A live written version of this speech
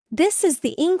This is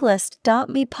the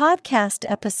Englist.me podcast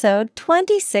episode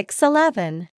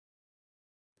 2611.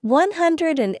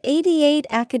 188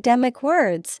 academic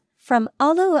words from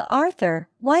Alua Arthur,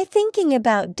 Why Thinking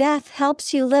About Death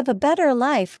Helps You Live a Better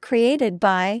Life, created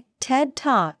by TED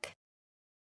Talk.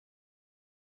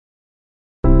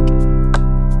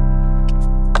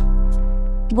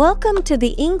 Welcome to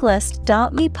the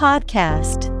Englist.me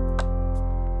podcast.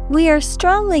 We are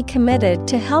strongly committed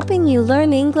to helping you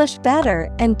learn English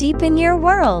better and deepen your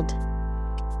world.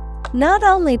 Not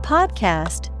only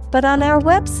podcast, but on our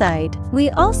website, we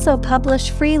also publish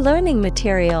free learning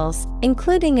materials,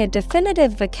 including a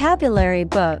definitive vocabulary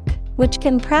book, which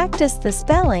can practice the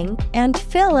spelling and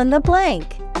fill in the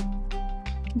blank.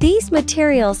 These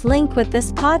materials link with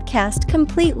this podcast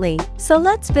completely, so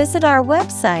let's visit our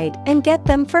website and get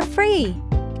them for free.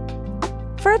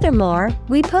 Furthermore,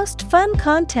 we post fun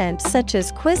content such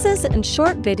as quizzes and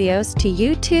short videos to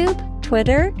YouTube,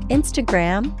 Twitter,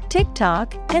 Instagram,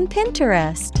 TikTok, and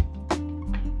Pinterest.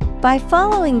 By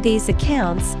following these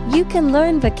accounts, you can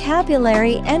learn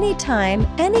vocabulary anytime,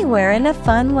 anywhere in a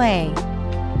fun way.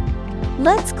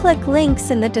 Let's click links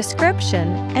in the description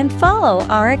and follow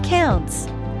our accounts.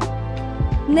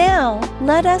 Now,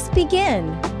 let us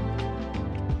begin.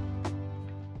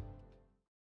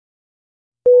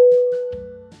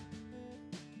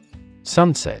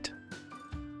 Sunset.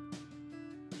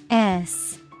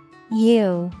 S-U-N-S-E-T.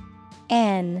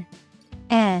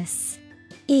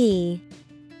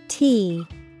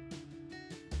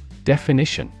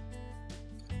 Definition: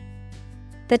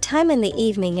 the time in the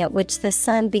evening at which the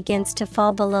sun begins to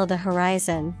fall below the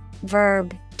horizon.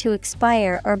 Verb, to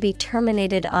expire or be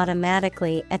terminated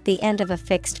automatically at the end of a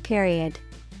fixed period.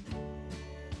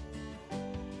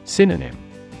 Synonym: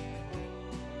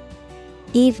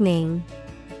 evening,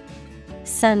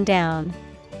 sundown,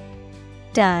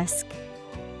 dusk.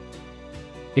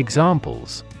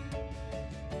 Examples: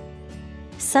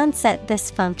 sunset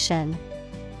dysfunction,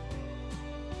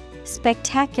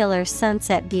 spectacular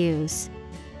sunset views.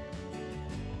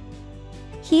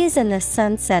 He is in the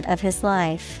sunset of his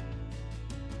life.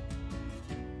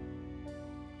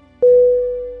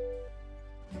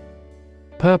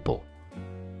 Purple.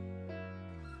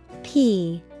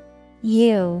 P-U-R-P-L-E.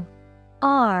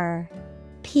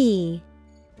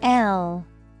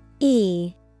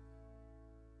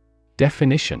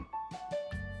 Definition: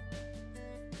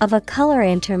 of a color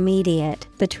intermediate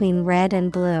between red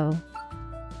and blue.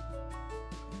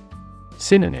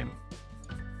 Synonym: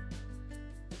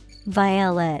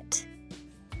 violet.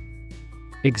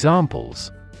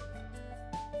 Examples: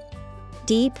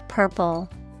 deep purple,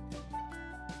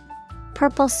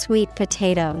 purple sweet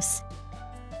potatoes.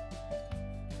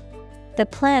 The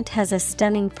plant has a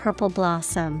stunning purple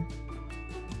blossom.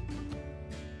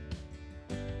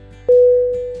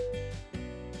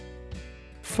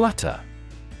 Flutter.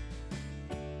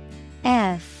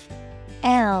 F-L-U-T-T-E-R.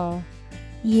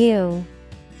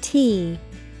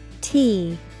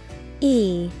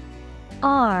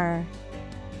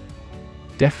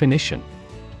 Definition: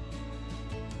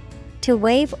 to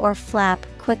wave or flap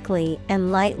quickly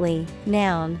and lightly.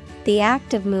 Noun, the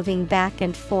act of moving back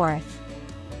and forth.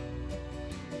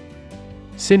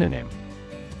 Synonym: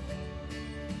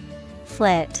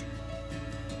 flit,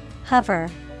 hover,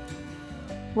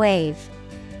 wave.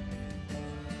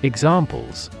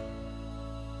 Examples: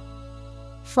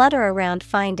 flutter around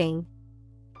finding,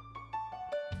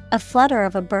 a flutter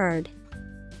of a bird.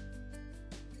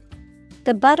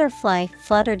 The butterfly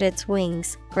fluttered its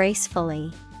wings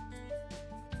gracefully.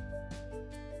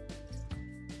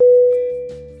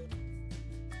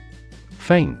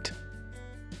 Faint.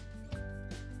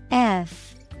 F-A-I-N-T.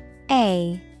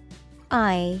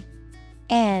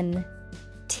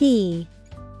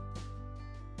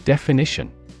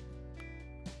 Definition: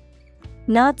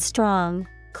 not strong,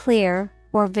 clear,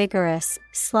 or vigorous,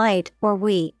 slight or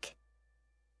weak.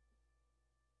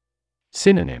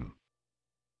 Synonym: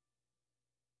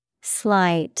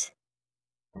 slight,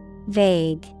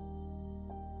 vague,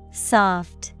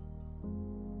 soft.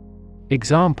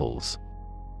 Examples: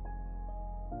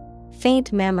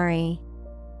 faint memory,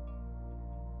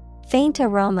 faint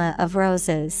aroma of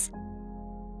roses.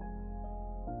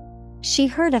 She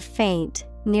heard a faint,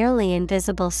 nearly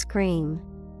invisible scream.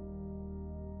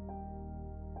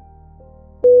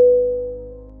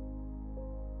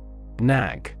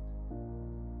 Nag.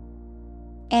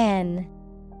 N-A-G.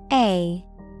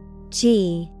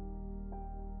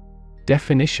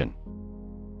 Definition: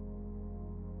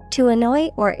 to annoy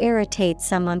or irritate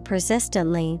someone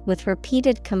persistently with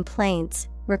repeated complaints,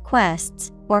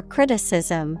 requests, or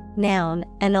criticism. Noun,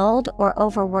 an old or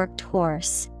overworked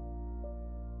horse.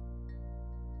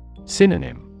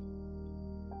 Synonym: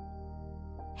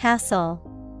 hassle,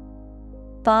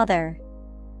 bother,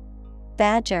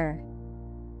 badger.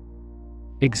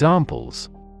 Examples: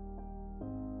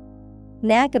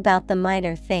 Nag about the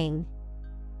minor thing.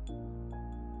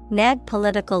 Nag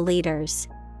political leaders.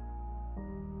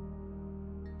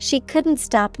 She couldn't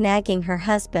stop nagging her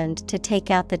husband to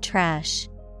take out the trash.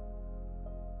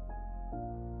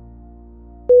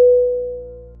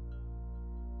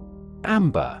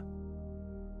 Amber.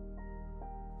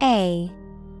 A-M-B-E-R.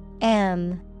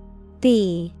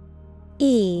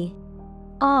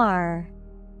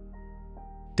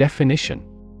 Definition: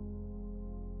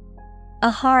 A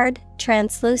hard,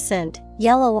 translucent,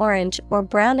 yellow-orange or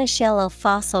brownish-yellow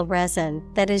fossil resin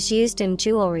that is used in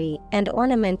jewelry and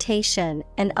ornamentation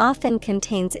and often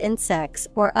contains insects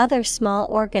or other small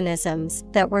organisms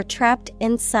that were trapped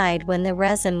inside when the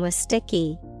resin was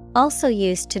sticky, also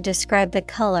used to describe the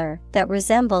color that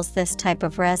resembles this type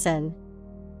of resin.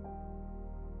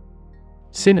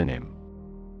 Synonym: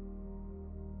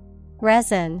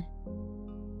 Resin,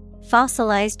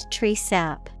 fossilized tree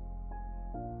sap,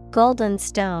 golden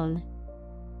stone.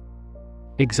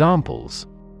 Examples: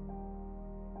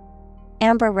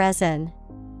 Amber resin,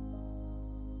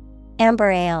 amber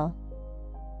ale.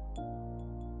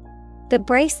 The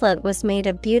bracelet was made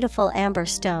of beautiful amber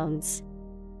stones.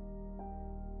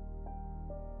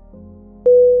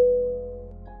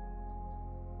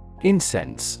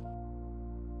 Incense.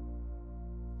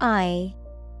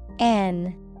 I-N-C-E-N-S-E.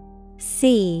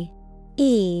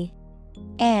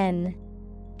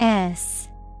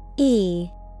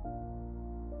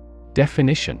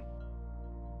 Definition: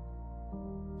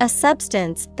 A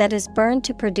substance that is burned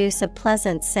to produce a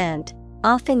pleasant scent,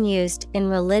 often used in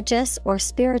religious or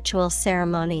spiritual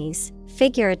ceremonies.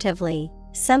 Figuratively,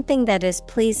 something that is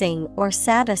pleasing or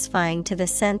satisfying to the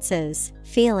senses,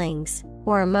 feelings,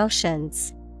 or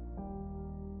emotions.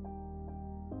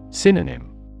 Synonym: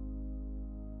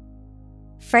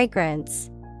 Fragrance,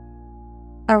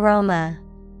 aroma,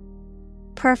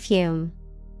 perfume.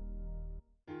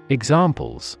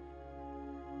 Examples: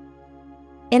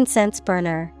 Incense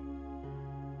burner,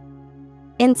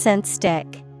 incense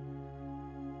stick.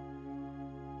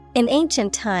 In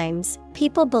ancient times,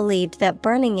 people believed that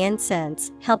burning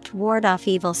incense helped ward off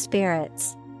evil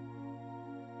spirits.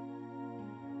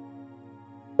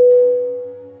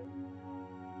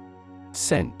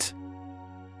 Scent.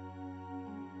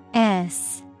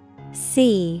 S-C-E-N-T.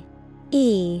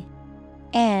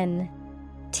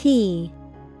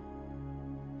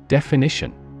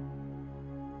 Definition: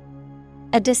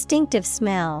 A distinctive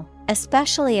smell,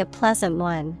 especially a pleasant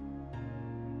one.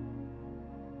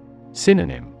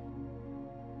 Synonym: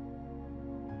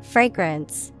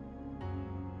 Fragrance,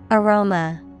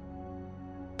 aroma,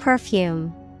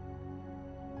 perfume.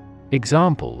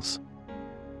 Examples: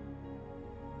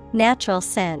 Natural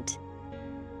scent,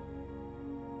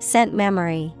 scent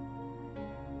memory.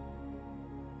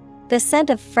 The scent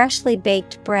of freshly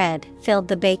baked bread filled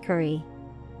the bakery.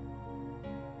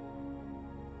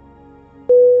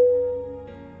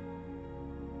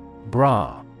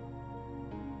 Bra.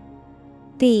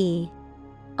 B-R-A.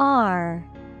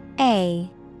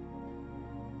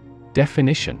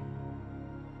 Definition: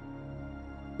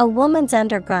 A woman's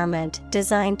undergarment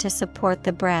designed to support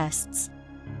the breasts.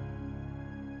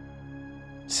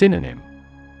 Synonym: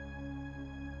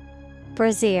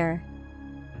 Brassiere,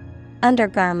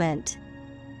 undergarment,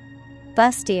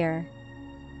 bustier.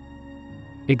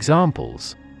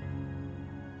 Examples: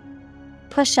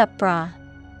 Push-up bra,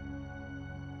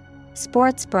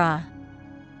 sports bra.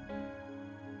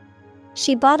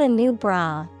 She bought a new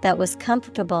bra that was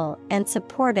comfortable and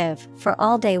supportive for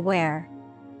all-day wear.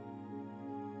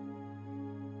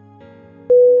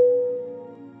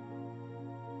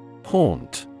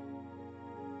 Haunt.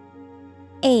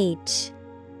 H-A-U-N-T.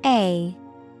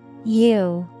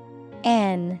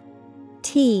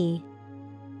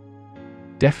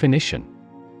 Definition: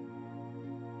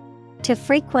 To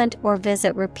frequent or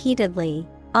visit repeatedly,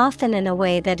 often in a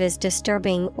way that is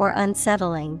disturbing or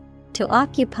unsettling. To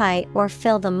occupy or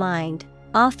fill the mind,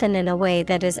 often in a way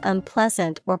that is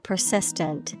unpleasant or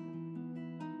persistent.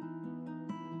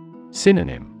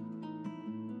 Synonym: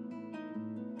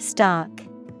 Stalk,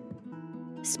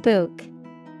 spook,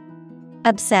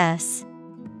 obsess.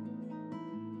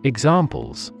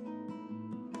 Examples: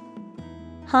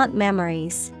 Haunt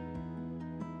memories,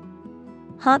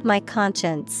 haunt my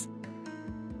conscience.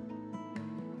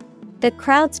 The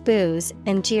crowd's boos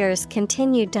and jeers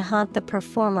continued to haunt the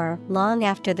performer long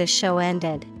after the show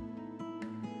ended.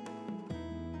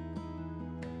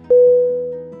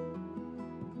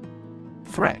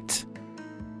 Threat.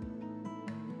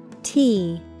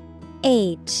 T-H-R-E-A-T.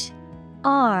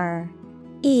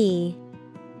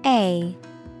 A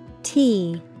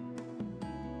T.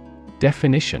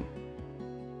 Definition: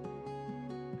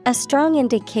 A strong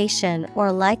indication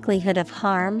or likelihood of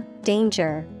harm,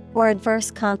 danger, or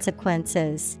adverse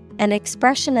consequences. An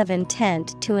expression of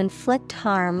intent to inflict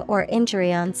harm or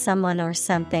injury on someone or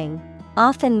something,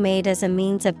 often made as a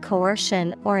means of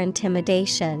coercion or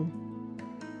intimidation.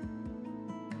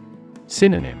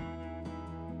 Synonym: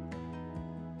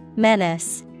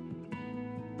 Menace,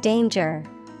 danger,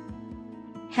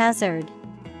 hazard.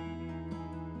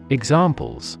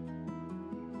 Examples: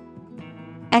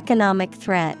 Economic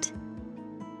threat,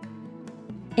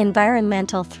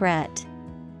 environmental threat.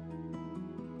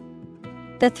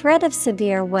 The threat of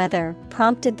severe weather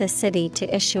prompted the city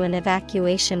to issue an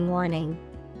evacuation warning.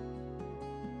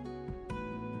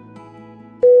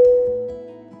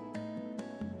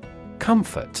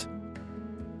 Comfort.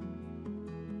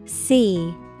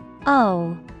 COMFORT.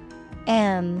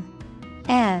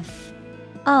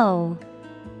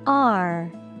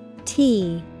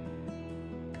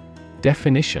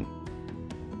 Definition: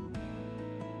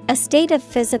 A state of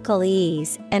physical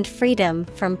ease and freedom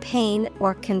from pain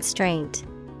or constraint.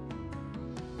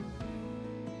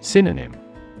 Synonym: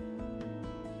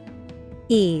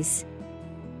 Ease,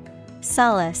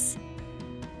 solace,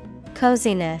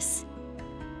 coziness.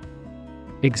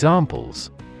 Examples: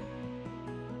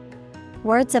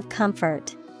 Words of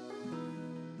comfort,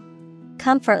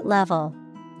 comfort level.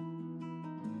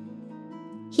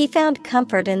 He found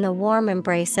comfort in the warm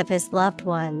embrace of his loved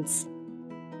ones.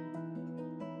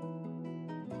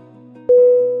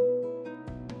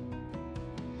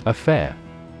 Affair.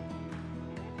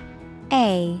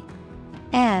 AFFAIR.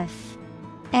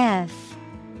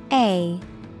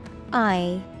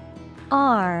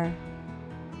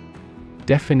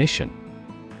 Definition: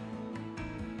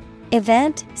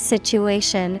 Event,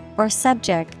 situation, or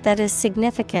subject that is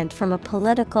significant from a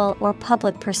political or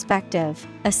public perspective,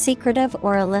 a secretive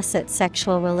or illicit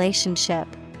sexual relationship.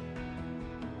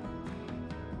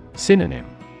 Synonym: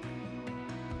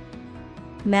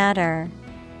 Matter,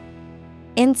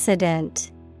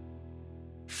 incident,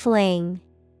 fling.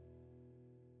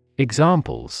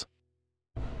 Examples: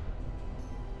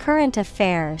 Current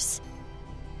affairs,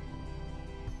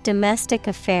 domestic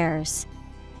affairs.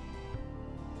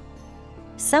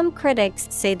 Some critics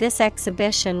say this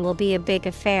exhibition will be a big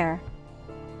affair.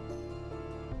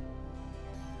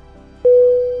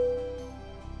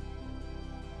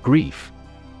 Grief.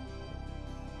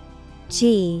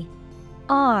 GRIEF.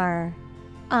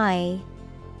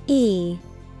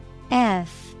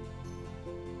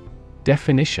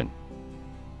 Definition: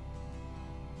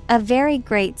 A very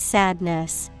great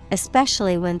sadness,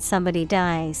 especially when somebody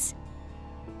dies.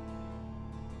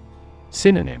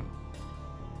 Synonym: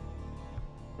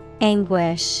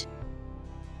 Anguish,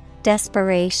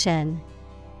 desperation,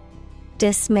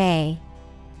 dismay.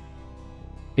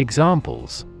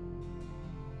 Examples: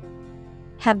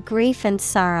 Have grief and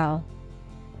sorrow.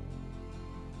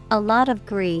 A lot of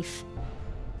grief.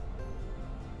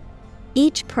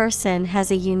 Each person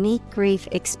has a unique grief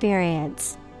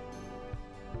experience.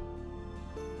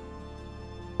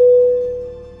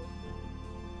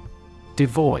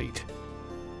 Devoid.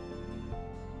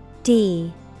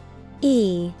 DEVOID.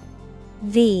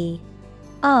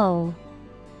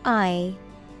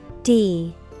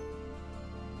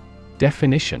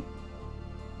 Definition: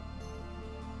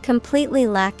 Completely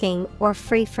lacking or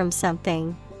free from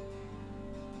something.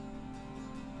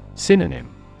 Synonym: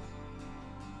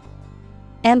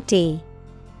 Empty,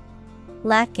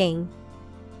 lacking,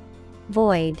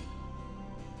 void.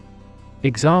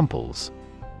 Examples: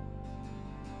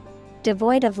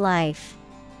 Devoid of life.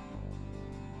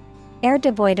 Air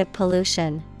devoid of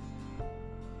pollution.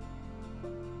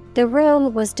 The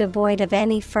room was devoid of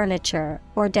any furniture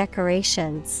or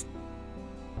decorations.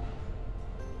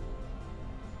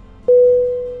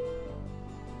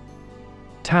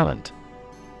 Talent.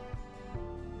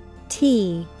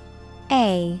 TALENT.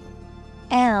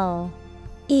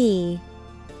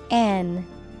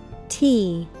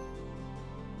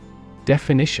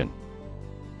 Definition: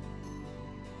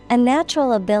 A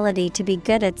natural ability to be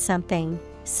good at something.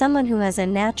 Someone who has a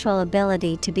natural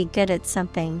ability to be good at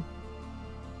something.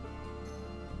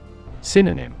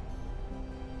 Synonym: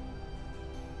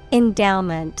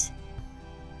 Endowment,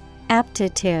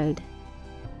 aptitude,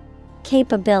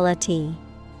 capability.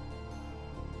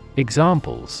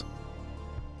 Examples: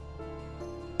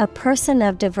 A person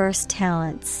of diverse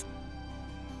talents.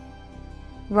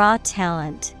 Raw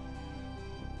talent.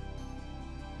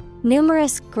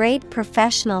 Numerous great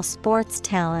professional sports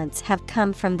talents have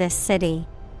come from this city.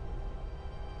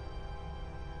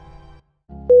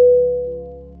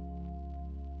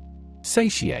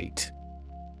 Satiate.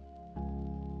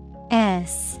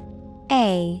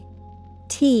 S-A-T-I-A-T-E.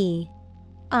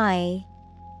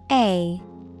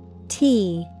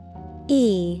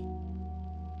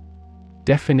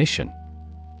 Definition: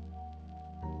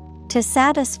 to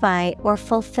satisfy or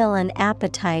fulfill an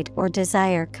appetite or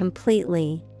desire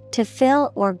completely, to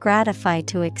fill or gratify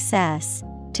to excess,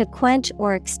 to quench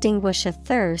or extinguish a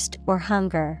thirst or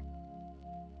hunger.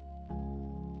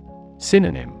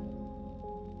 Synonym: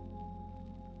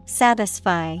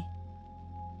 Satisfy,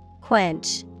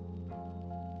 quench,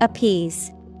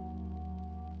 appease.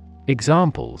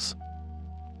 Examples: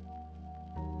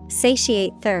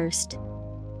 Satiate thirst,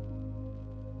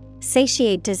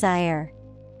 satiate desire.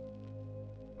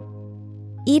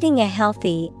 Eating a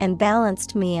healthy and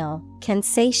balanced meal can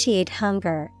satiate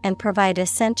hunger and provide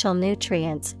essential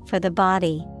nutrients for the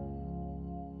body.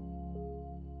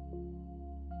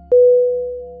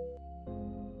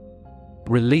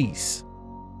 Release.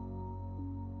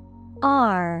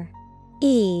 R-E-L-E-A-S-E.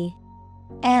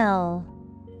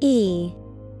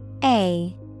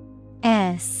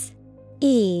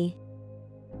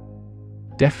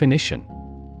 Definition: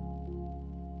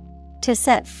 to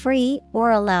set free or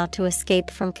allow to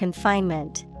escape from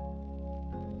confinement.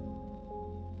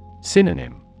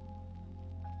 Synonym: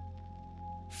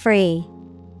 Free,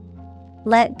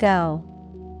 let go,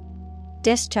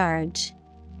 discharge.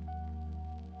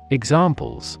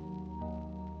 Examples: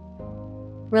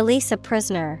 Release a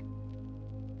prisoner,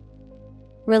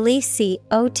 release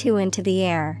CO2 into the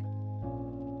air.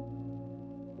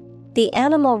 The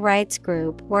animal rights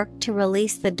group worked to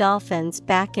release the dolphins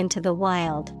back into the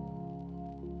wild.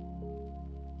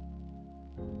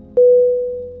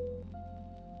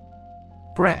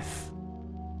 Breath.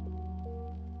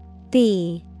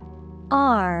 B-R-E-A-T-H.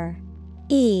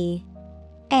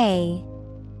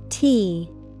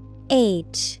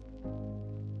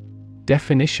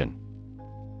 Definition: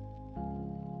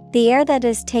 the air that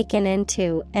is taken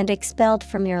into and expelled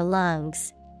from your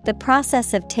lungs. The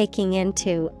process of taking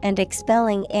into and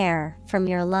expelling air from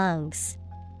your lungs.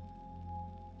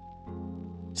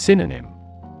 Synonym: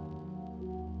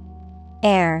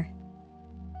 Air,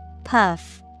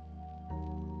 puff,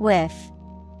 whiff.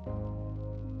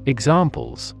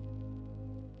 Examples: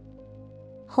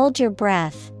 hold your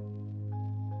breath,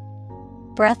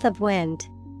 breath of wind.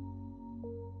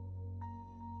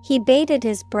 He bated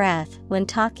his breath when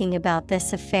talking about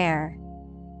this affair.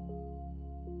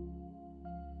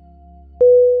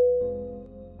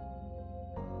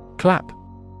 Clap.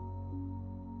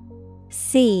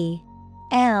 C-L-A-P.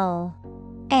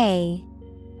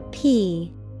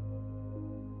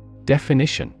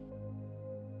 Definition: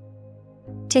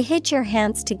 to hit your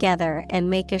hands together and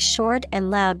make a short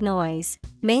and loud noise,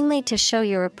 mainly to show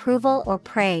your approval or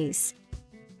praise.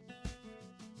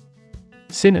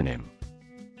 Synonym: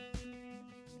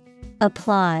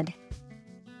 applaud,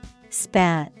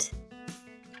 spat,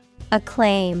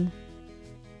 acclaim.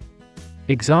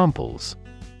 Examples: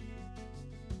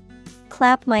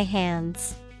 clap my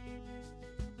hands,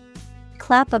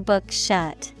 clap a book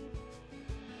shut.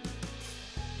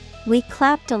 We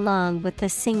clapped along with the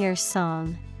singer's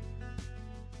song.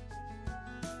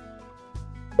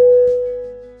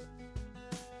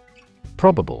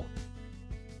 Probable.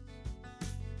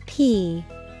 P-R-O-B-A-B-L-E.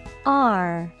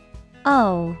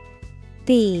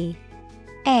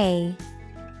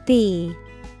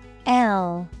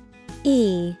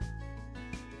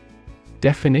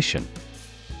 Definition: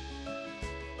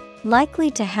 likely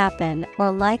to happen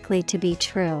or likely to be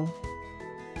true.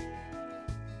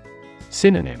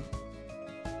 Synonym: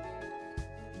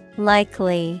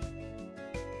 likely,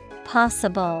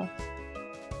 possible,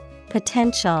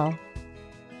 potential.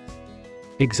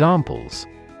 Examples: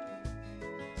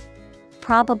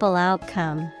 probable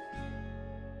outcome,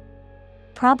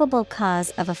 probable cause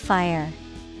of a fire.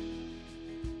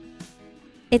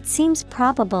 It seems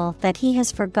probable that he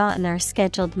has forgotten our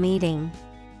scheduled meeting.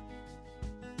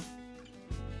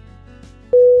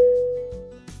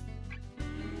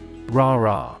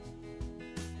 Rah-rah.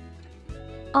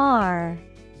 R-A-H-R-A-H.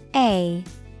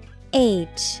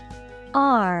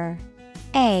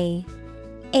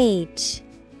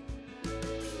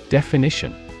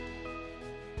 Definition: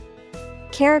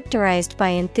 characterized by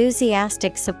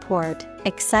enthusiastic support,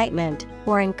 excitement,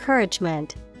 or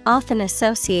encouragement, often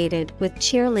associated with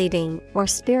cheerleading or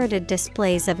spirited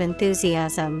displays of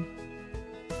enthusiasm.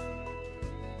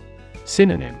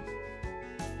 Synonym: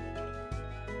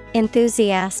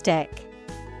 enthusiastic,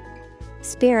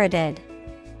 spirited,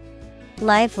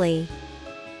 lively.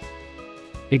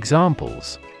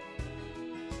 Examples: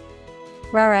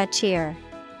 rah-rah cheer,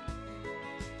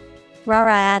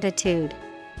 rah-rah attitude.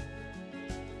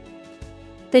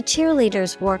 The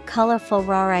cheerleaders wore colorful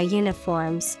Rara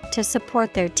uniforms to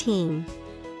support their team.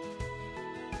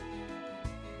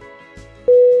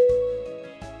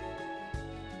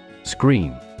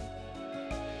 Scream.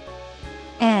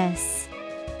 S-C-R-E-A-M.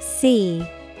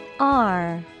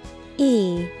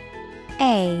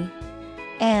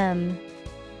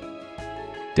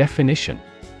 Definition.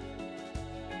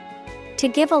 To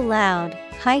give a loud,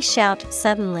 high shout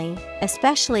suddenly,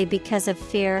 especially because of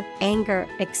fear, anger,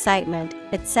 excitement,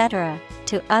 etc.,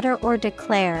 to utter or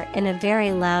declare in a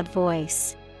very loud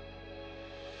voice.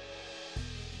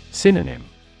 Synonym.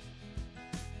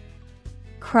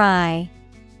 Cry,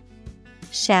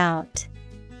 shout,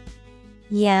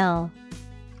 yell.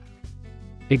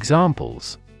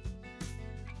 Examples.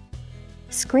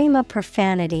 Scream a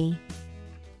profanity.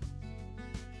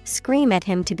 Scream at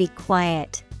him to be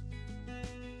quiet.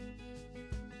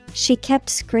 She kept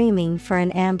screaming for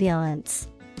an ambulance.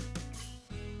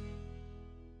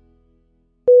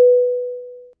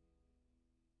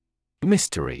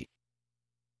 Mystery.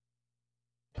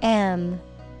 M-Y-S-T-E-R-Y.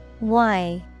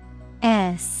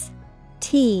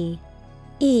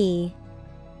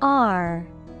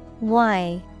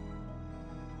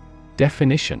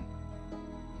 Definition.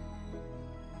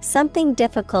 Something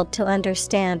difficult to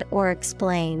understand or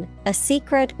explain, a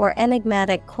secret or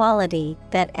enigmatic quality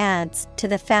that adds to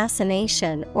the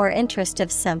fascination or interest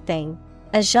of something.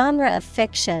 A genre of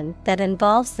fiction that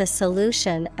involves the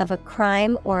solution of a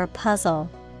crime or a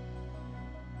puzzle.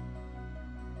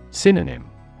 Synonym.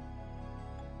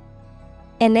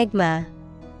 Enigma,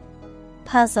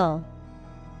 puzzle,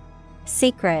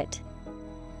 secret.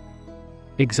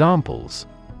 Examples.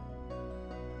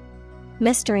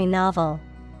 Mystery novel.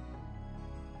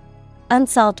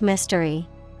 Unsolved mystery.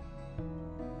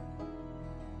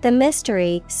 The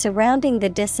mystery surrounding the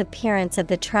disappearance of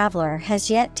the traveler has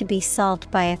yet to be solved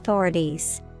by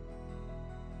authorities.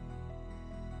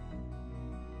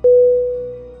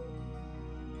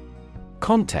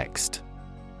 Context.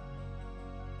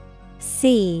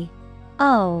 C-O-N-T-E-X-T.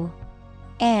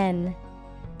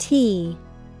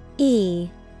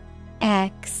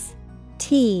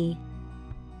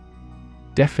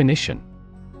 Definition.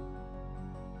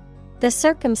 The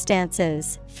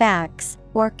circumstances, facts,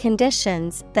 or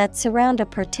conditions that surround a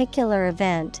particular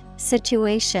event,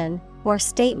 situation, or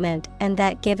statement and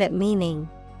that give it meaning.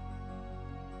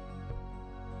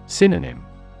 Synonym.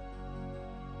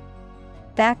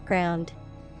 Background,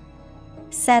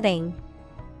 setting,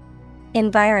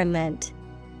 environment.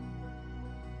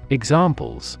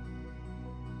 Examples.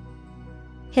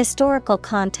 Historical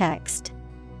context.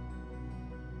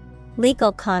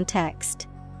 Legal context.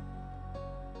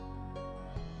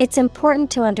 It's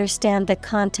important to understand the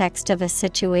context of a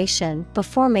situation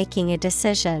before making a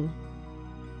decision.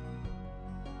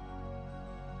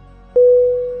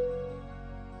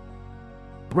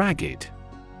 Ragged.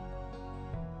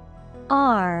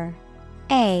 R-A-G-G-E-D.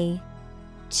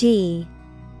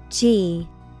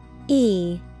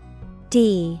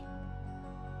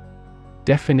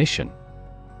 Definition.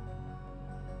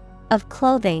 Of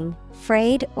clothing,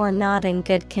 frayed or not in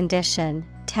good condition,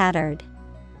 tattered.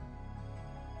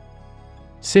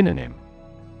 Synonym.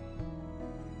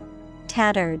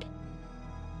 Tattered,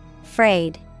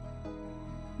 frayed,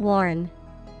 worn.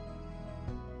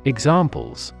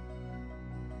 Examples.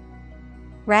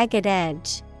 Ragged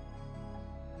edge.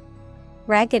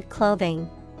 Ragged clothing.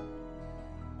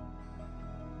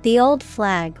 The old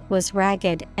flag was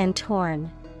ragged and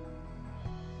torn.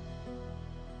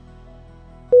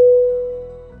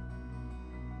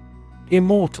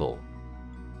 Immortal.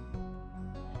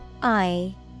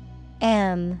 I-M-M-O-R-T-A-L.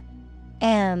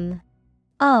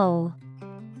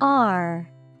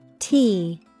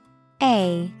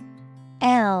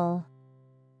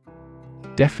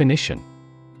 Definition.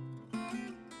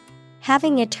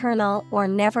 Having eternal or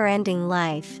never-ending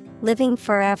life, living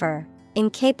forever,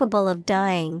 incapable of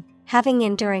dying, having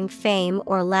enduring fame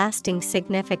or lasting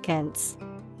significance.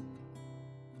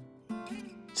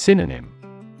 Synonym.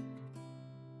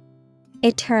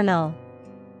 Eternal,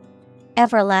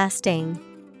 everlasting,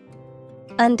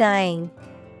 undying.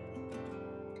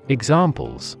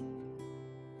 Examples.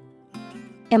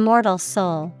 Immortal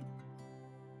soul.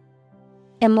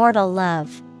 Immortal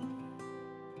love.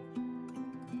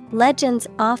 Legends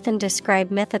often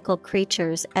describe mythical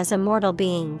creatures as immortal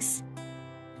beings.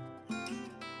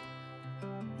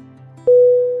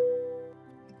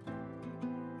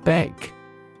 Beg.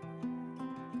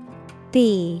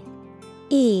 B-E-G.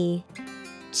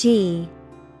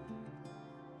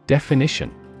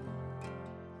 Definition.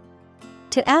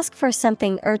 To ask for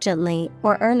something urgently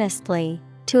or earnestly,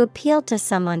 to appeal to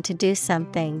someone to do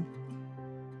something.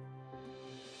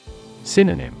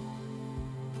 Synonym.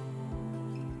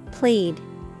 Plead,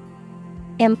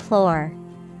 implore,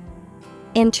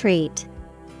 entreat.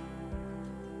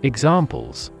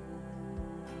 Examples: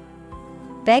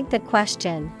 Beg the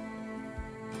question.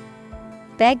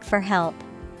 Beg for help.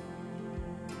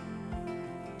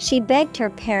 She begged her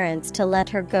parents to let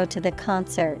her go to the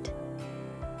concert.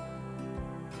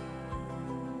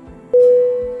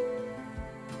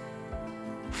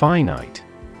 Finite.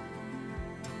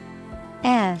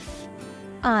 F-I-N-I-T-E.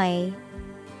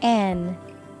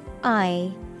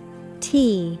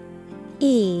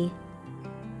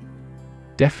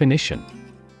 Definition: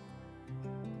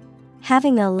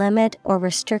 Having a limit or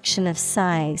restriction of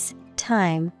size,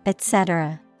 time,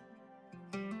 etc.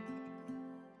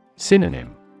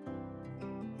 Synonym: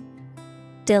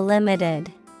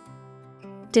 Delimited,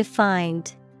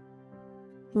 defined,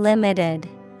 limited.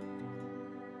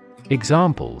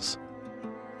 Examples: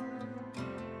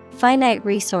 Finite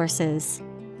resources.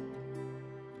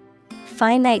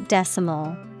 Finite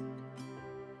decimal.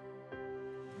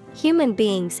 Human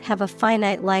beings have a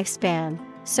finite lifespan,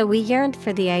 so we yearned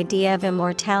for the idea of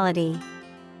immortality.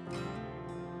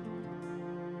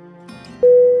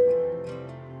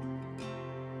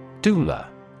 Doula.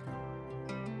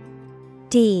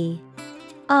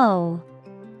 D-O-U-L-A.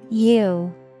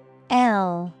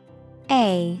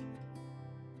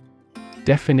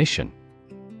 Definition: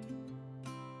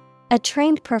 A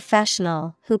trained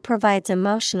professional who provides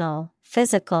emotional,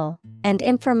 physical, and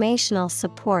informational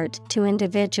support to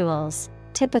individuals,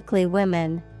 typically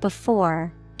women,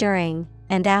 before, during,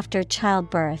 and after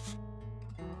childbirth.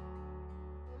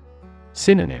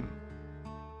 Synonym: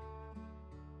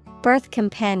 Birth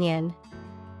companion,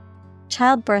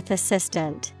 childbirth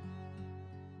assistant.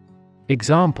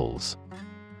 Examples: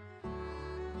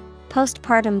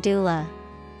 Postpartum doula,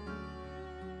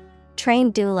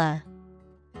 trained doula.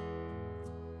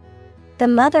 The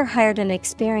mother hired an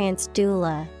experienced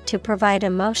doula to provide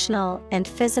emotional and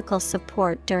physical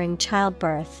support during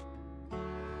childbirth.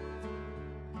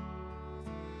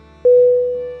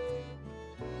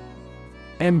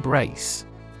 Embrace.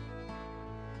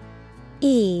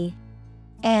 E-M-B-R-A-C-E.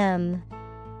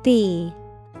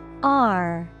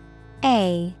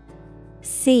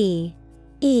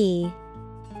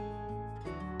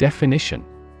 Definition: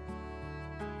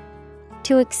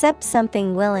 To accept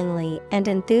something willingly and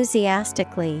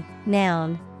enthusiastically.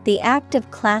 Noun, the act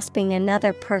of clasping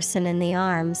another person in the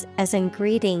arms as in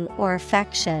greeting or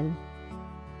affection.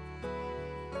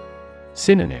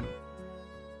 Synonym: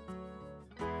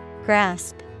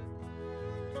 Grasp,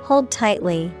 hold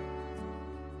tightly,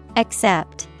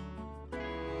 accept.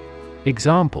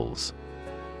 Examples: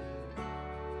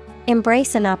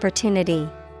 Embrace an opportunity.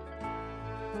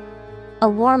 A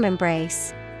warm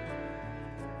embrace.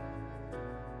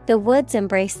 The woods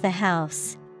embrace the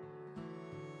house.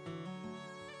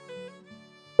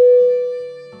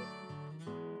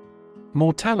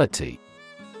 Mortality.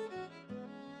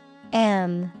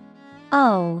 M-O-R-T-A-L-I-T-Y.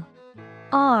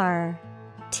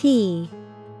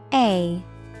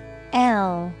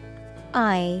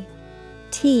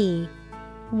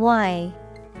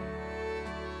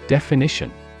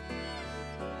 Definition: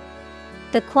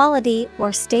 The quality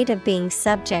or state of being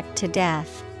subject to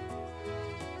death.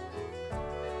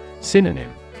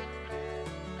 Synonym: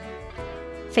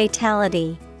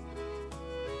 Fatality.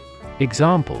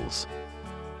 Examples: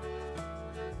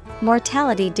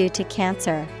 Mortality due to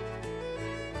cancer.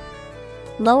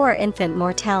 Lower infant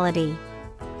mortality.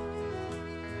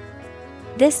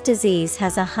 This disease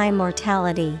has a high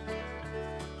mortality.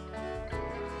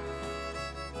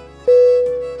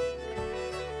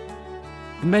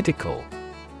 Medical.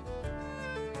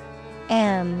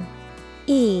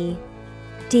 M-E-D-I-C-A-L.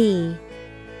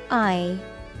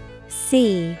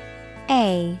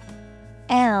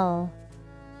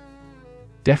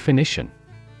 Definition: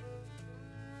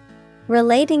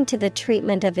 Relating to the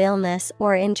treatment of illness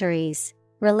or injuries,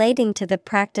 relating to the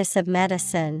practice of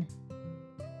medicine.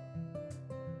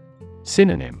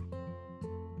 Synonym: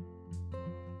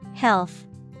 Health,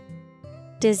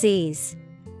 disease,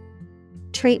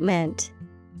 treatment.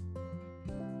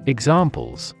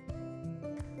 Examples: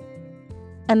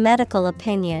 A medical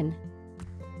opinion.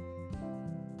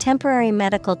 Temporary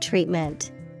medical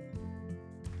treatment.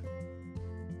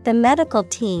 The medical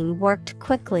team worked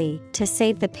quickly to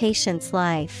save the patient's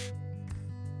life.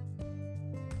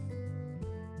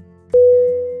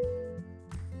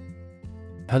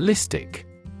 Holistic.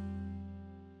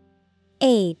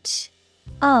 H-O-L-I-S-T-I-C.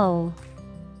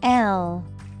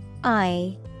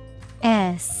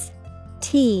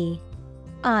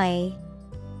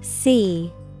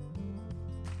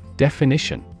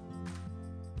 Definition: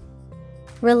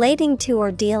 Relating to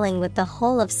or dealing with the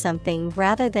whole of something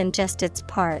rather than just its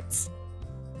parts.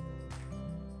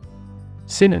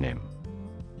 Synonym: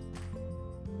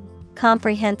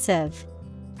 Comprehensive,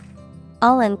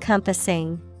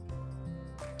 all-encompassing,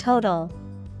 total.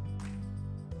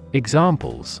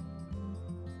 Examples: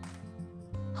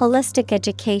 Holistic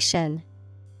education.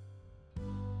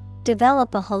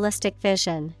 Develop a holistic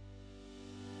vision.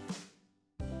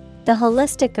 The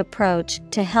holistic approach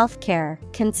to healthcare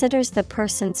considers the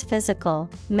person's physical,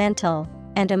 mental,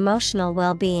 and emotional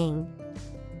well-being.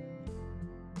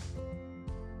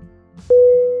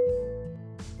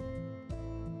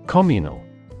 Communal.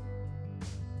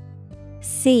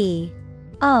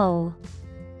 COMMUNAL.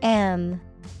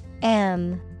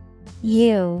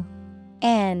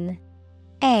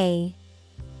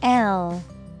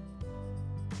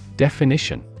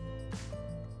 Definition: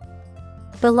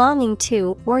 Belonging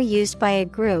to or used by a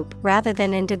group rather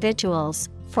than individuals,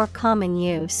 for common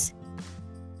use.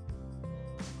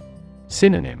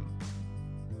 Synonym: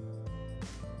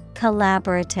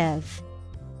 Collaborative,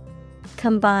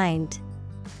 combined,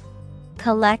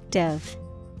 collective.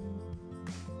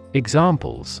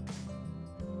 Examples: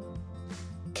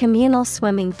 Communal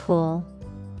swimming pool.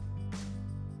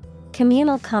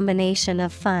 Communal combination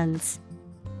of funds.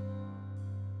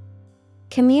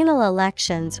 Communal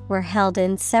elections were held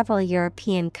in several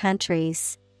European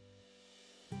countries.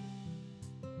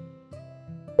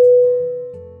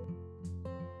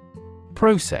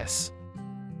 Process.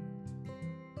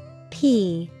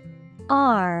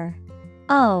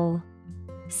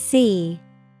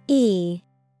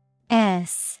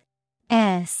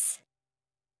 Process.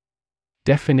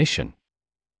 Definition: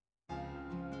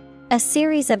 A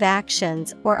series of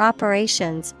actions or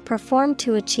operations performed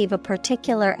to achieve a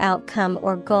particular outcome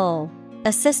or goal,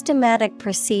 a systematic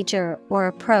procedure or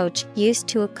approach used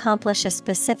to accomplish a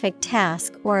specific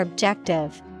task or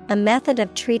objective, a method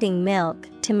of treating milk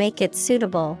to make it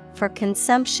suitable for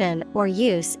consumption or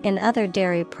use in other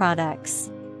dairy products.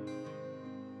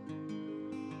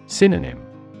 Synonym: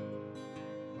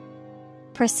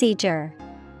 Procedure,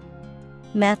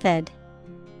 method,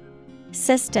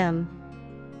 system.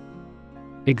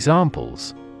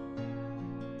 Examples: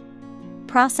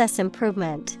 Process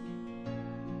improvement.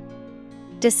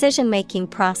 Decision-making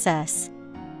process.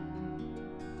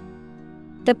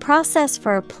 The process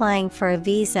for applying for a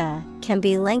visa can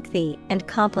be lengthy and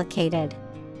complicated.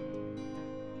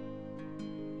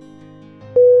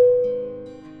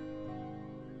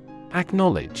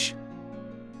 Acknowledge.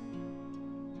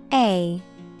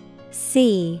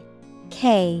 Acknowledge.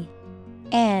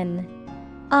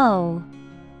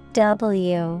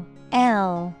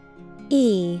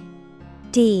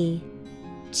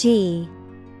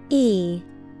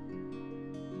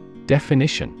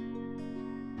 Definition: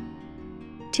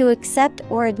 To accept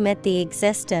or admit the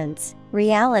existence,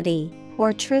 reality,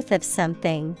 or truth of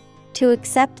something. To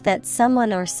accept that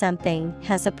someone or something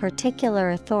has a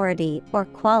particular authority or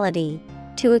quality.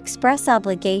 To express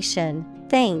obligation,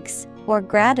 thanks, or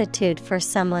gratitude for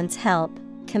someone's help,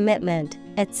 commitment,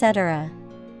 etc.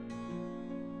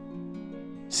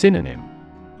 Synonym: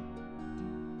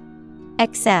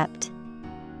 Accept,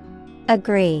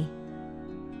 agree,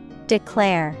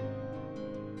 declare.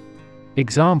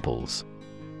 Examples: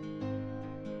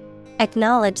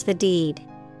 Acknowledge the deed.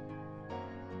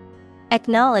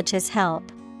 Acknowledge his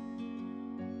help.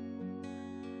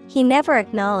 He never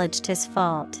acknowledged his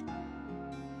fault.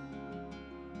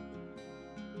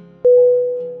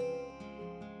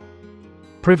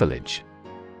 Privilege.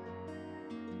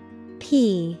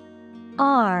 Privilege.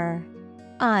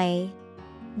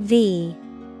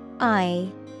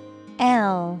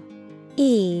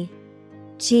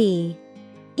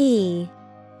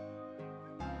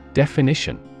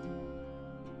 Definition: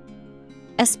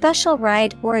 A special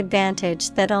right or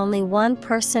advantage that only one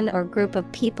person or group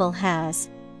of people has,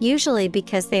 usually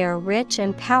because they are rich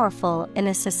and powerful in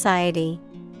a society.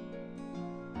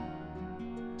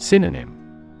 Synonym: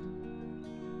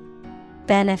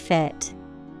 Benefit,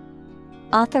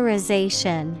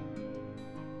 authorization,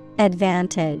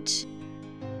 advantage.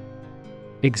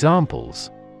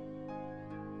 Examples: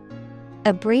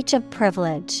 A breach of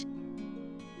privilege.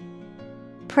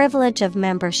 Privilege of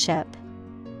membership.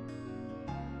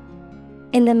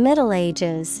 In the Middle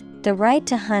Ages, the right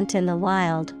to hunt in the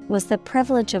wild was the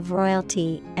privilege of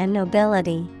royalty and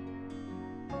nobility.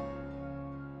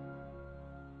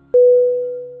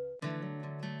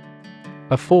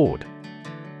 Afford.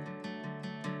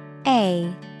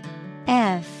 AFFORD.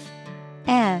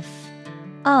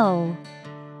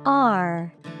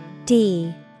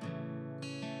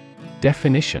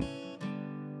 Definition: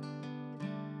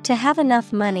 To have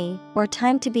enough money or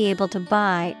time to be able to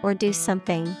buy or do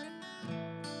something.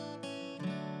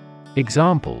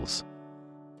 Examples: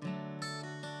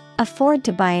 Afford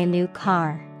to buy a new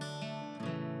car.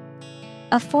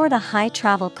 Afford a high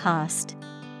travel cost.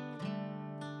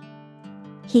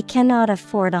 He cannot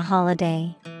afford a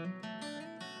holiday.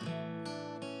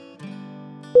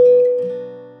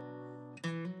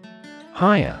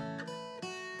 Hire.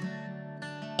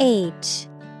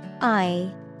 H-I-R-E.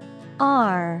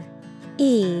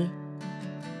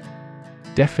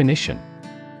 Definition: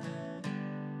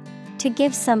 To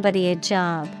give somebody a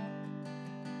job.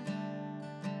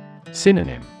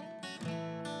 Synonym: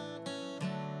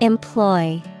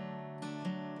 Employ,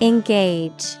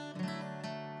 engage,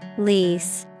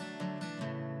 lease.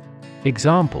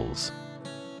 Examples: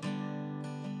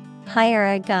 Hire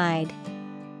a guide.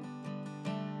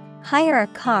 Hire a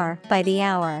car by the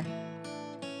hour.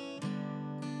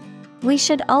 We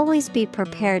should always be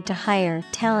prepared to hire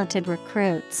talented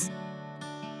recruits.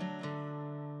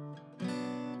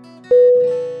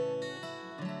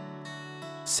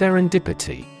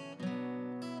 Serendipity.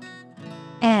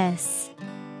 Serendipity.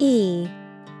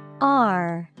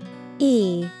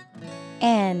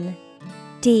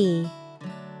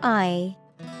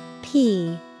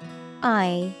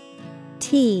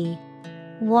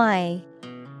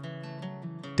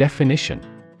 Definition: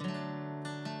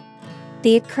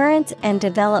 The occurrence and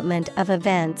development of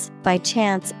events by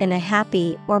chance in a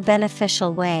happy or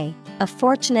beneficial way, a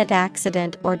fortunate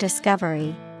accident or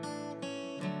discovery.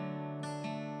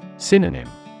 Synonym: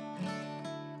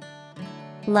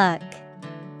 Luck,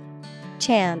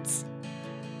 chance,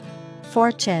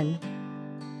 fortune.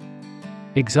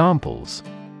 Examples: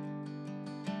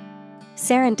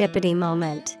 Serendipity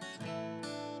moment.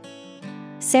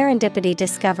 Serendipity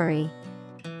discovery.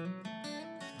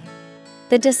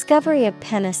 The discovery of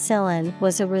penicillin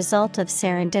was a result of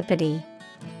serendipity.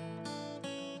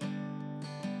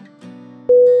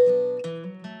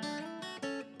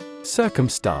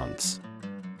 Circumstance.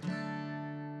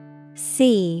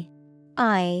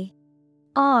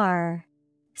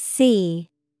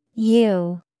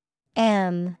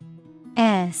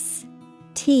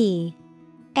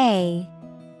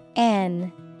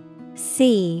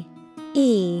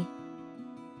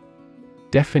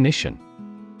 Definition: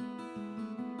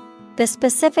 The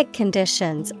specific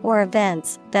conditions or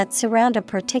events that surround a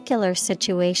particular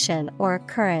situation or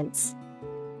occurrence.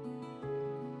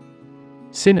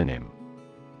 Synonym: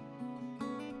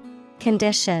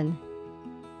 Condition,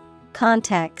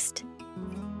 context,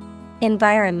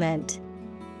 environment.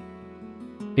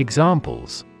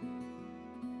 Examples: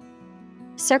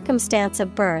 Circumstance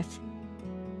of birth.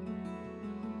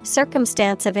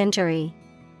 Circumstance of injury.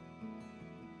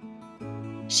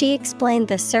 She explained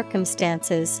the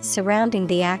circumstances surrounding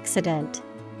the accident.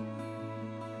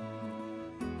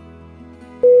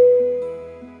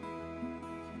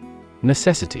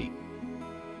 Necessity.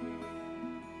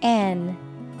 Necessity.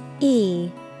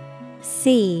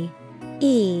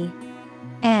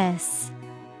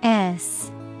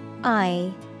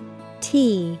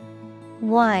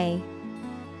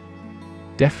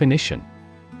 Definition: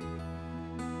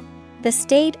 The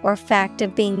state or fact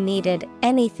of being needed,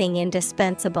 anything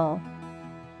indispensable.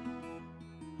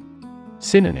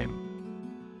 Synonym: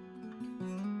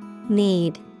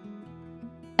 Need,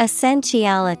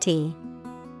 essentiality,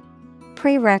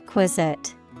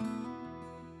 prerequisite.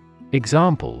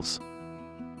 Examples: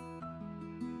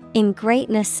 In great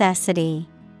necessity.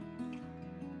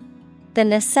 The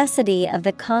necessity of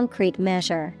the concrete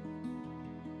measure.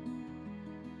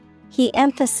 He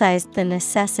emphasized the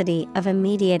necessity of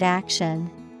immediate action.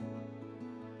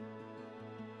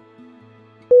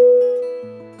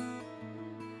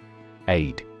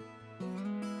 Aid.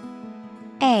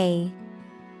 A-I-D.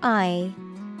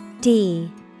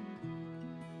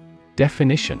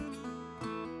 Definition: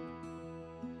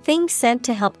 Things sent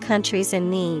to help countries in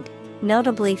need,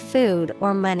 notably food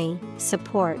or money,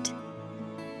 support.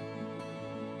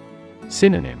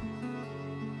 Synonym: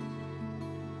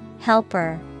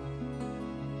 Helper,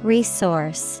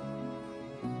 resource,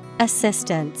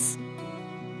 assistance.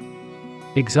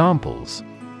 Examples: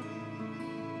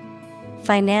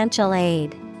 Financial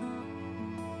aid.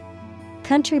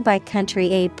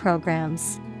 Country-by-country aid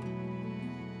programs.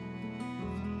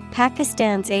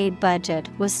 Pakistan's aid budget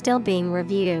was still being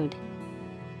reviewed.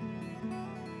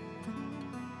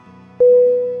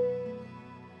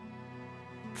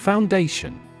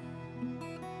 Foundation.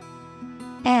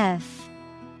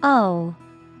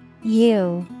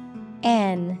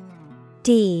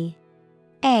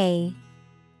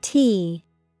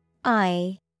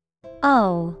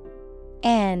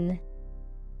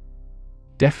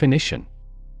 Definition: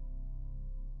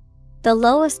 The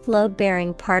lowest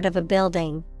load-bearing part of a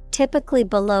building, typically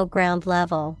below ground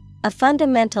level, a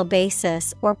fundamental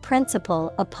basis or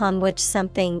principle upon which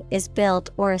something is built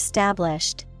or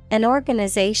established, an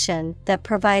organization that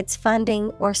provides funding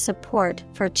or support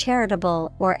for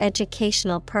charitable or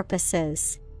educational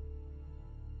purposes.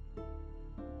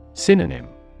 Synonym: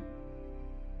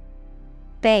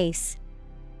 Base,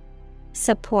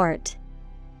 support,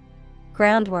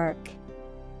 groundwork.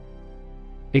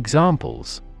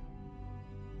 Examples: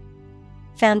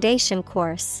 Foundation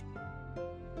course.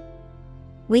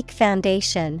 Weak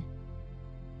foundation.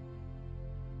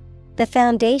 The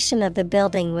foundation of the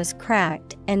building was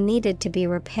cracked and needed to be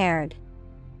repaired.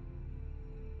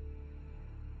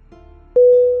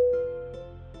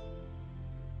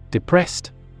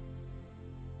 Depressed.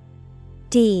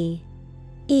 D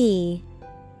E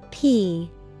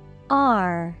P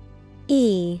R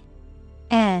E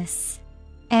S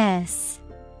S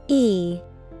E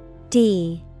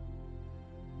D.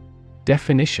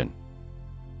 Definition: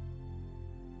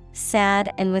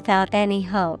 Sad and without any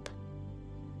hope.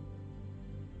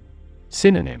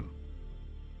 Synonym: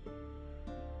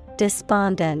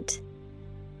 Despondent,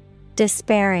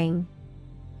 despairing,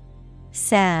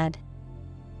 sad.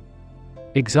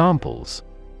 Examples: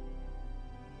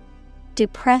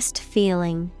 Depressed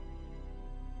feeling.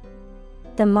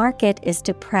 The market is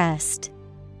depressed.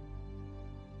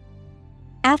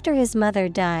 After his mother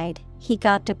died, he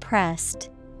got depressed.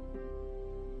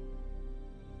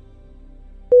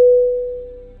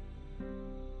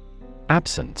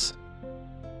 Absence.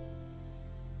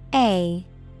 A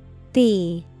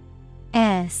B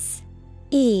S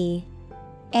E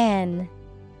N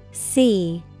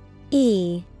C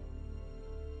E.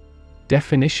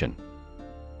 Definition: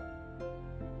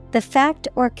 The fact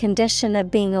or condition of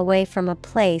being away from a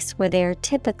place where they are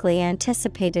typically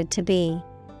anticipated to be.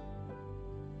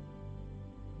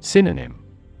 Synonym: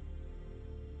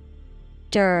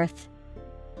 Dearth,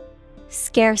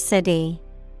 scarcity,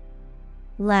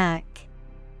 lack.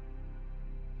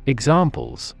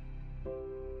 Examples: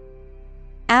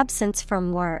 Absence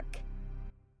from work.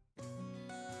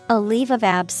 A leave of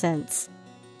absence.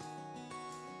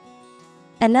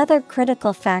 Another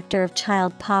critical factor of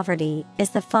child poverty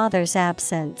is the father's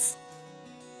absence.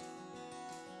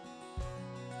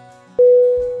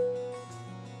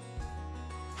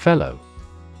 Fellow.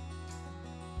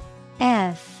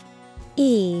 F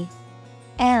E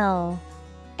L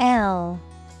L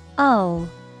O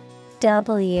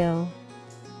W.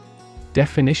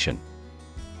 Definition: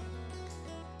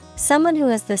 someone who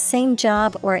has the same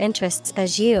job or interests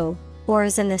as you, or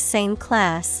is in the same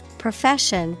class,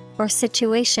 profession, or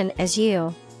situation as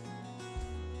you.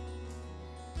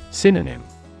 Synonym: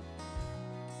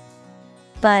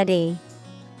 Buddy,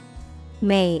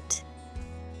 mate,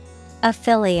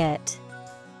 affiliate.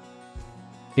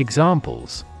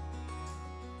 Examples: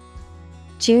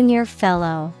 Junior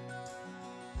fellow,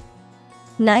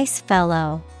 nice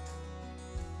fellow.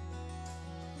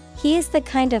 He is the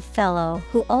kind of fellow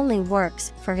who only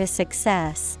works for his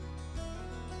success.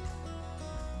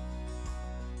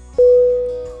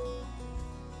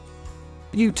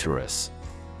 Uterus.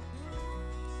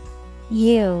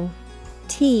 U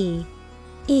T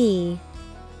E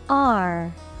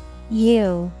R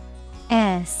U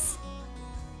S.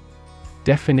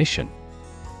 Definition: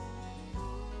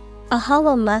 a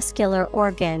hollow muscular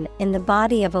organ in the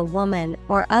body of a woman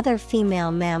or other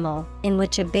female mammal in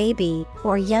which a baby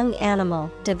or young animal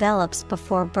develops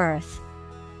before birth.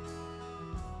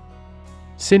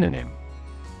 Synonym: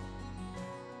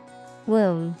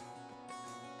 Womb.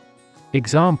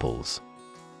 Examples: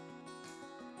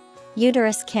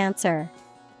 Uterus cancer.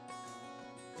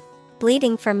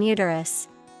 Bleeding from uterus.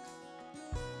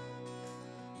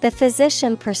 The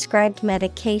physician prescribed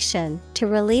medication to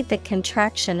relieve the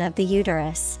contraction of the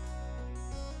uterus.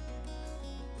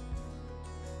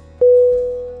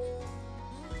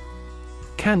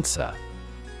 Cancer.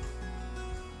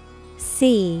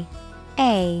 C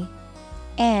A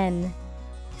N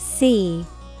C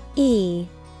E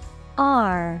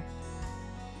R.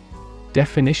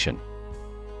 Definition: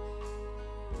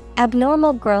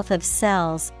 abnormal growth of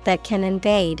cells that can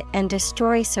invade and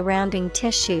destroy surrounding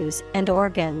tissues and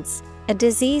organs. A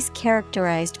disease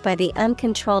characterized by the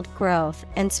uncontrolled growth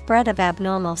and spread of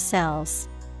abnormal cells.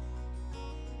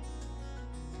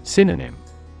 Synonym: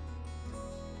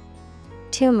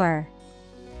 tumor,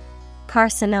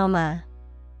 carcinoma,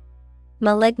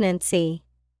 malignancy.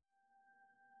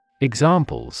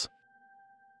 Examples: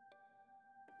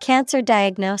 cancer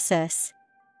diagnosis,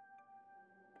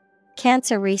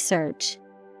 cancer research.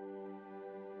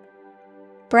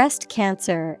 Breast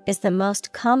cancer is the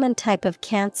most common type of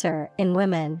cancer in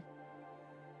women.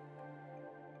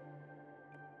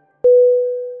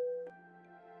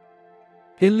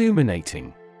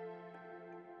 Illuminating.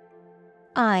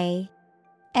 ILLUMINATING.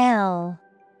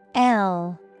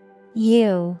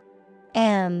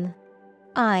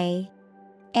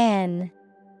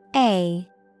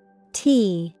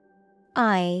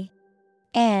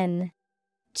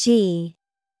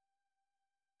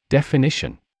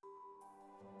 Definition.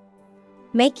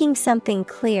 Making something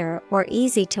clear or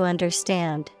easy to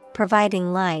understand,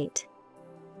 providing light.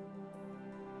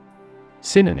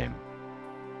 Synonym.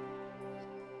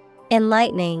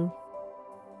 Enlightening,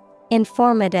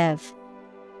 informative,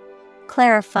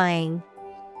 clarifying.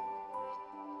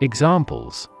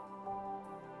 Examples.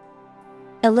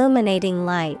 Illuminating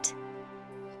light.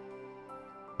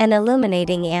 An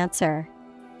illuminating answer.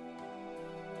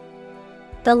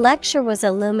 The lecture was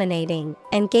illuminating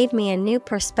and gave me a new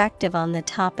perspective on the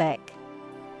topic.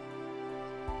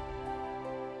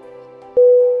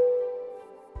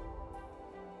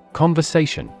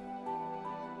 Conversation. Conversation.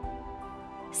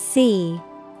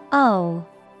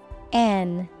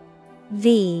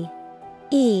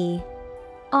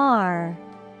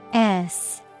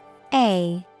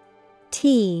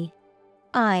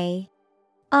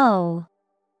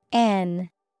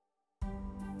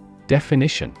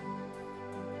 Definition.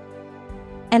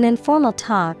 An informal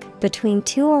talk between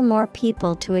two or more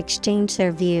people to exchange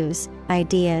their views,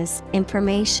 ideas,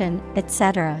 information,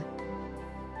 etc.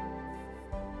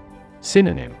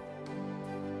 Synonym.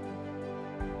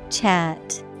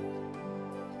 Chat,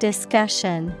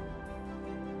 discussion,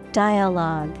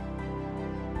 dialogue.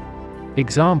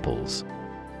 Examples.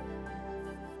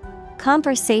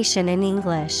 Conversation in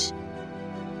English.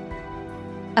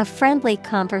 A friendly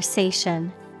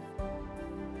conversation.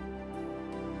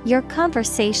 Your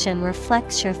conversation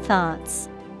reflects your thoughts.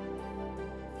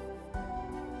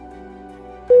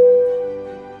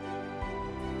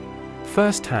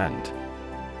 First-hand.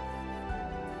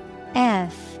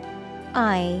 FIRSTHAND.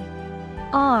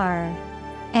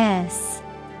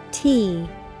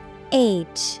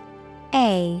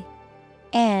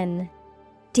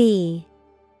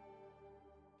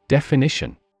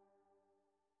 Definition.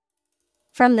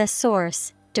 From the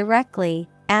source, directly,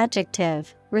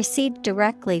 adjective, received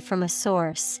directly from a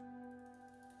source.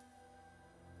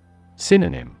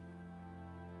 Synonym.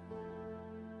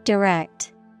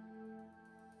 Direct.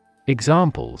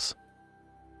 Examples.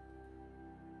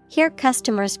 Hear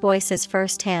customers' voices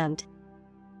firsthand.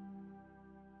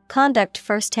 Conduct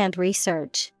firsthand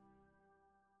research.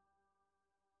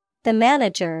 The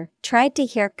manager tried to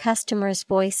hear customers'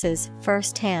 voices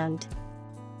firsthand.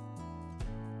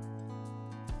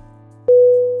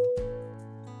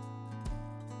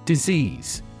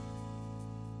 Disease.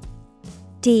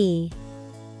 DISEASE.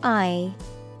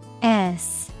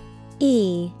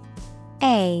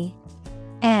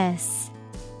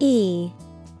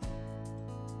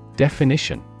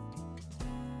 Definition.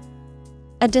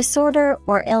 A disorder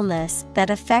or illness that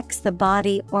affects the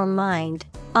body or mind,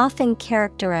 often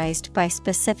characterized by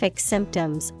specific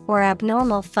symptoms or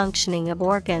abnormal functioning of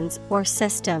organs or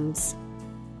systems.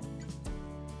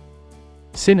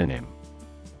 Synonym.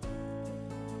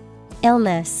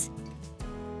 Illness,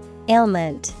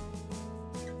 ailment,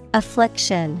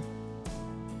 affliction.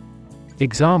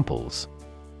 Examples.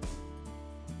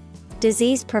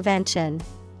 Disease prevention,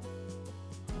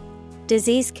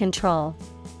 disease control.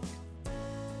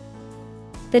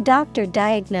 The doctor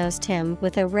diagnosed him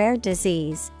with a rare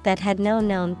disease that had no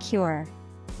known cure.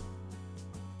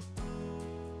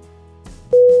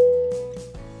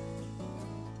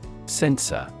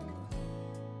 Censor.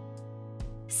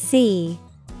 CENSOR.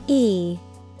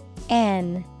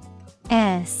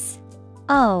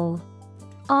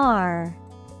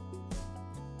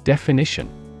 Definition.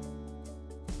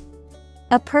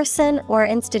 A person or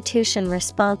institution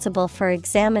responsible for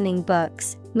examining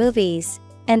books, movies,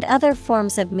 and other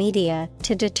forms of media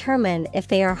to determine if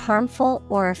they are harmful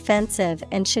or offensive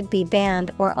and should be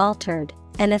banned or altered,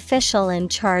 an official in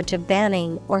charge of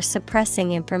banning or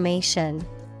suppressing information.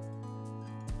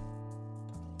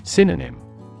 Synonym.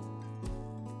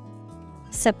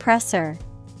 Suppressor,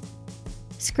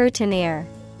 scrutineer,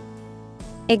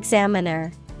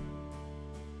 examiner.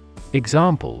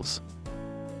 Examples.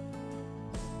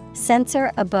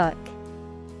 Censor a book.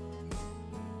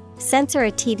 Censor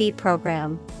a TV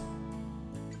program.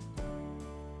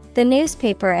 The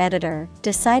newspaper editor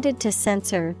decided to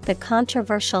censor the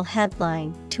controversial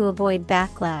headline to avoid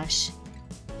backlash.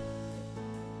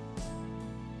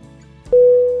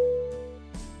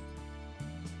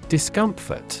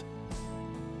 Discomfort.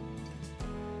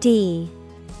 DISCOMFORT.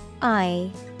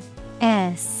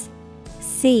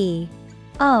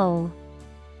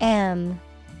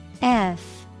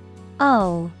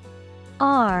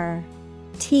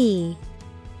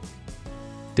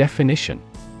 Definition: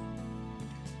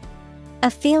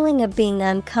 a feeling of being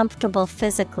uncomfortable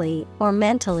physically or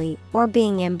mentally or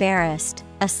being embarrassed,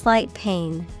 a slight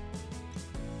pain.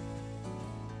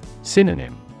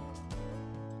 Synonym: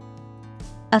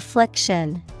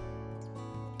 Affliction,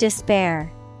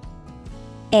 despair,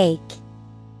 ache.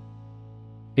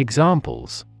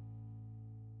 Examples: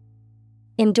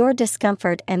 endure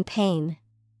discomfort and pain.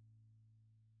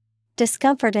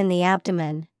 Discomfort in the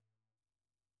abdomen.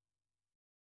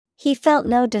 He felt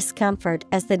no discomfort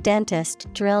as the dentist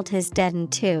drilled his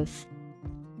deadened tooth.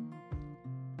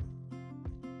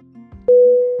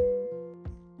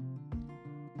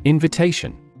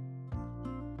 Invitation.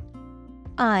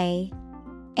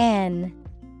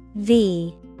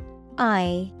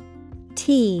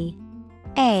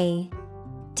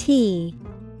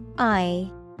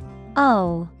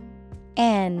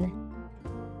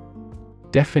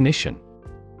 Definition: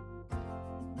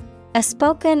 a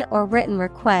spoken or written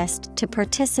request to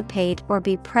participate or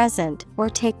be present or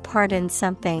take part in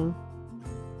something.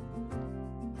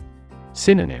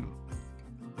 Synonym: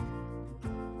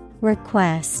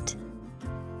 Request,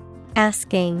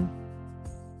 asking,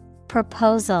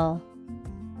 proposal.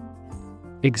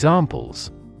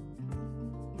 Examples: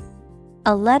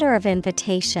 a letter of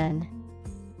invitation.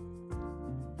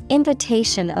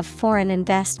 Invitation of foreign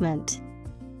investment.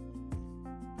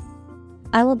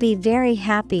 I will be very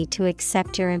happy to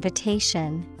accept your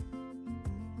invitation.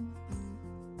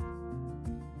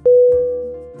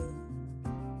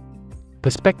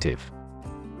 Perspective.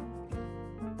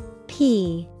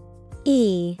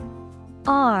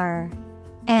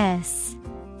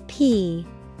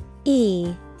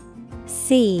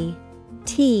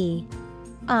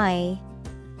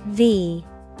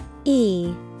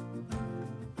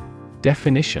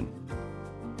 Definition: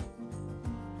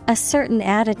 a certain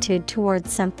attitude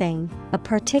towards something, a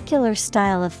particular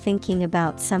style of thinking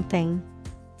about something.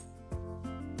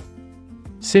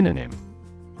 Synonym: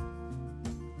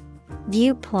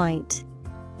 viewpoint,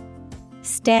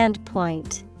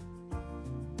 standpoint,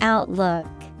 outlook.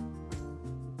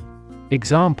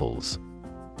 Examples: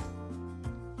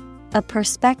 a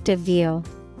perspective view.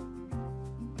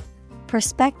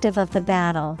 Perspective of the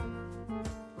battle.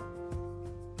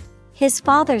 His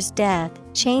father's death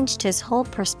changed his whole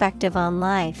perspective on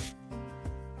life.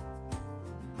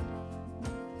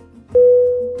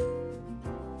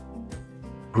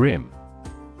 Grim.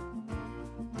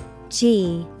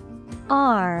 G-R-I-M.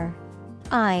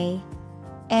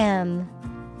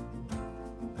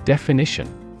 Definition: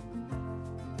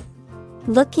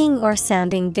 looking or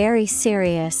sounding very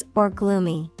serious or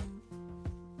gloomy.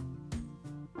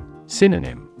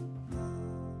 Synonym: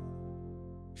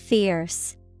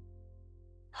 fierce,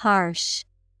 harsh,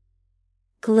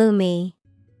 gloomy.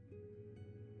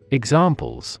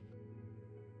 Examples: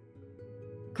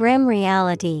 grim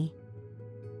reality.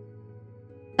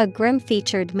 A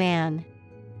grim-featured man.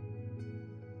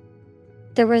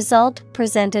 The result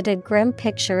presented a grim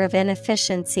picture of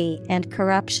inefficiency and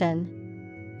corruption.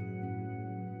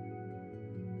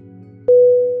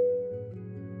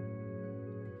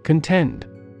 Contend.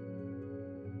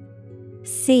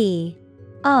 C-O-N-T-E-N-D.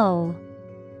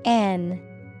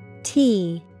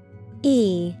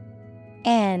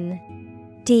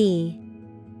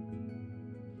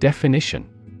 Definition: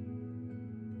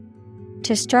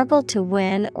 to struggle to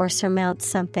win or surmount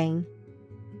something.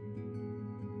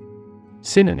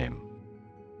 Synonym: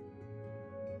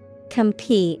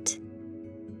 compete,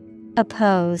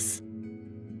 oppose,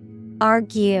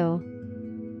 argue.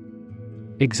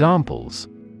 Examples: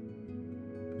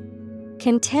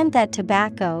 contend that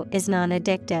tobacco is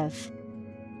non-addictive.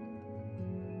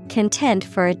 Contend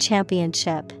for a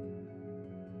championship.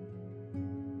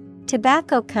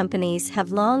 Tobacco companies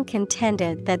have long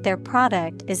contended that their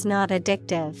product is not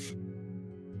addictive.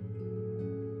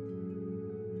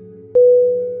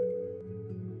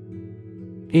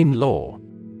 In-law.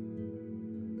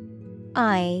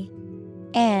 I-N-L-A-W.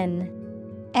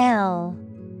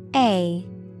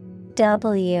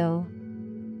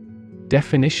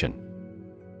 Definition: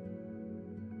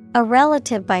 a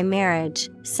relative by marriage,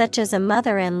 such as a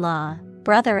mother-in-law,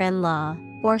 brother-in-law,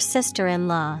 or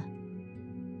sister-in-law.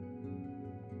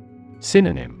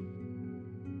 Synonym: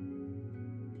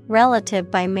 relative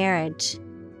by marriage,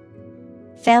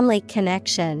 family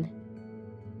connection,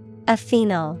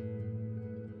 affinal.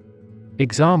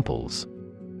 Examples: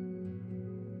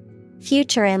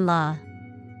 future in-law,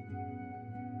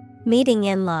 meeting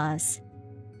in-laws.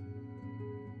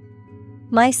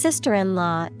 My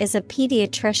sister-in-law is a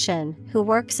pediatrician who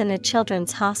works in a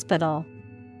children's hospital.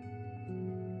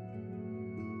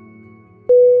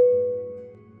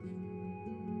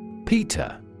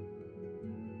 Peter.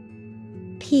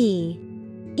 P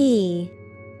E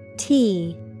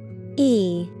T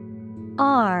E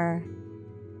R.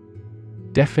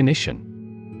 Definition: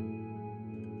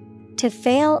 To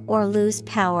fail or lose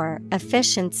power,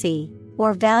 efficiency,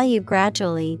 or value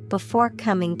gradually before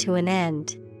coming to an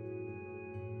end.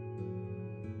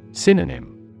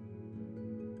 Synonym: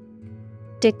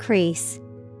 Decrease,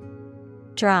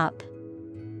 drop,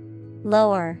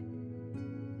 lower.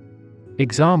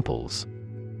 Examples: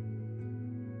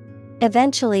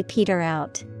 Eventually peter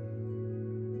out.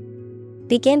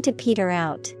 Begin to peter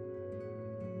out.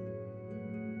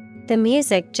 The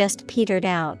music just petered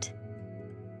out.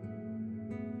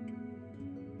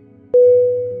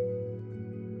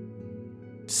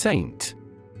 Saint.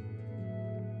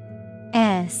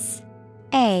 S-A-I-N-T.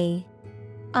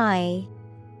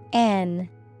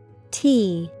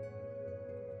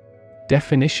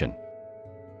 Definition: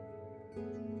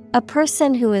 A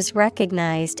person who is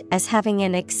recognized as having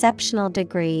an exceptional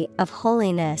degree of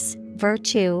holiness,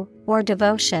 virtue, or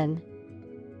devotion.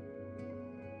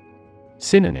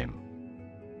 Synonym: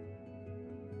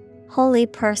 Holy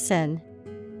person,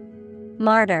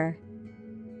 martyr,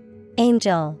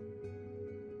 angel.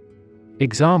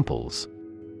 Examples: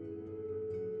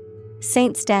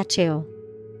 Saint statue.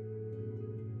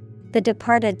 The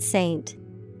departed saint.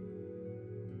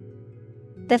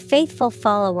 The faithful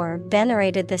follower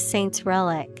venerated the saint's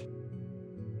relic.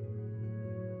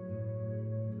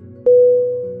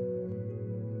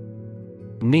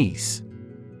 Niece.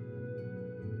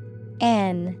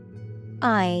 N-I-E-C-E.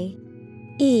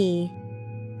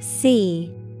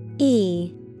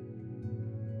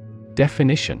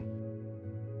 Definition: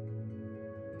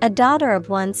 A daughter of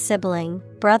one's sibling,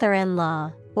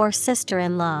 brother-in-law, or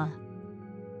sister-in-law.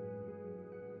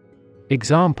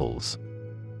 Examples: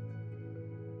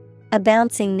 A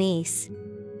bouncing niece.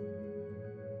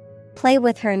 Play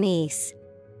with her niece.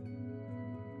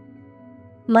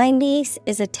 My niece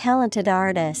is a talented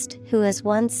artist who has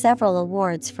won several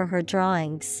awards for her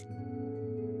drawings.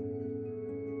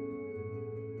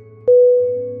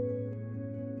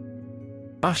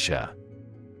 Usher.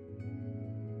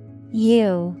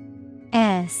 U-S-H-E-R.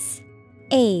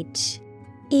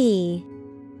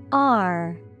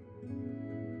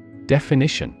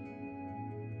 Definition: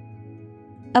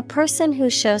 A person who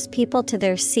shows people to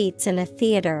their seats in a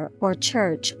theater or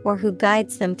church or who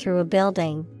guides them through a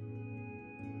building.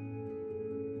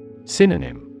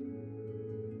 Synonym: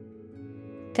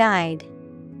 Guide,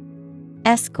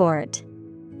 escort,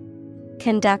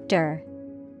 conductor.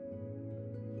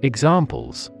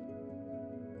 Examples: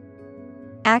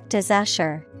 Act as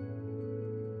usher.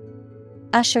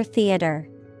 Usher theater.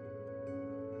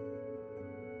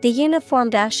 The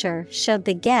uniformed usher showed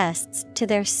the guests to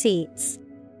their seats.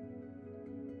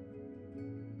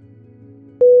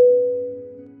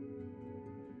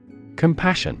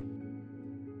 Compassion.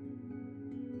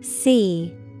 C-O-M-P-A-S-S-I-O-N.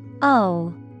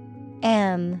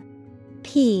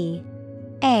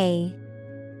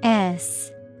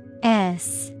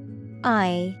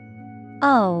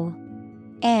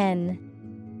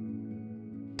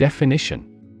 Definition: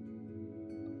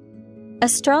 A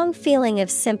strong feeling of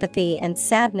sympathy and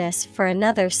sadness for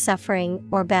another's suffering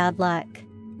or bad luck.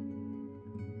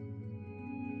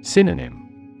 Synonym: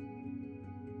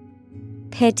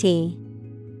 Pity,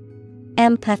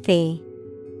 empathy,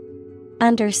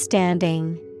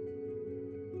 understanding.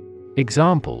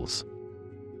 Examples: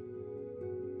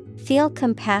 Feel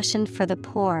compassion for the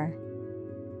poor.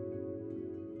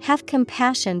 Have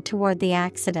compassion toward the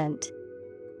accident.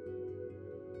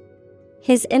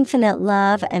 His infinite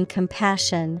love and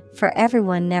compassion for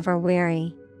everyone never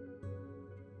weary.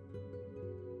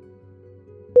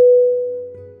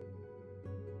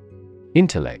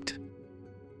 Intellect.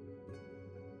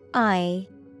 I-N-T-E-L-L-E-C-T.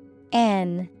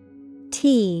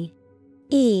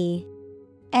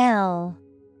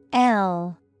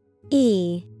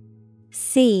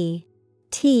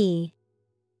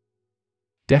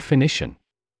 Definition: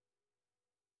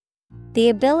 The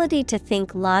ability to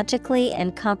think logically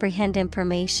and comprehend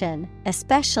information,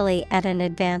 especially at an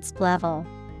advanced level.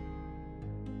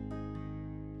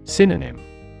 Synonym: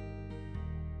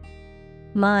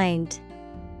 Mind,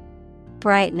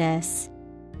 brightness,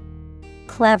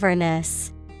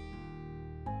 cleverness.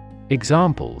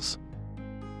 Examples: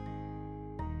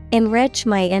 Enrich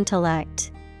my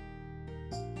intellect.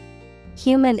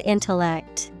 Human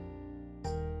intellect.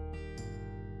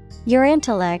 Your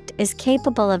intellect is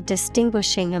capable of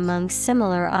distinguishing among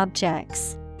similar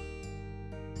objects.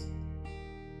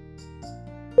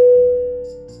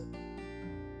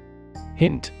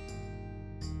 Hint.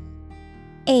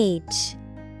 H-I-N-T.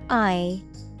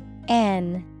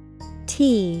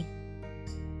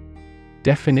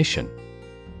 Definition: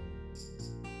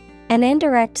 An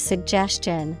indirect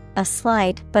suggestion, a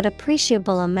slight but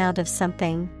appreciable amount of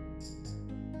something.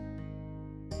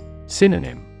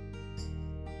 Synonym: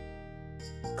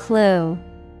 Clue,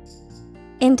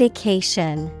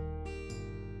 indication,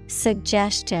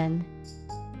 suggestion.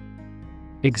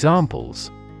 Examples: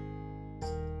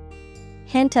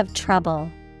 Hint of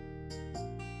trouble.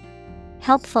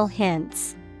 Helpful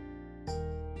hints.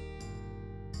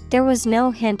 There was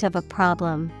no hint of a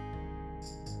problem.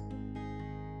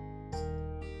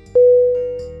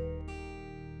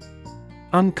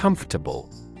 Uncomfortable.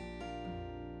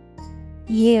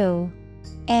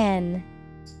 uncomfortable.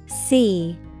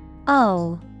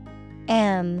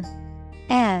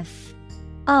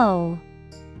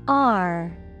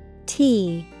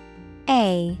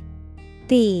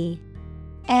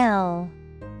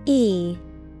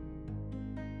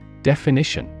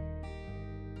 Definition: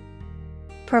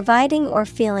 Providing or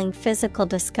feeling physical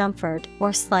discomfort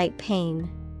or slight pain.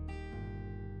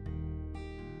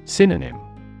 Synonym: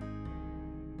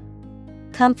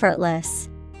 Comfortless,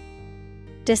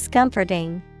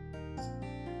 discomforting,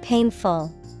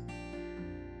 painful.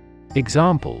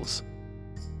 Examples: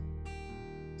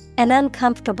 An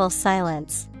uncomfortable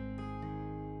silence.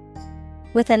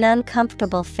 With an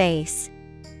uncomfortable face.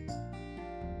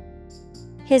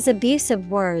 His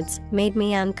abusive words made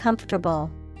me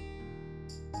uncomfortable.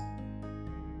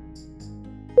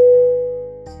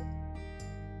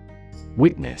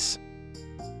 Witness.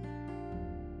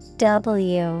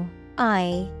 WITNESS.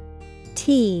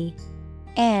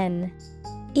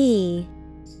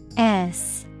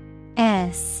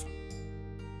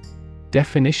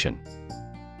 Definition: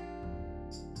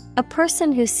 A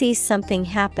person who sees something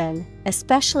happen,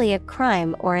 especially a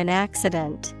crime or an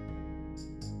accident.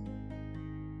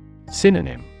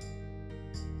 Synonym: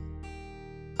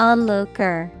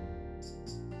 Onlooker,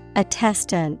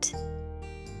 attestant,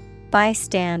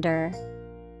 bystander.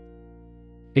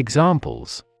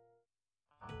 Examples: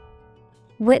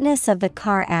 Witness of the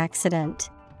car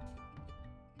accident.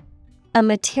 A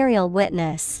material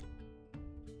witness.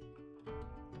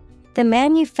 The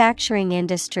manufacturing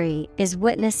industry is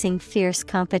witnessing fierce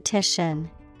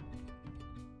competition.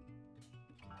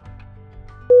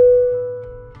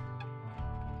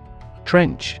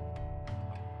 Trench.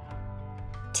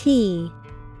 TRENCH.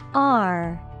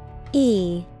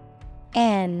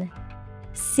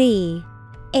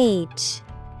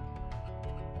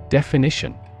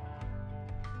 Definition: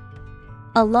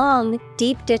 A long,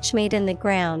 deep ditch made in the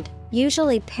ground,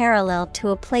 usually parallel to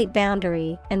a plate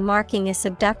boundary and marking a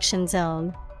subduction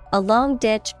zone. A long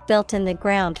ditch built in the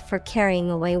ground for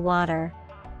carrying away water.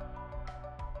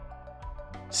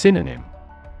 Synonym: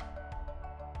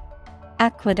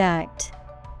 Aqueduct,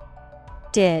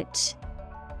 ditch,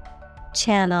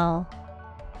 channel.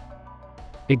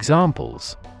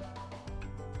 Examples: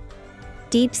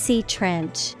 Deep sea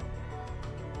trench.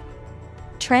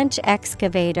 Trench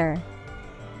excavator.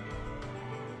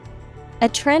 A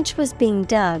trench was being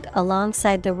dug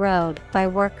alongside the road by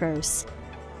workers.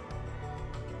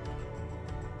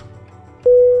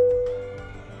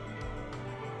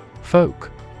 Folk.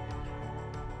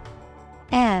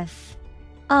 FOLK.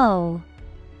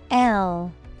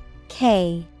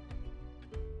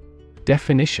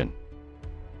 Definition: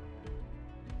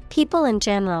 People in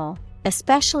general,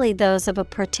 especially those of a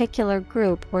particular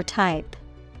group or type.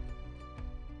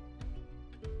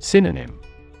 Synonym: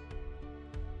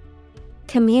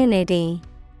 Community,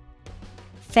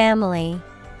 family,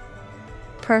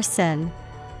 person.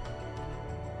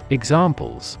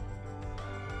 Examples: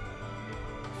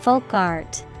 Folk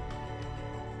art.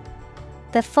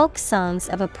 The folk songs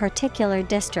of a particular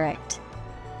district.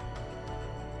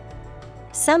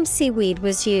 Some seaweed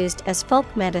was used as folk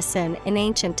medicine in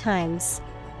ancient times.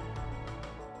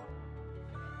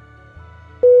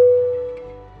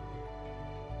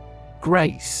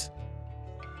 Grace.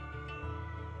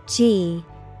 GRACE.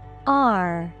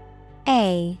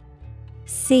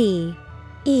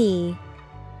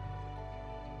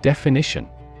 Definition: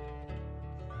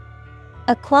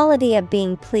 A quality of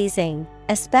being pleasing,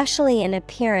 especially in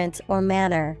appearance or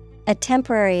manner, a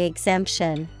temporary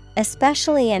exemption,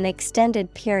 especially an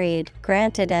extended period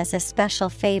granted as a special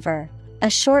favor, a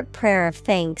short prayer of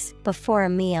thanks before a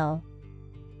meal.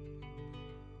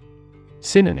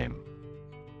 Synonym: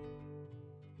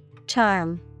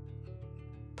 Charm,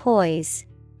 poise,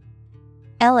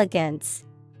 elegance.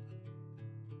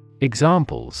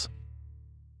 Examples: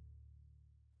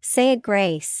 Say a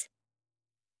grace.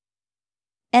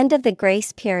 End of the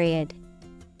grace period.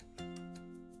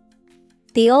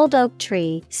 The old oak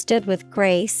tree stood with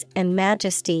grace and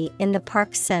majesty in the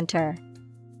park center.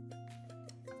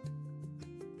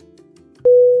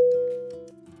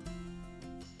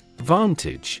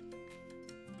 Vantage.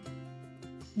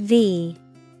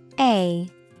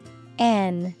 VANTAGE.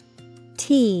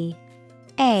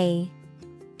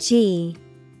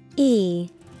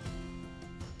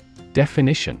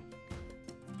 Definition: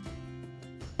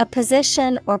 a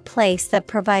position or place that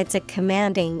provides a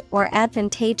commanding or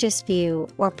advantageous view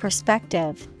or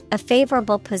perspective, a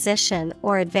favorable position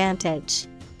or advantage.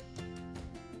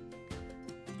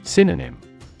 Synonym: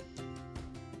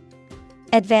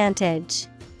 Advantage,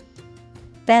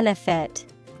 benefit,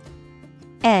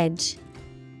 edge.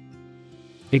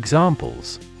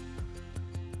 Examples: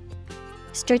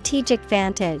 strategic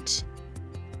vantage,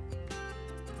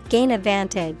 gain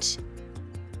advantage.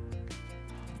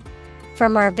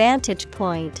 From our vantage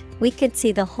point, we could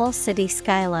see the whole city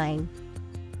skyline.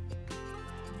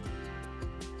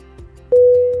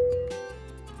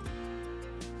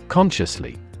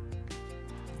 Consciously.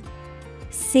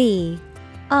 CONSCIOUSLY.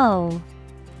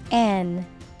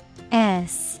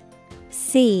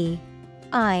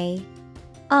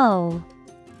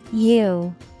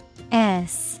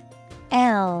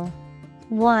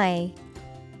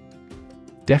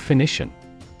 Definition: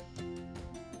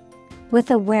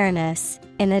 with awareness,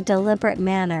 in a deliberate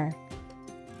manner.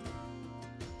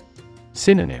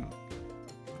 Synonym: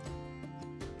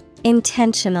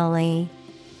 intentionally,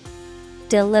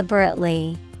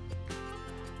 deliberately,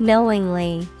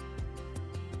 knowingly.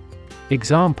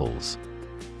 Examples: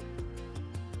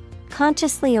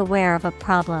 consciously aware of a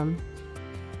problem.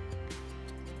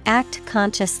 Act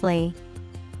consciously.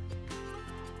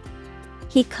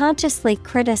 He consciously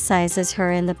criticizes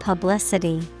her in the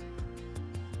publicity.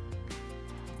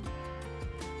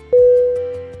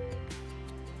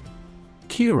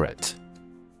 Curate.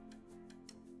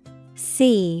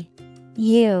 CURATE.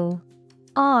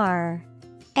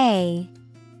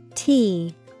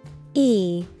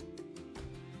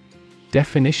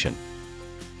 Definition: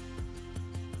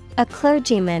 a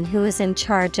clergyman who is in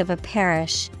charge of a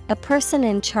parish, a person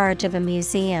in charge of a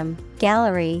museum,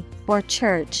 gallery, or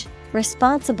church,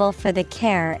 responsible for the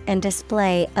care and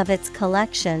display of its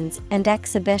collections and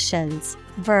exhibitions.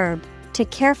 Verb: to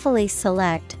carefully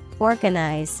select,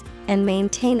 organize, and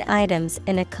maintain items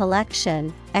in a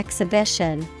collection,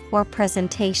 exhibition, or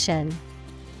presentation.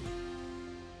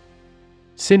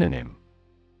 Synonym: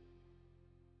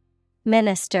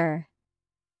 minister,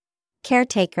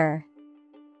 caretaker.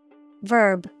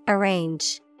 Verb: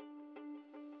 arrange.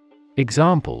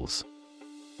 Examples: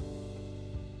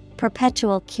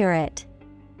 perpetual curate.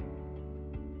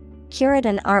 Curate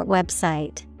an art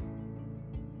website.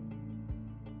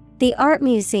 The art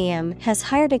museum has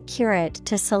hired a curate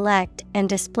to select and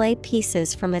display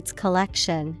pieces from its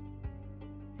collection.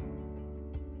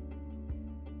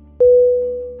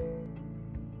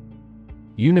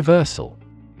 Universal.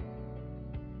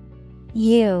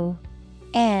 UNIVERSAL.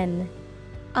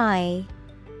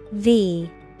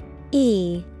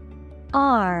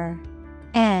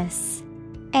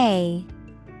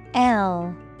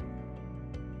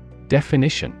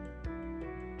 Definition: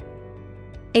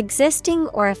 existing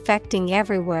or affecting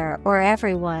everywhere or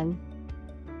everyone.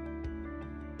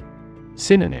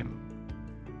 Synonym: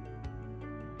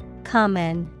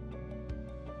 common,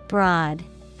 broad,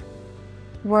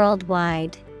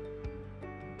 worldwide.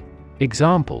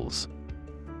 Examples: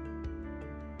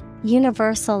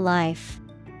 universal life.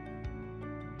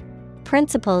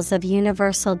 Principles of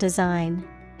universal design.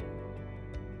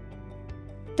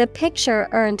 The picture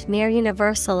earned near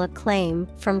universal acclaim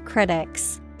from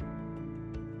critics.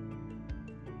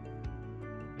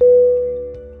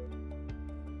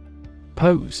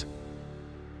 Pose.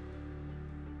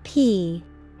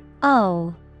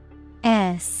 POSE.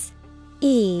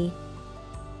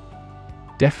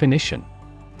 Definition: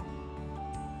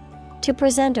 to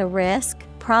present a risk,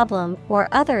 problem, or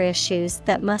other issues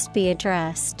that must be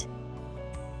addressed.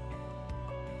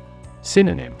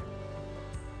 Synonym: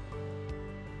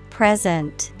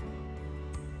 present,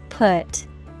 put,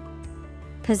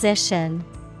 position.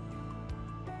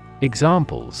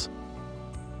 Examples: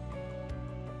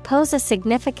 pose a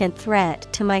significant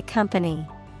threat to my company.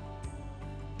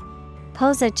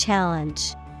 Pose a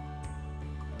challenge.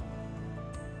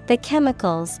 The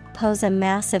chemicals pose a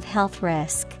massive health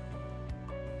risk.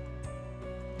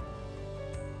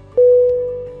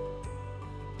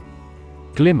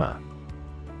 Glimmer.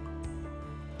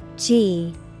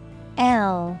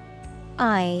 GLIMMER.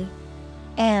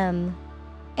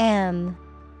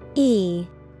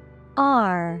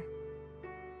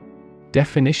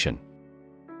 Definition: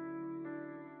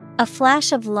 a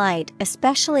flash of light,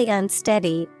 especially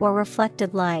unsteady or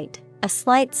reflected light, a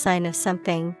slight sign of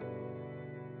something.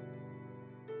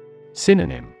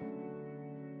 Synonym: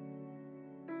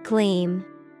 gleam,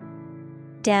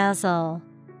 dazzle,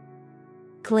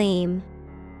 gleam.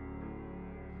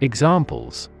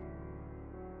 Examples: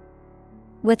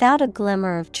 without a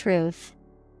glimmer of truth.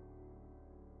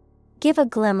 Give a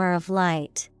glimmer of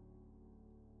light.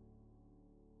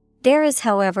 There is,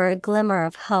 however, a glimmer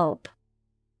of hope.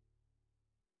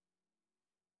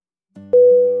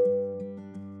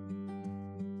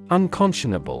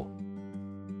 Unconscionable.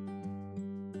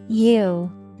 UNCIONABLE.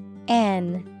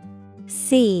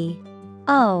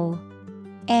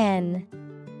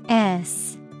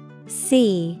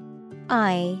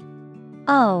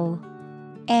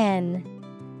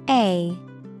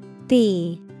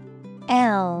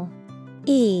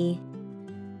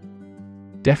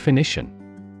 Definition: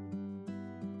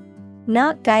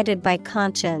 not guided by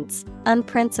conscience,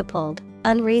 unprincipled,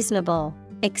 unreasonable,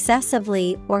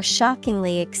 excessively or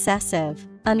shockingly excessive,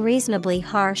 unreasonably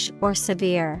harsh or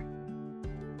severe.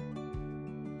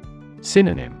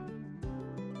 Synonym: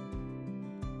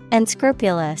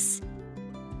 unscrupulous,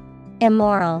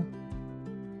 immoral,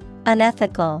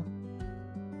 unethical.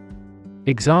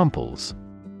 Examples: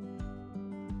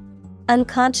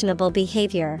 unconscionable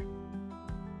behavior,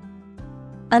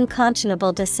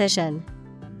 unconscionable decision.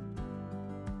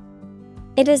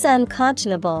 It is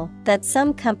unconscionable that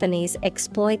some companies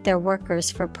exploit their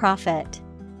workers for profit.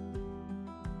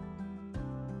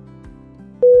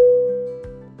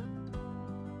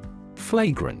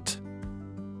 Flagrant.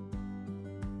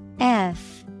 FLAGRANT.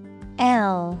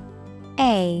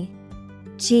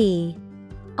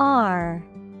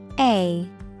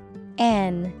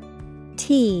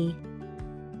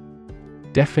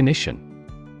 Definition: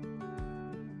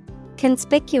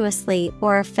 conspicuously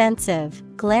or offensive,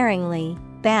 glaringly,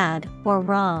 bad or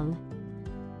wrong.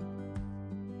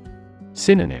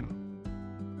 Synonym: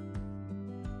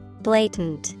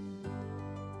 blatant,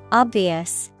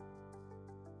 obvious,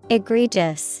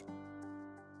 egregious.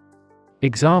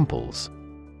 Examples: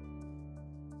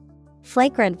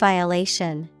 flagrant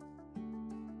violation,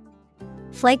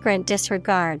 flagrant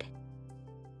disregard.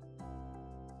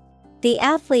 The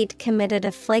athlete committed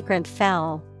a flagrant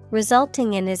foul,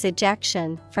 resulting in his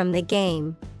ejection from the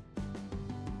game.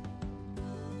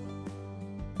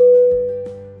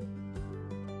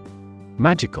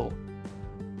 Magical.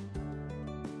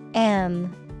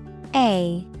 MAGICAL.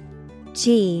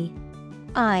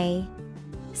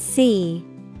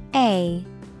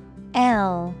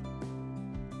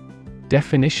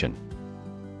 Definition: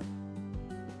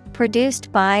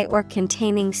 produced by or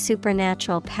containing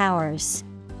supernatural powers.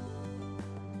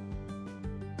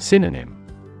 Synonym: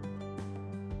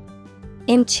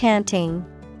 enchanting,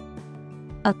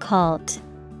 occult,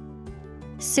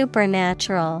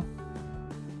 supernatural.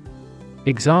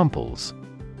 Examples: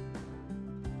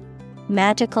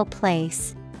 magical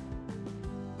place,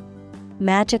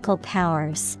 magical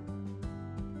powers.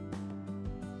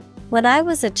 When I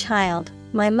was a child,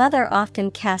 my mother often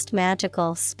cast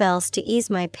magical spells to ease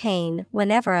my pain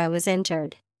whenever I was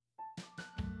injured.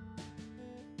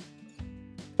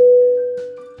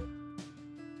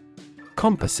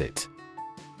 Composite.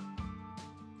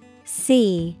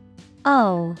 COMPOSITE.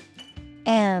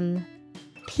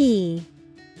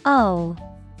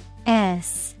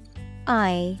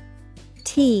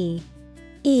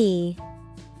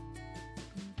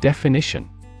 Definition: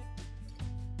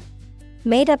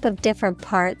 made up of different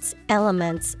parts,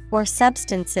 elements, or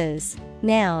substances.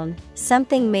 Noun,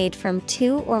 something made from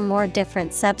two or more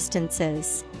different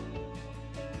substances.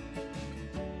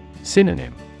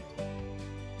 Synonym: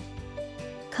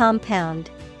 compound,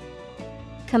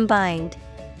 combined,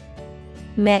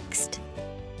 mixed.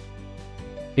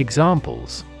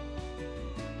 Examples: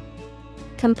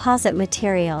 composite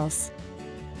materials.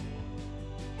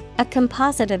 A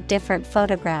composite of different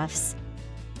photographs.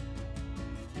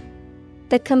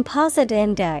 The composite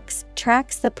index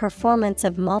tracks the performance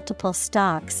of multiple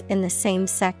stocks in the same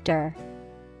sector.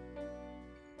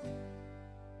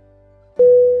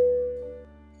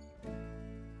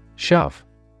 Shove.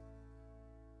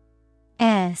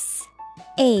 SHOVE.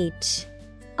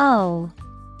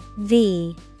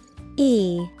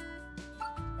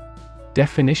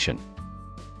 Definition: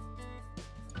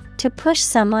 to push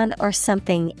someone or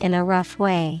something in a rough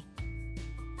way.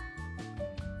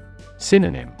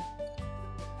 Synonym: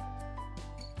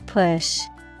 push,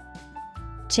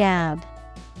 jab,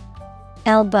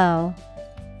 elbow.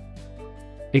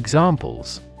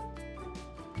 Examples: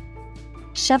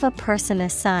 shove a person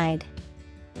aside.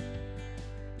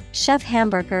 Shove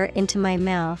hamburger into my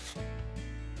mouth.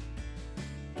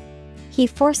 He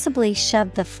forcibly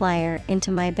shoved the flyer into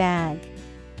my bag.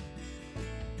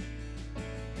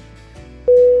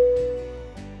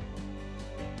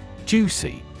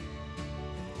 Juicy.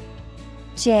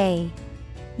 JUICY.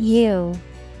 U-I-C-Y.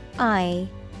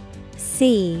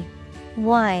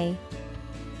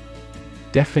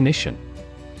 Definition: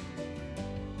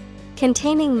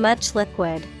 containing much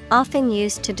liquid, often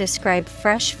used to describe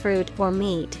fresh fruit or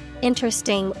meat,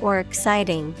 interesting or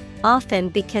exciting, often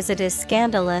because it is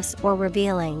scandalous or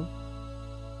revealing.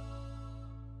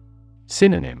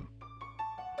 Synonym: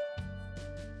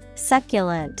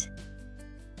 Succulent,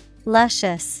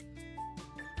 luscious,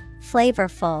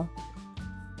 flavorful.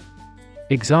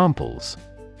 Examples: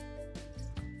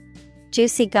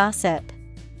 juicy gossip,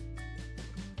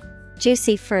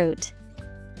 juicy fruit.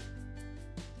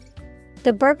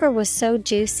 The burger was so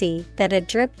juicy that it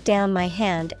dripped down my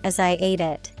hand as I ate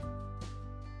it.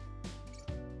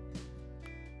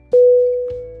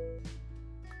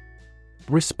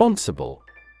 Responsible.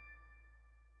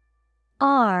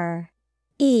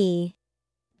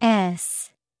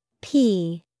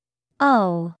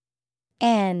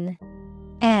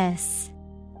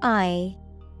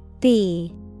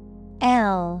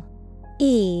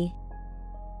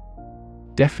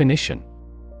 Definition: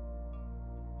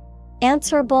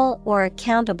 answerable or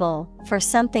accountable for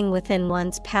something within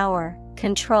one's power,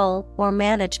 control, or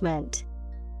management.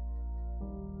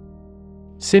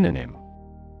 Synonym: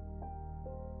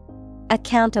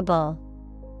 accountable,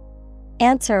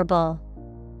 answerable,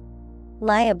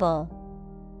 liable.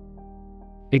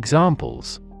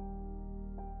 Examples: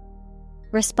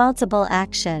 responsible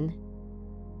action,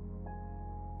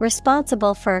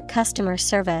 responsible for customer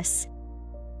service.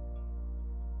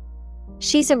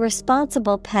 She's a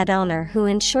responsible pet owner who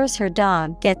ensures her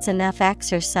dog gets enough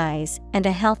exercise and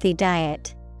a healthy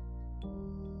diet.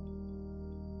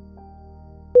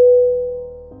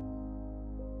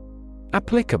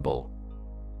 Applicable.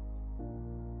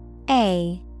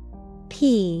 A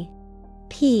P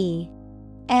P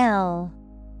L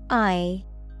I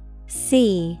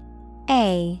C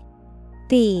A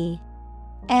B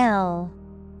L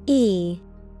E.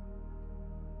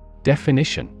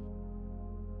 Definition: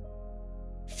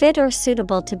 fit or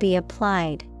suitable to be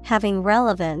applied, having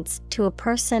relevance to a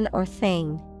person or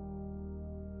thing.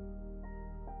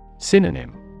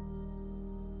 Synonym: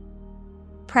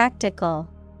 practical,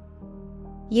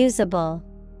 usable,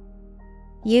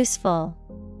 useful.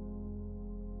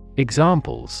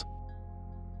 Examples: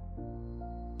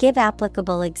 give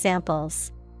applicable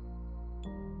examples.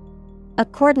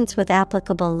 Accordance with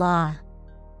applicable law.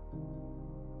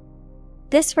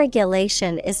 This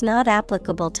regulation is not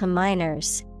applicable to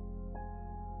minors.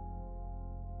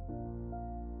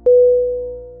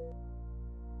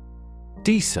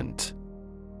 Decent.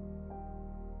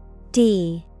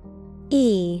 D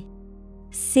E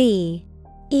C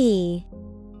E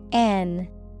N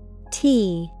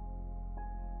T.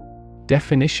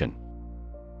 Definition: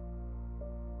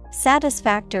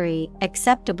 satisfactory,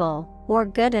 acceptable, or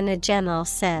good in a general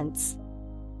sense.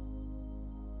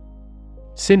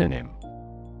 Synonym: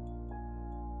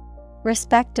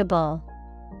 respectable,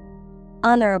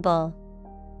 honorable,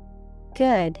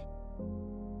 good.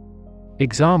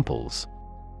 Examples: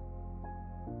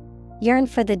 yearn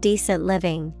for the decent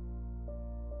living,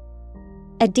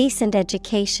 a decent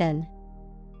education.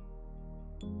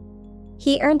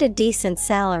 He earned a decent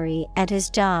salary at his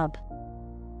job.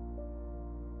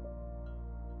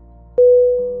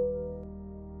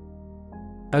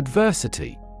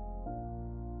 Adversity.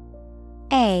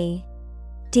 A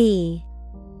D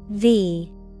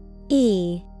V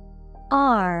E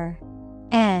R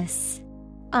S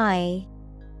I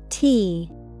T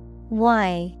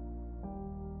Y.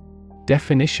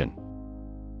 Definition: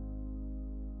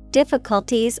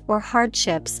 difficulties or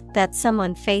hardships that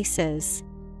someone faces.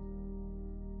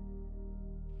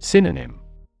 Synonym: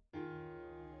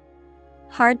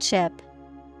 hardship,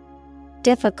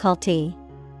 difficulty,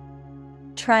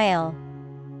 trial.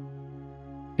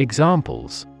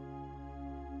 Examples: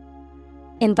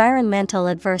 environmental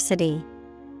adversity,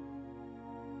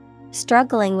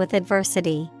 struggling with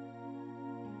adversity.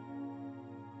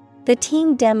 The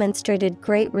team demonstrated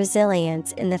great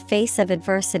resilience in the face of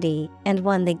adversity and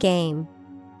won the game.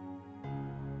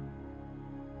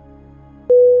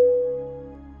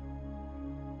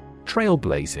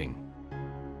 Trailblazing.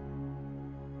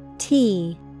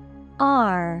 T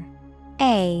R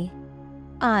A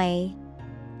I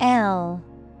L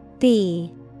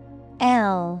B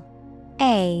L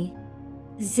A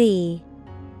Z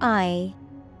I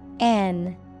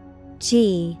N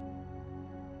G.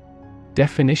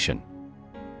 Definition: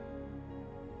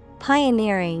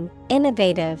 pioneering,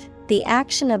 innovative, the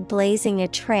action of blazing a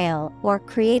trail or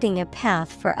creating a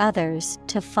path for others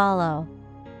to follow.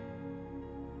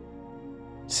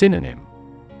 Synonym: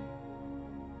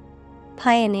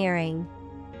 pioneering,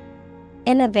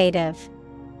 innovative,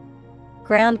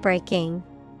 groundbreaking.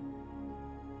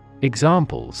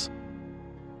 Examples: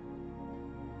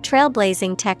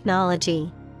 Trailblazing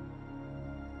technology.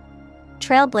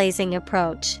 Trailblazing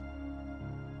approach.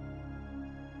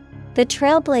 The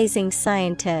trailblazing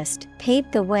scientist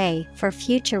paved the way for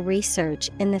future research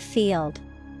in the field.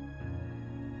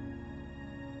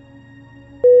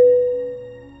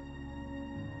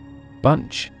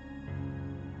 Bunch.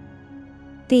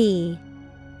 B-U-N-C-H.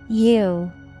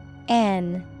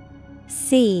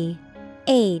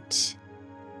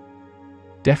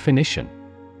 Definition: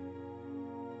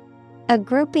 a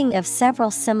grouping of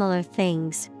several similar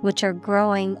things which are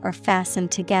growing or fastened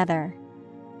together.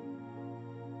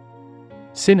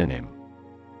 Synonym: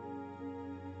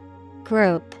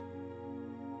 Group,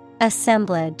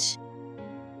 assemblage,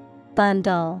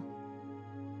 bundle.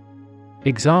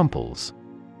 Examples: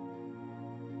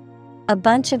 a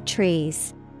bunch of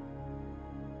trees.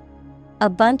 A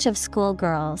bunch of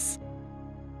schoolgirls.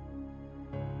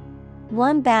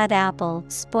 One bad apple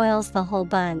spoils the whole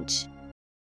bunch.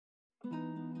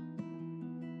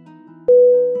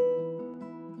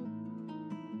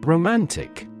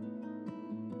 Romantic.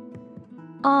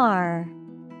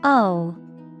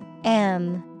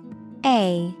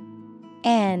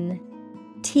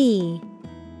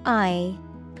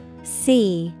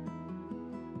 R-O-M-A-N-T-I-C.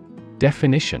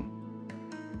 Definition: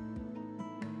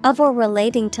 of or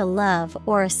relating to love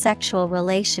or a sexual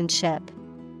relationship.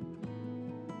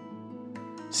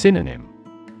 Synonym: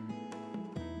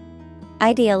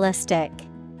 Idealistic,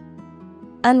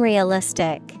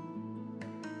 unrealistic,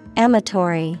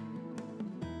 amatory.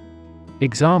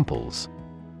 Examples: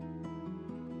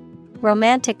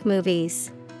 romantic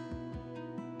movies.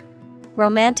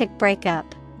 Romantic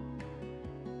breakup.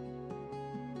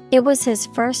 It was his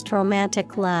first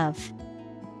romantic love.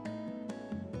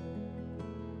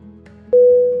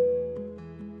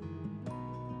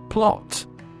 Plot.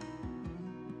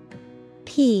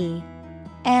 P-L-O-T.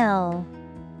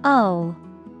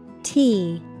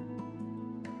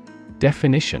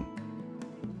 Definition: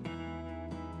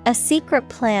 a secret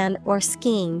plan or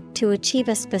scheme to achieve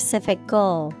a specific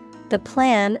goal. The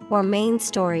plan or main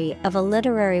story of a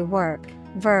literary work.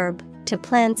 Verb, to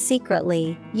plan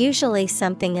secretly, usually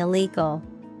something illegal.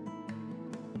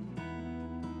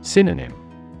 Synonym: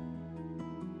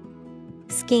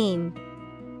 scheme,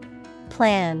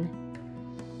 plan,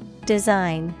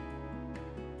 design.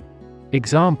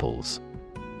 Examples: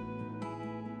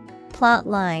 plot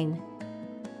line.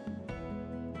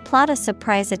 Plot a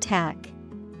surprise attack.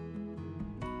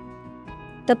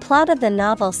 The plot of the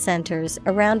novel centers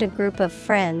around a group of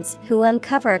friends who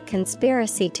uncover a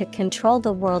conspiracy to control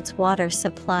the world's water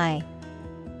supply.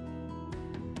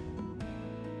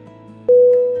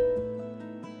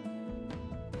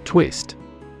 Twist.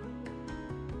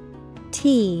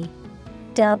 T-W-I-S-T.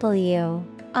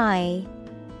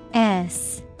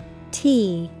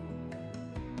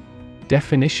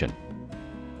 Definition: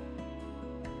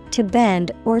 to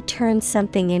bend or turn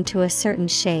something into a certain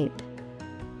shape.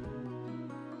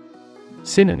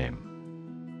 Synonym: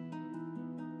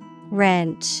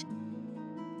 wrench,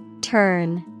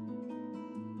 turn,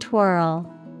 twirl.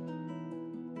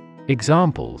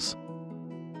 Examples: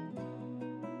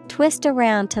 twist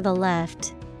around to the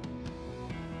left.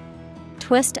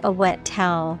 Twist a wet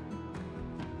towel.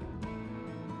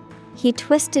 He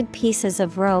twisted pieces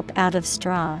of rope out of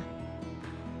straw.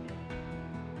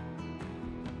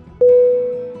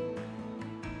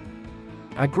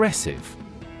 Aggressive.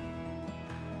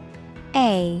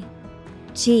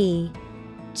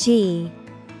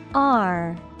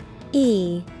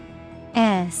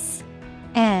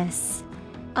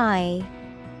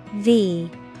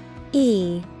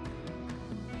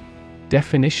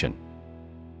 Definition: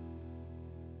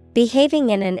 behaving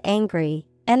in an angry,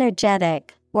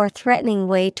 energetic, or threatening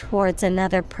way towards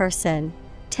another person,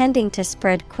 tending to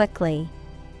spread quickly.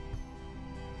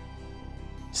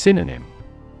 Synonym: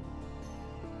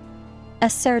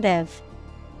 assertive,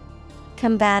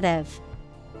 combative,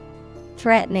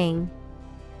 threatening.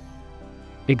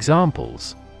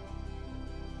 Examples: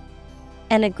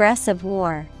 an aggressive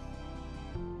war.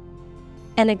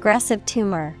 An aggressive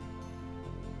tumor.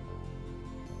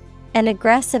 An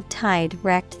aggressive tide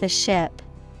wrecked the ship.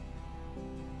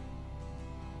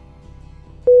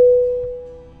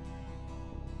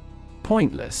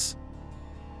 Pointless.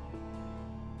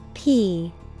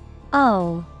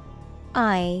 P-O-I-N-T-L-E-S-S.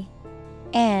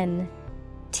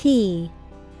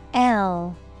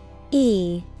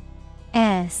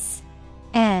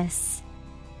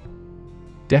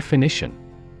 Definition: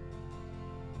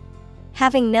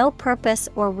 having no purpose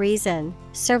or reason,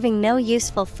 serving no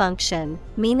useful function,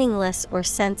 meaningless or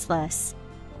senseless.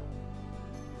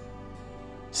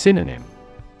 Synonym: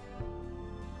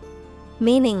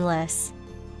 meaningless,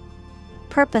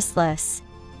 purposeless,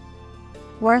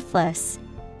 worthless.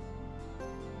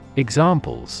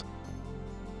 Examples: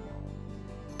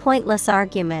 pointless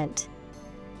argument,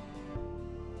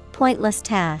 pointless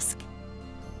task.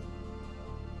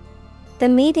 The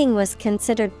meeting was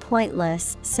considered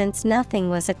pointless since nothing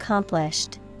was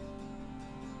accomplished.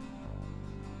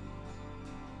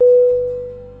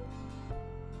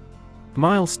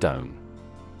 Milestone.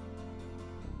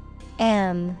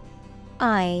 MILESTONE.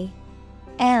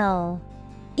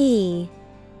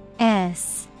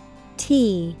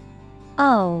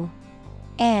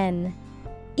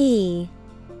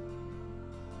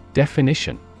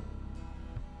 Definition: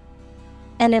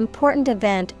 an important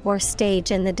event or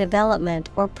stage in the development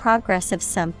or progress of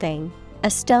something. A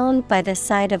stone by the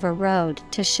side of a road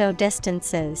to show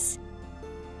distances.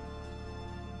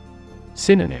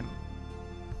 Synonym: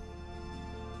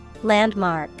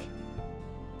 landmark,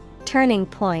 turning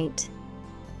point,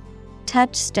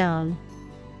 touchstone.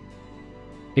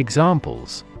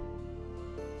 Examples: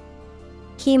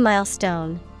 key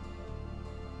milestone,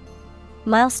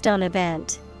 milestone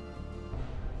event.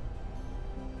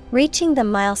 Reaching the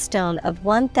milestone of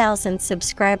 1,000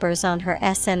 subscribers on her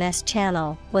SNS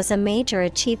channel was a major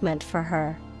achievement for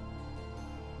her.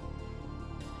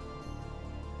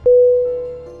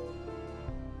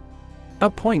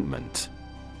 Appointment.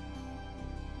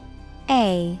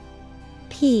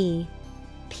 APPOINTMENT.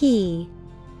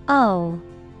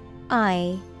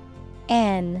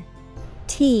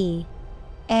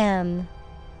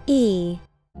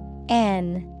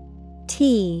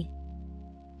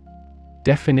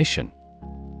 Definition: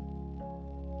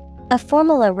 a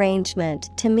formal arrangement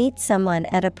to meet someone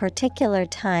at a particular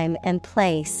time and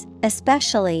place,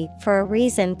 especially for a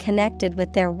reason connected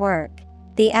with their work.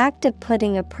 The act of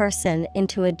putting a person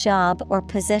into a job or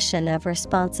position of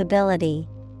responsibility.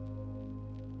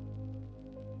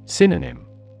 Synonym: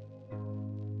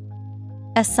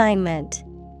 assignment,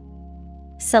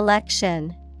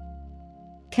 selection,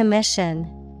 commission.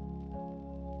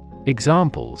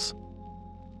 Examples: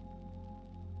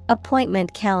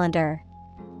 appointment calendar.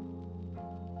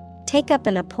 Take up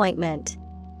an appointment.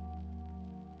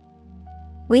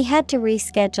 We had to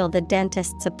reschedule the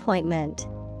dentist's appointment.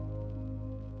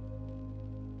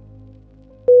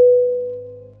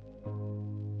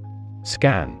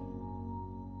 Scan.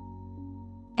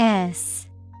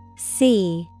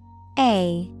 SCAN.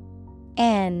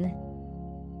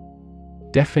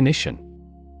 Definition: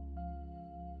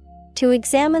 to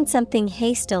examine something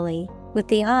hastily, with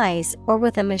the eyes or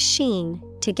with a machine,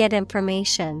 to get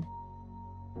information.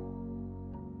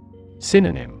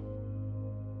 Synonym: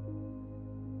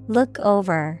 look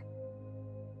over,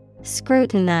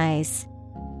 scrutinize,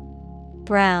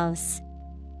 browse.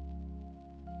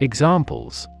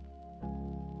 Examples: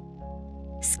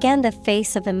 scan the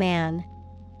face of a man.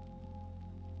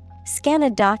 Scan a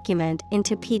document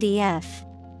into PDF.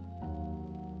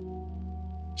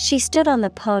 She stood on the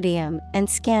podium and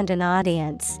scanned an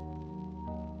audience.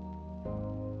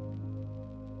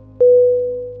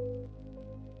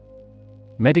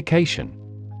 Medication.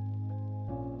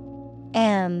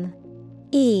 MEDICATION.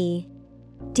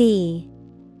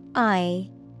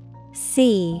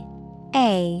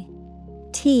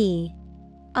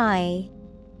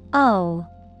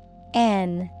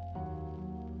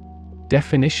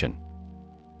 Definition: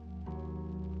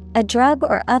 a drug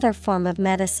or other form of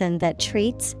medicine that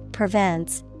treats,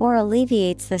 prevents, or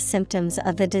alleviates the symptoms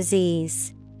of the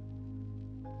disease.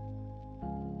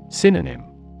 Synonym: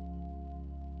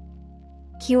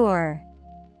 cure,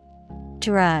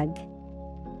 drug,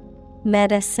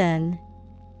 medicine.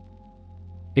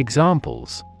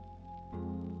 Examples: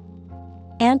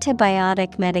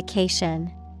 antibiotic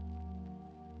medication.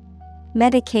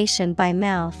 Medication by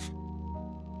mouth.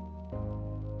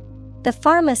 The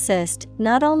pharmacist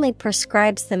not only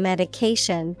prescribes the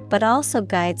medication but also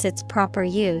guides its proper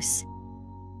use.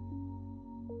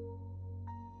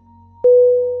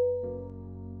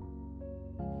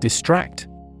 Distract.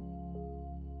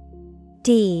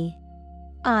 DISTRACT.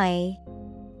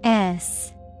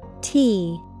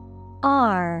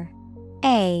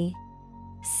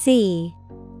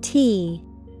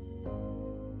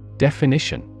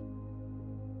 Definition: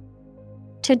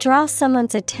 to draw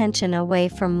someone's attention away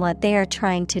from what they are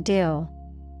trying to do.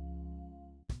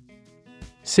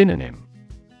 Synonym: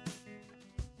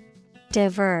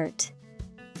 divert,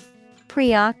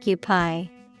 preoccupy,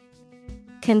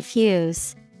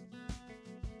 confuse.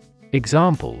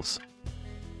 Examples: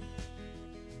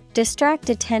 distract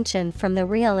attention from the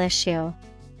real issue.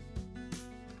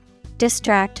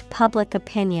 Distract public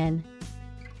opinion.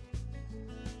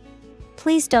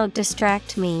 Please don't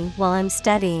distract me while I'm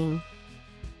studying.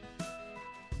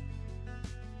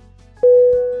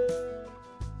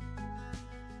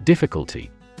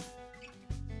 Difficulty.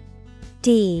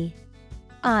 Difficulty.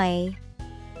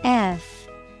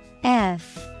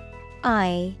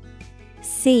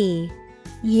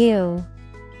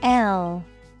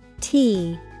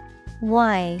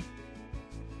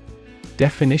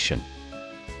 Definition.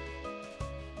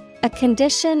 A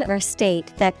condition or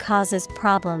state that causes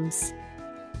problems.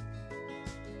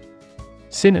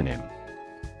 Synonym.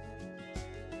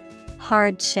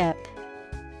 Hardship,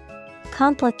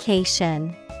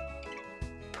 complication,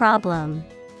 problem.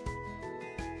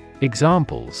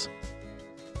 Examples.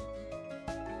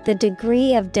 The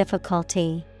degree of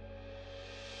difficulty.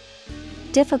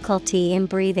 Difficulty in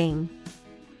breathing.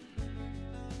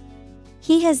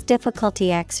 He has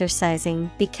difficulty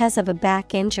exercising because of a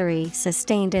back injury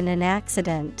sustained in an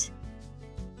accident.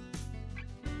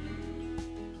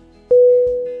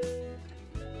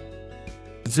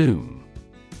 Zoom.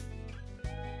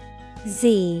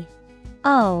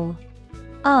 Z-O-O-M.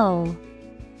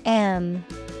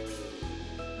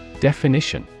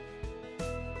 Definition.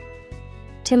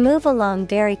 To move along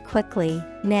very quickly.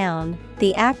 Noun,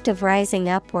 the act of rising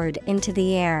upward into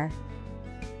the air.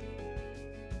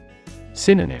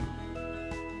 Synonym.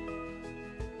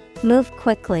 Move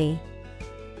quickly.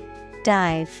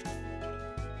 Dive.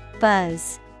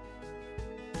 Buzz.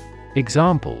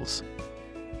 Examples.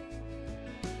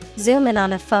 Zoom in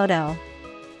on a photo.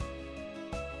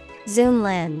 Zoom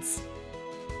lens.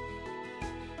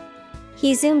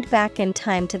 He zoomed back in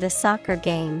time to the soccer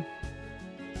game.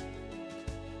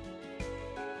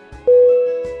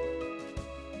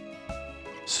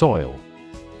 Soil.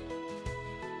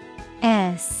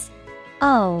 S-O-I-L.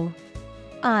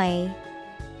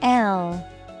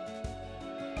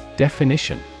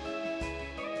 Definition.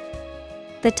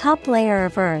 The top layer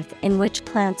of earth in which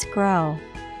plants grow.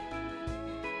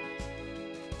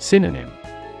 Synonym.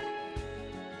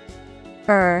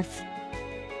 Earth,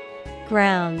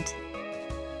 ground,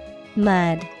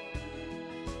 mud.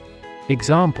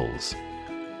 Examples.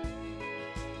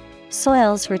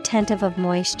 Soils retentive of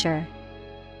moisture.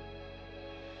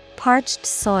 Parched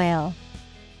soil.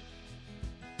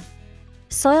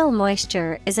 Soil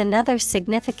moisture is another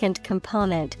significant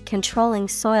component controlling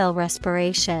soil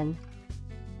respiration.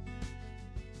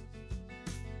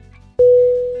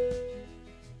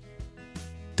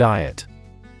 Diet.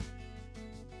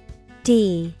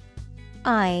 D-I-E-T.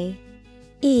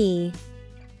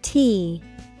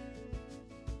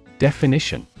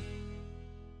 Definition.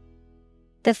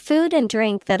 The food and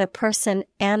drink that a person,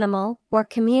 animal, or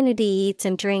community eats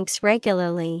and drinks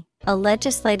regularly. A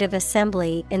legislative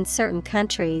assembly in certain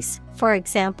countries, for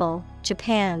example,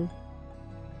 Japan.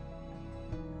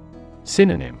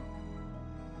 Synonym.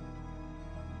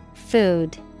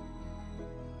 Food.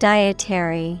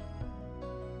 Dietary.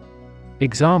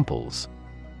 Examples.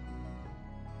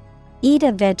 Eat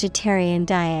a vegetarian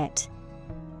diet.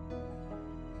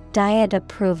 Diet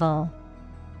approval.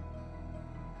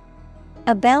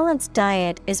 A balanced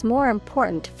diet is more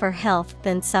important for health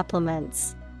than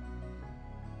supplements.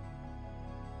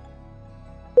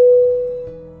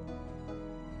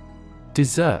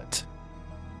 Dessert.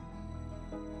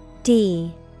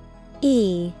 D-E-S-S-E-R-T.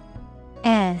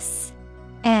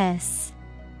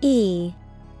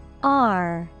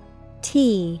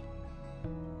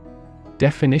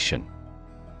 Definition.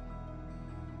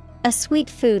 A sweet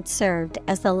food served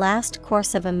as the last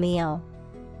course of a meal.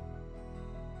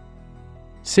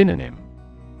 Synonym.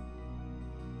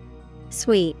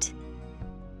 Sweet.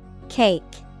 Cake.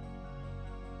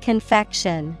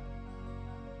 Confection.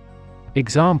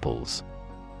 Examples.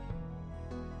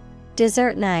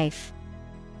 Dessert knife.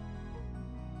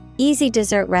 Easy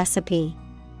dessert recipe.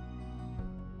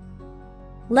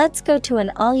 Let's go to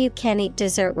an all-you-can-eat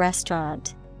dessert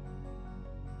restaurant.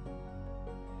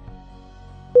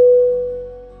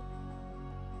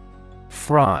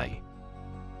 Fry.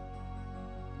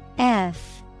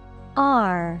 F-R-Y.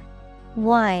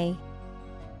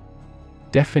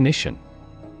 Definition.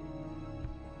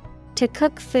 To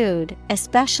cook food,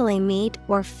 especially meat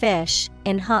or fish,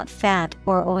 in hot fat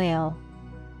or oil.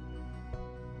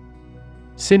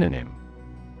 Synonym.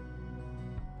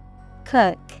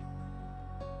 Cook.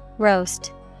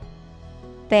 Roast.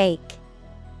 Bake.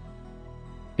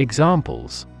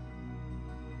 Examples.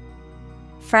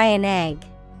 Fry an egg.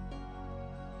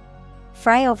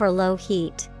 Fry over low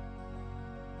heat.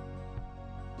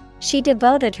 She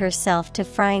devoted herself to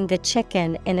frying the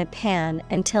chicken in a pan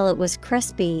until it was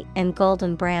crispy and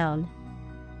golden brown.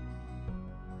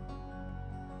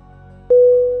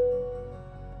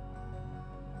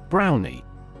 Brownie.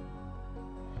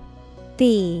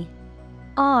 BROWNIE.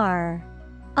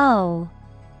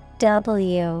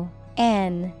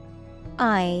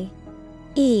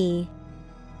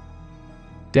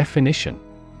 Definition: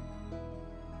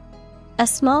 A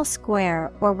small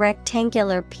square or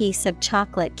rectangular piece of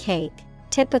chocolate cake,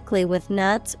 typically with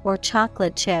nuts or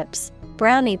chocolate chips.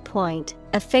 Brownie point,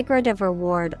 a figurative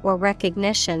reward or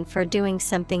recognition for doing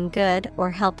something good or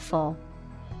helpful.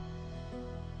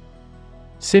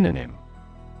 Synonym: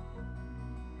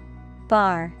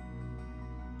 Bar,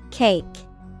 cake,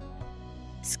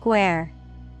 square.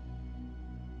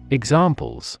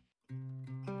 Examples: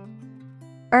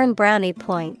 Earn brownie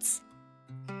points.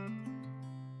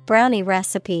 Brownie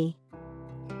recipe.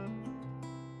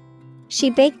 She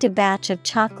baked a batch of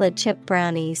chocolate chip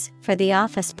brownies for the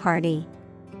office party.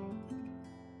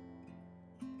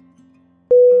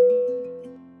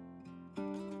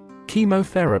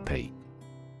 Chemotherapy.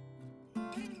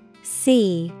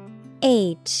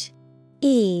 CHEMOTHERAPY.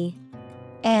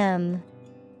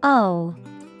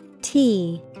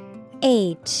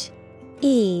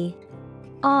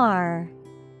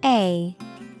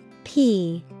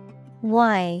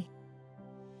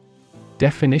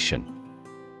 Definition: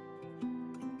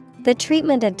 The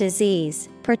treatment of disease,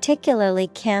 particularly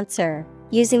cancer,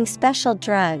 using special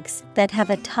drugs that have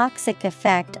a toxic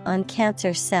effect on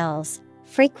cancer cells,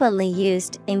 frequently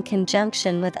used in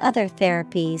conjunction with other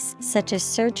therapies such as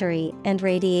surgery and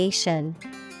radiation.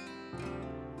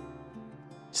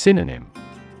 Synonym: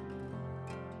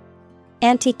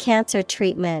 Anti-cancer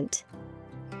treatment,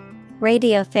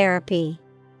 radiotherapy,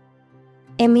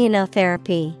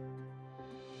 immunotherapy.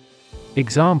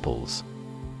 Examples: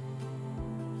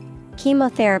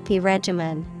 Chemotherapy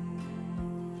regimen.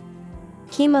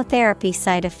 Chemotherapy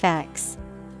side effects.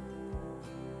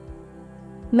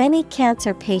 Many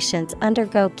cancer patients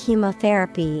undergo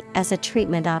chemotherapy as a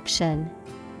treatment option.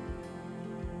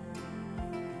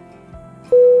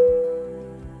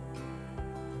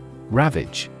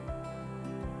 Ravage.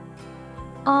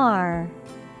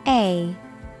 RAVAGE.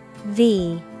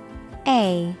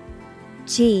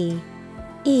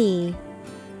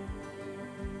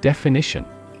 Definition: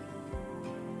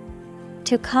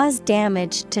 To cause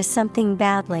damage to something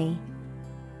badly.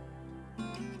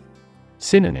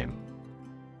 Synonym: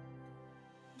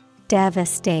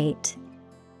 Devastate,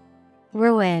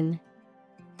 ruin,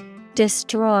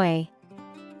 destroy.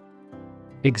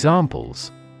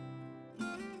 Examples: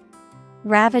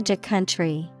 Ravage a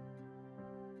country.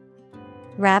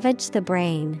 Ravage the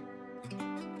brain.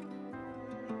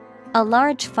 A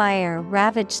large fire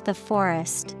ravaged the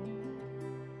forest.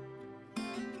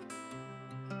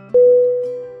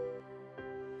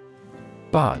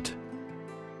 Bud.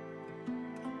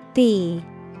 BUD.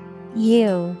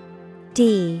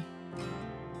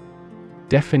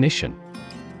 Definition: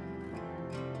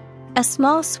 A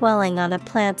small swelling on a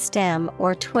plant stem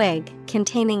or twig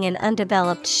containing an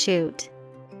undeveloped shoot.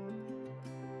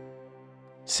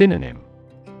 Synonym: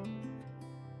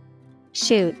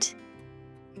 Shoot,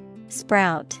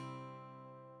 sprout,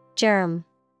 germ.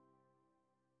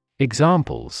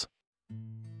 Examples: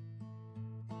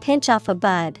 Pinch off a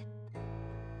bud.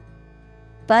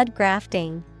 Bud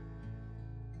grafting.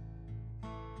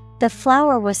 The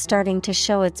flower was starting to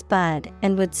show its bud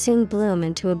and would soon bloom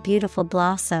into a beautiful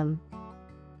blossom.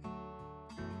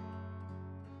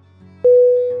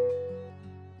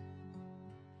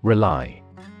 Rely.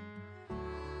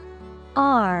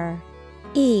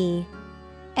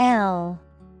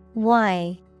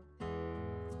 RELY.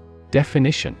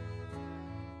 Definition: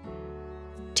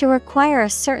 To require a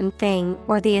certain thing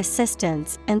or the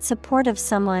assistance and support of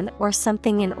someone or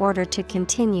something in order to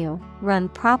continue, run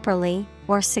properly,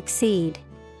 or succeed.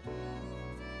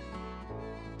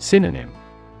 Synonym: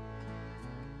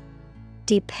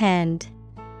 Depend,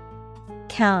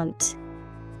 count,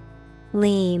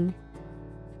 lean.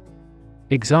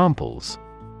 Examples: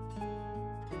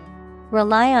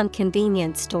 Rely on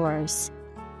convenience stores.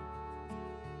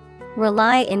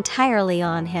 Rely entirely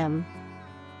on him.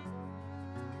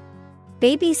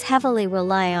 Babies heavily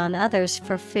rely on others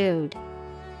for food.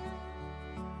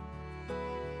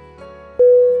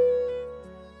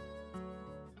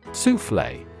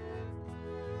 Soufflé.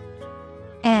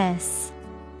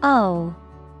 SOUFFLE.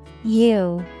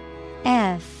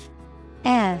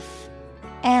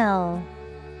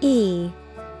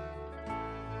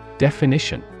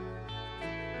 Definition: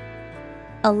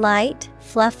 A light,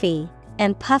 fluffy,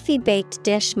 and puffy baked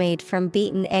dish made from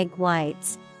beaten egg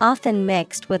whites, often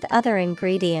mixed with other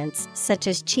ingredients such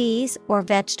as cheese or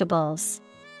vegetables.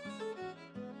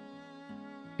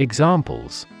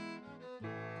 Examples: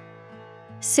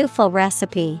 Souffle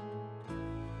recipe.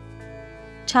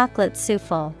 Chocolate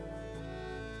souffle.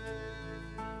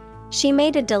 She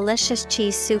made a delicious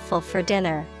cheese souffle for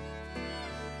dinner.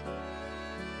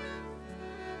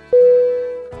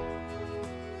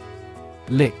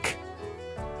 Lick.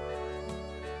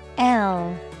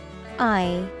 L-I-C-K.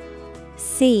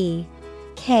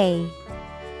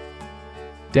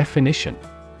 Definition: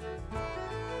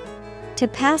 to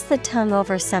pass the tongue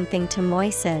over something to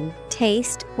moisten,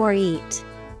 taste, or eat.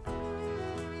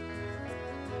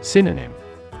 Synonym: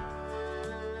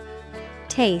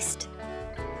 Taste,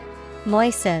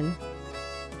 moisten,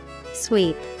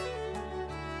 sweep.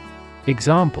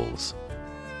 Examples: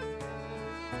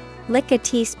 Lick a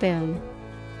teaspoon.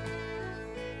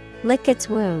 Lick its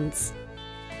wounds.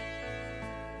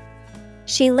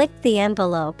 She licked the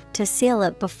envelope to seal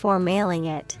it before mailing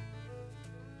it.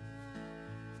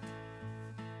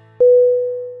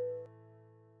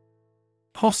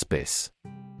 Hospice.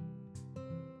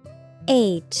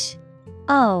 H-O-S-P-I-C-E.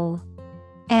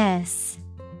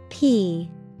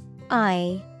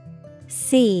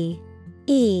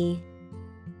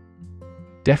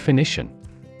 Definition: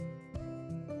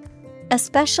 a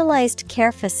specialized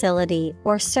care facility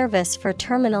or service for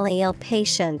terminally ill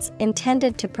patients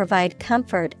intended to provide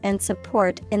comfort and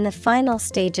support in the final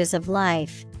stages of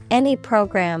life. Any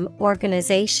program,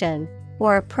 organization,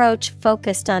 or approach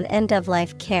focused on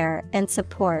end-of-life care and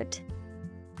support.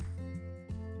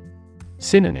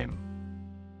 Synonym: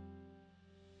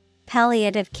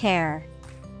 palliative care,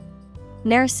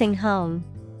 nursing home,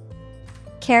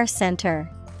 care center.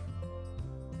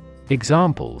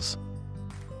 Examples: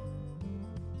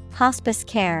 hospice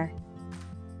care,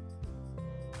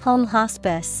 home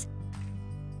hospice.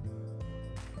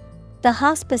 The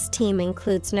hospice team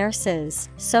includes nurses,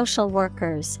 social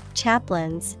workers,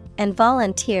 chaplains, and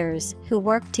volunteers who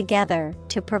work together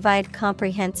to provide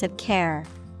comprehensive care.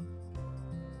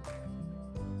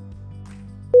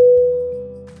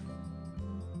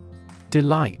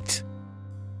 Delight.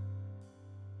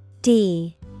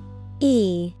 D-E-L-I-G-H-T.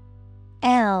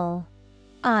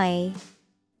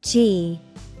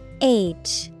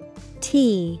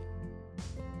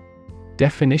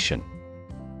 Definition: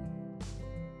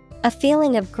 a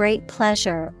feeling of great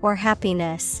pleasure or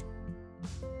happiness.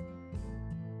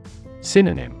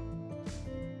 Synonym: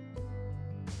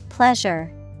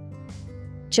 pleasure,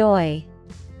 joy,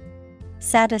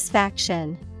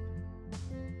 satisfaction.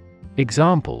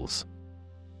 Examples: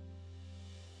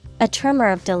 a tremor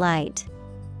of delight.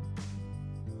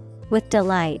 With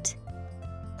delight.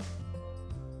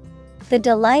 The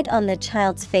delight on the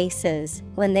child's faces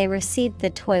when they received the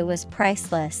toy was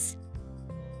priceless.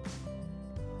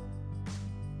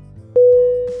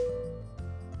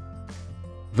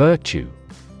 Virtue.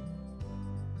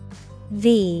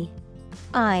 V-I-R-T-U-E.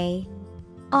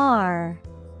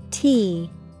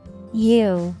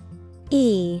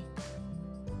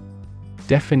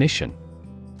 Definition: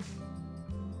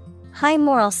 high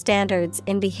moral standards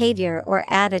in behavior or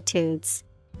attitudes.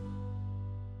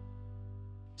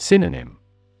 Synonym: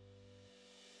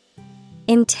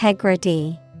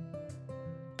 integrity,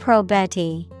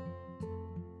 probity,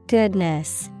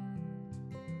 goodness.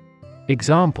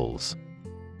 Examples: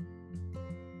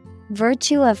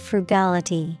 virtue of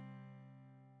frugality.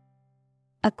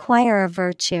 Acquire a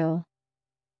virtue.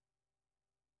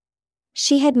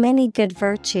 She had many good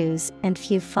virtues and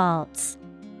few faults.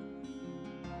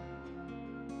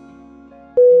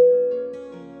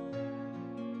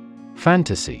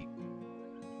 Fantasy.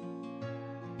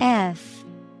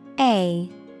 F-A-N-T-A-S-Y.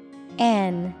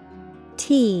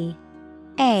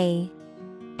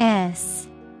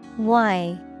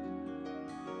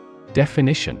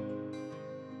 Definition: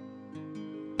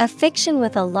 a fiction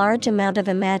with a large amount of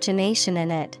imagination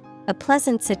in it, a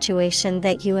pleasant situation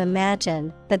that you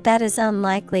imagine, but that is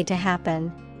unlikely to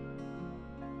happen.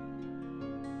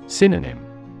 Synonym: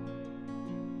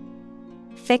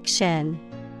 fiction,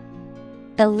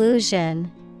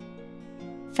 illusion,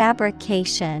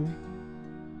 fabrication.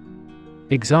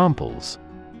 Examples: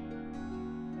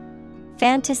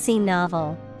 fantasy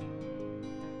novel.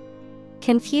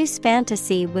 Confuse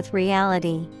fantasy with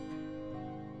reality.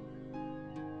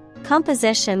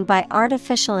 Composition by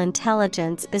artificial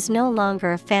intelligence is no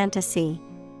longer a fantasy.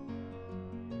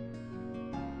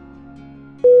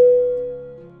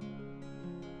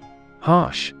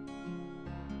 Harsh.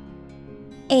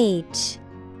 H-A-R-S-H.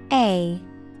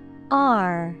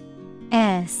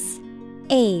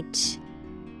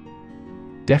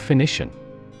 Definition: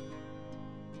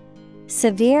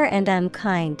 severe and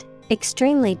unkind,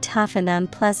 extremely tough and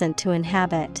unpleasant to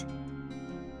inhabit.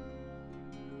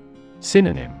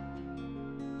 Synonym: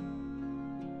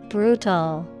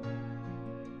 brutal,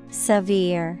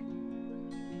 severe,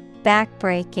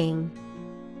 backbreaking.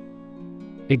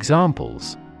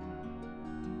 Examples: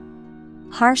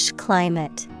 harsh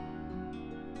climate.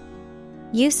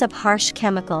 Use of harsh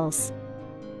chemicals.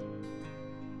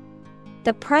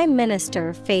 The Prime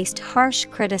Minister faced harsh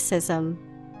criticism.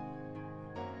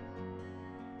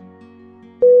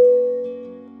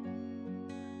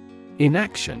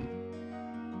 Inaction.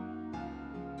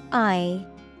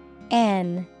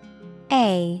 INACTION.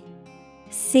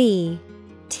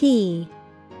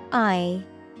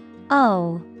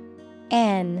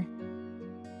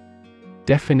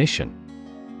 Definition.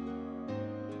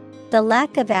 The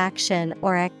lack of action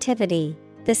or activity,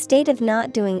 the state of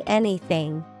not doing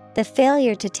anything, the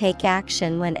failure to take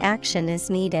action when action is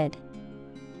needed.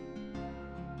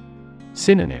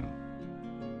 Synonym.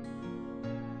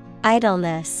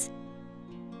 Idleness,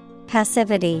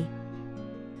 passivity,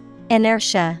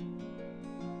 inertia.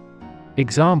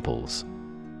 Examples.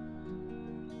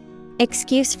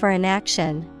 Excuse for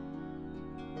inaction.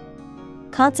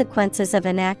 Consequences of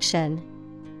inaction.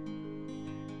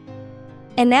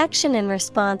 Inaction in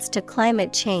response to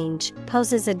climate change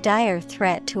poses a dire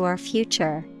threat to our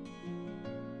future.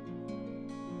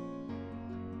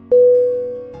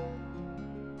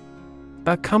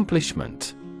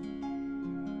 Accomplishment.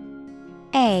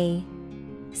 ACCOMPLISHMENT.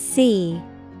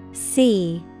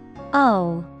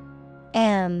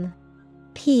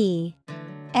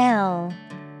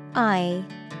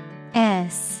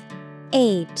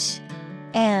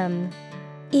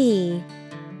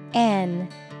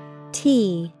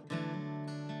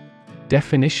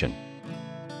 Definition.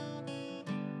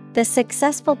 The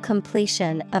successful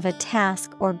completion of a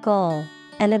task or goal,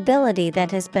 an ability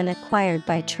that has been acquired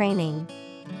by training.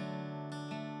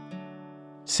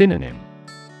 Synonym.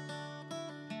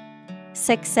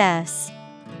 Success,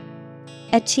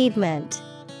 achievement,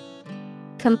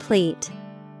 complete.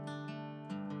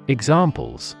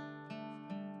 Examples.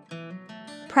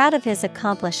 Proud of his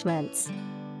accomplishments.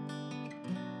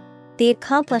 The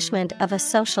accomplishment of a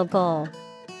social goal.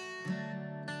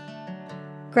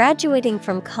 Graduating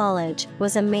from college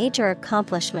was a major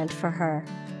accomplishment for her.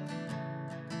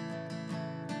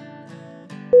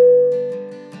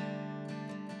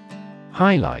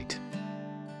 Highlight.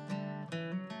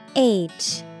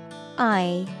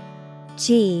 HIGHLIGHT.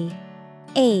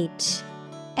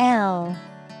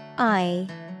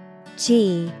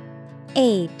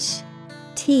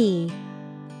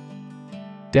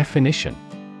 Definition.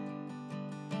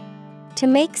 To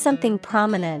make something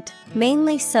prominent,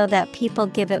 mainly so that people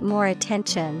give it more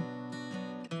attention.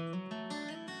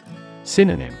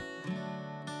 Synonym.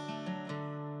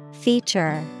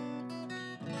 Feature,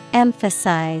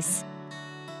 emphasize,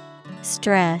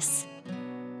 stress.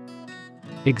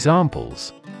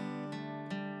 Examples.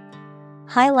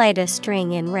 Highlight a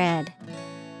string in red.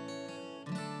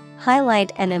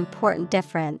 Highlight an important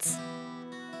difference.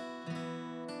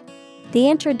 The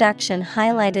introduction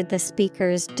highlighted the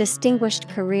speaker's distinguished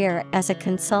career as a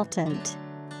consultant.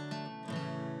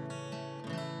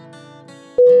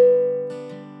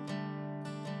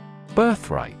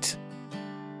 Birthright.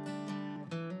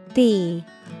 BIRTHRIGHT.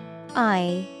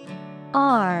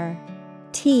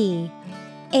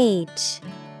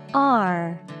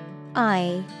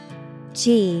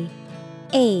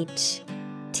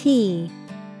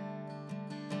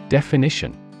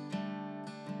 Definition.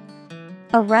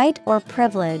 A right or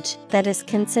privilege that is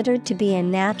considered to be a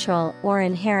natural or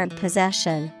inherent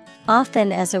possession,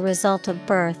 often as a result of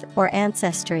birth or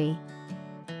ancestry.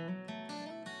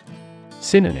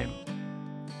 Synonym.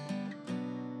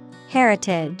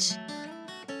 Heritage,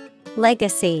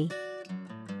 legacy,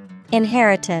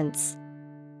 inheritance.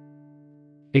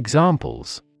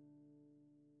 Examples.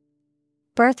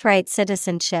 Birthright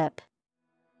citizenship.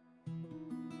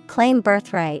 Claim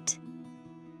birthright.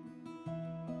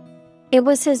 It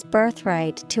was his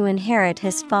birthright to inherit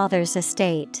his father's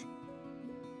estate.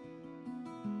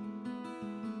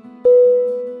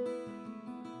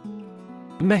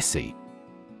 Messy.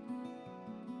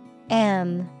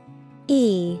 MESSY.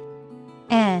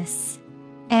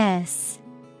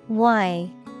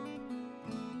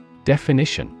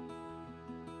 Definition.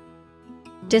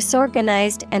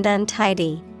 Disorganized and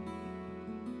untidy.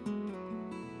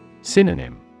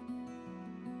 Synonym.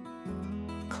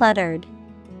 Cluttered,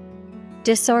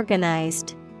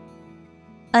 disorganized,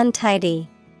 untidy.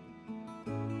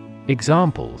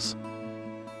 Examples.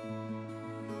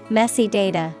 Messy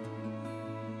data.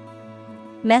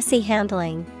 Messy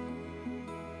handling.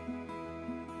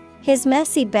 His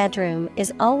messy bedroom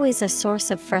is always a source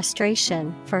of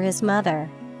frustration for his mother.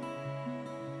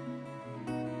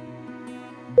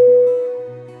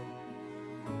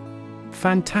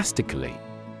 Fantastically.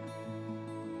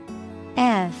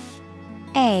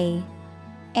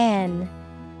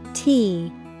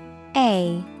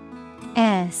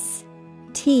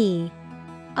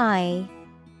 T-I-C-A-L-L-Y.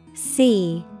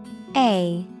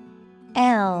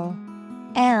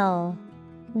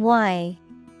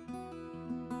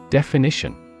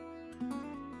 Definition: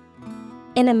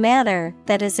 in a manner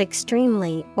that is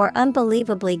extremely or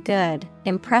unbelievably good,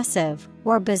 impressive,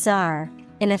 or bizarre,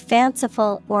 in a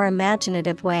fanciful or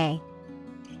imaginative way.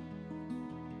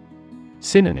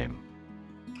 Synonym: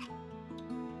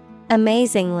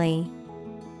 amazingly,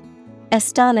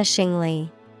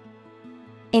 astonishingly,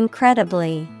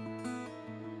 incredibly.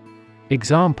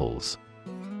 Examples: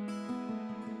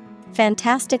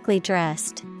 fantastically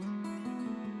dressed,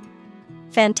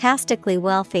 fantastically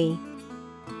wealthy.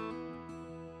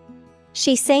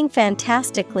 She sang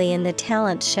fantastically in the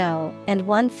talent show and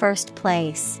won first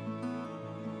place.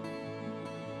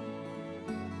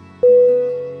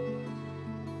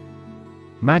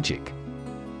 Magic.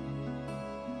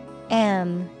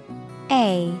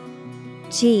 M-A-G-I-C.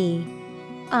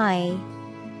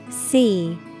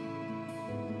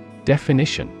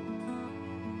 Definition: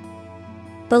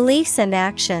 beliefs and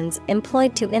actions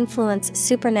employed to influence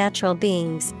supernatural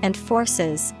beings and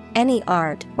forces, any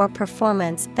art or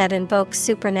performance that invokes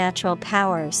supernatural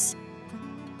powers.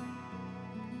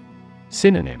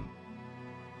 Synonym: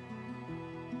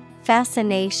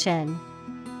 fascination,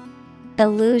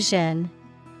 illusion,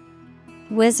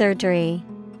 wizardry.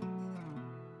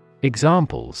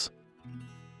 Examples: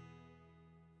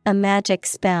 a magic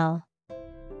spell.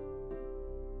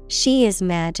 She is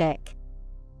magic.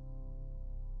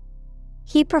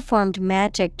 He performed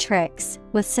magic tricks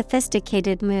with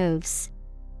sophisticated moves.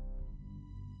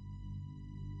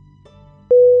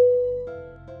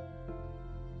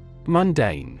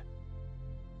 Mundane.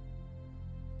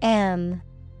 M-U-N-D-A-N-E.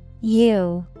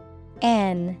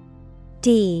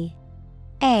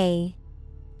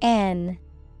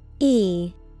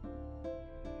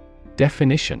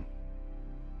 Definition: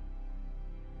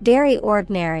 very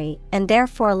ordinary and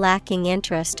therefore lacking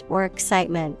interest or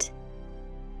excitement.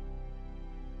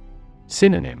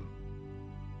 Synonym: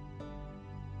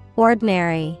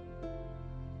 ordinary,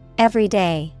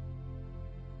 everyday,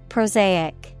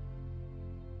 prosaic.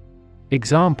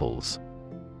 Examples: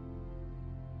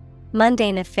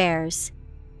 mundane affairs,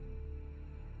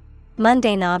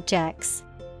 mundane objects.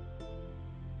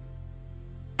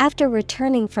 After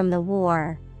returning from the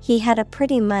war, he had a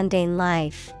pretty mundane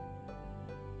life.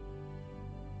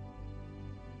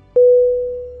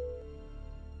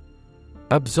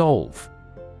 Absolve.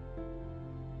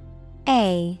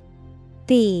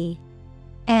 A-B-S-O-L-V-E.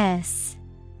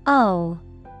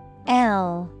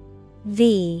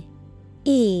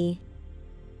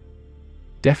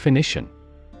 Definition: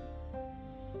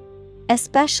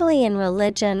 especially in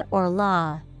religion or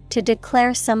law, to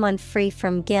declare someone free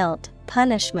from guilt,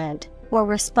 punishment, or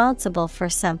responsible for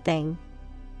something.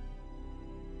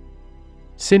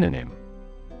 Synonym: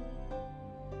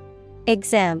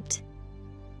 exempt,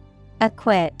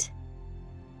 acquit,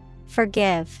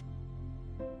 forgive.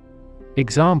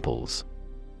 Examples: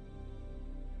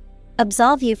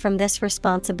 absolve you from this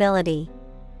responsibility.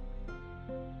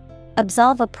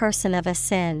 Absolve a person of a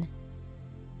sin.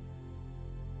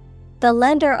 The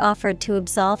lender offered to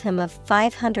absolve him of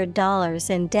 $500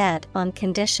 in debt on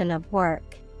condition of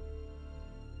work.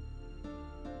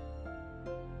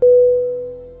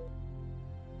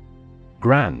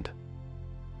 Grand.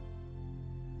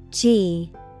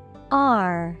 G-R-A-N-D.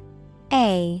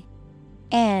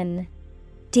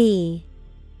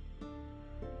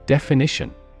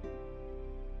 Definition: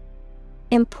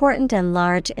 important and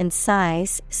large in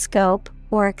size, scope,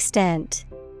 or extent.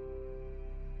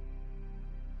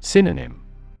 Synonym: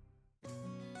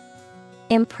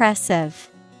 impressive,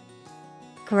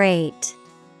 great,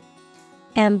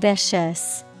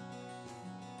 ambitious.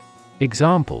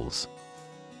 Examples: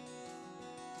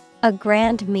 a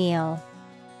grand meal.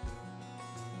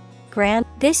 Grand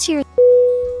this year.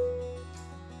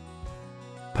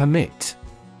 Permit.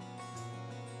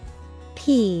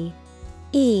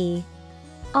 P-E-R-M-I-T.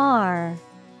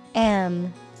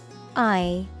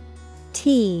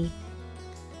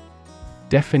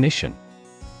 Definition: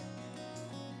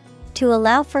 to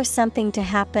allow for something to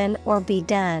happen or be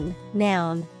done.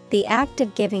 Noun, the act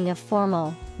of giving a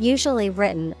formal, usually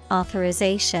written,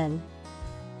 authorization.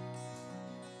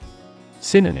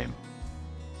 Synonym: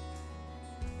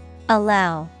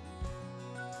 allow,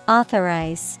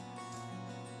 authorize,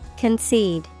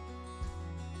 concede.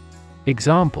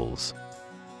 Examples: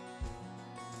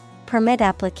 permit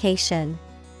application,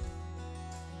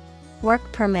 work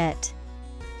permit.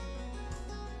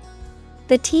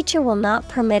 The teacher will not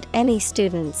permit any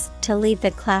students to leave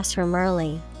the classroom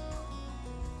early.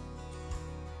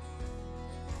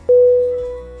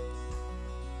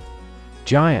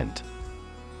 Giant.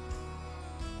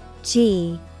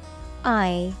 Giant.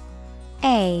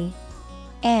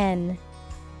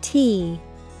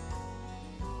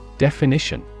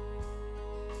 Definition.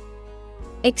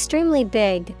 Extremely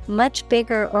big, much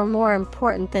bigger or more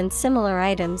important than similar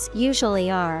items usually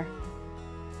are.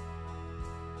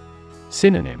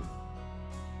 Synonym.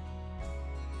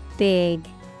 Big,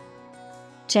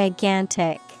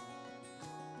 gigantic,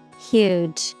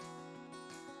 huge.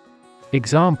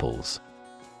 Examples.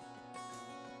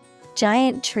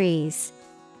 Giant trees.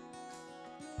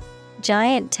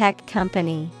 Giant tech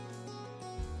company.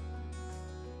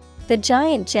 The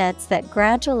giant jets that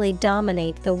gradually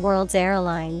dominate the world's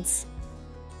airlines.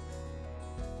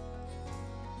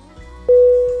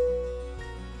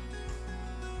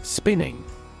 Spinning.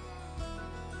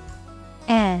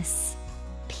 S-P-I-N-N-I-N-G.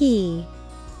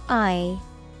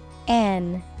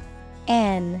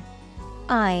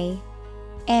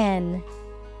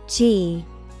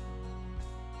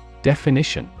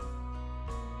 Definition.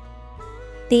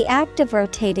 The act of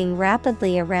rotating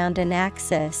rapidly around an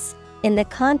axis. In the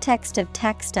context of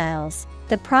textiles,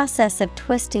 the process of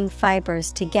twisting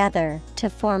fibers together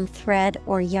to form thread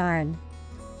or yarn.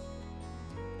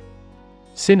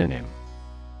 Synonym.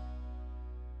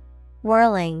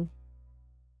 Whirling,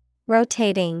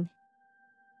 rotating,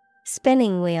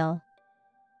 spinning wheel.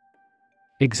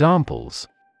 Examples.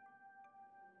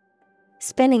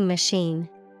 Spinning machine.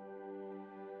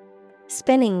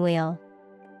 Spinning wheel.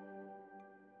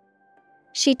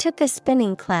 She took a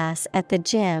spinning class at the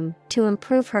gym to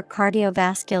improve her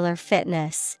cardiovascular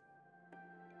fitness.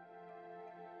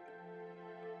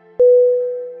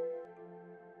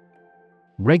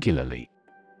 Regularly.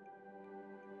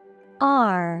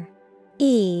 R-E-G-U-L-A-R-L-Y.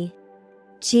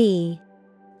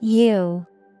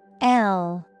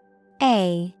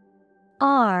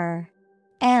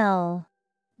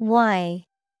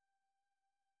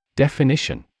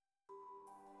 Definition.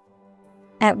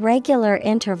 At regular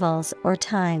intervals or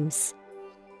times.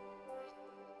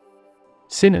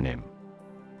 Synonym.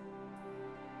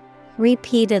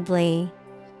 Repeatedly,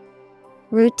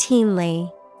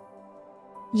 routinely,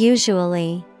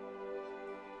 usually.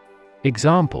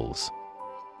 Examples.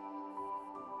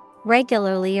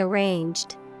 Regularly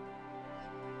arranged.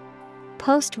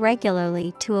 Post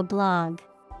regularly to a blog.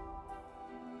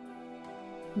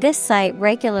 This site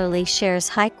regularly shares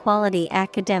high-quality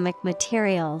academic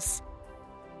materials.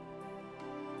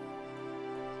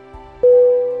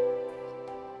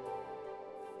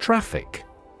 Traffic.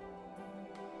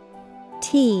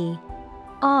 T-R-A-F-F-I-C.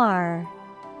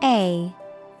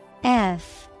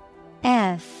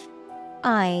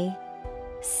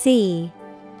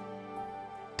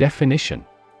 Definition.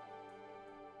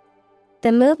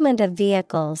 The movement of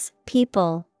vehicles,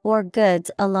 people, or goods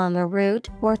along a route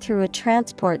or through a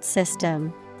transport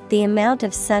system. The amount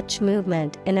of such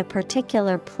movement in a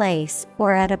particular place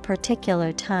or at a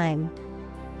particular time.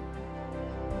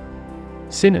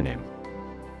 Synonym.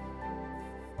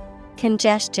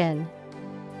 Congestion,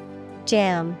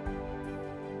 jam,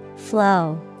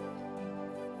 flow.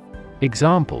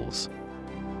 Examples.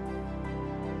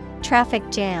 Traffic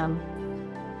jam.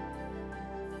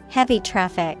 Heavy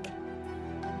traffic.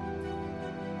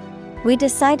 We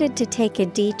decided to take a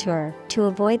detour to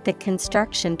avoid the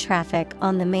construction traffic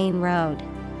on the main road.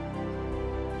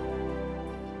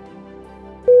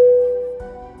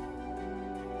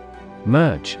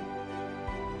 Merge.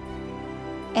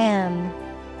 M-E-R-G-E.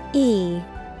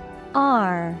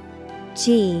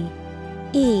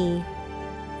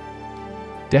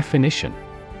 Definition.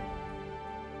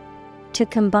 To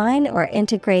combine or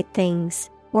integrate things,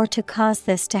 or to cause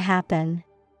this to happen.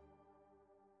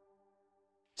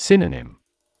 Synonym.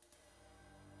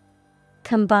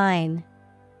 Combine,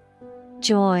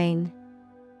 join,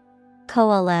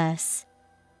 coalesce.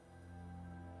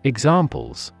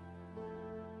 Examples.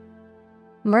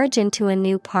 Merge into a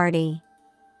new party.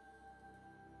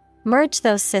 Merge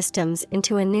those systems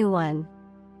into a new one.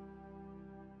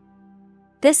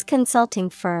 This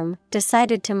consulting firm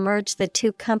decided to merge the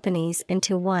two companies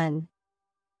into one.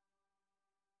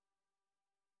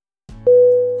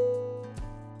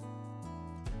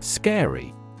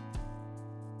 Scary.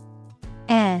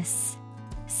 S-C-A-R-Y.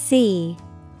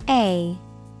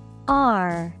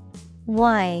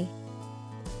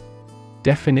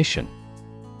 Definition.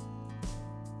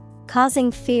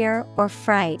 Causing fear or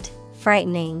fright,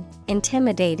 frightening,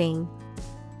 intimidating.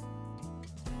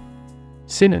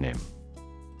 Synonym.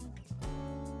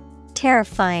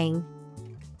 Terrifying,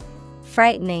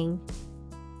 frightening,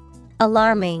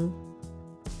 alarming.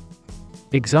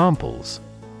 Examples.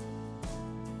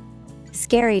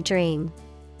 Scary dream.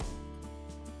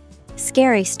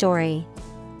 Scary story.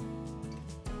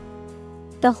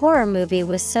 The horror movie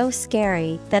was so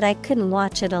scary that I couldn't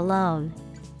watch it alone.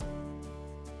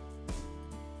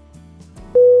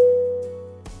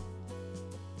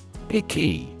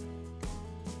 Icky.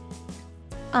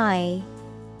 I-C-K-Y.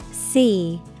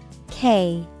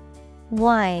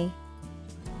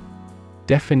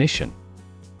 Definition: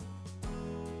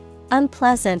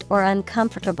 unpleasant or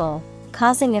uncomfortable,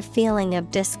 causing a feeling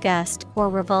of disgust or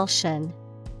revulsion.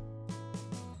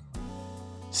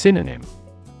 Synonym: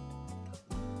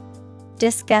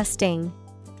 Disgusting,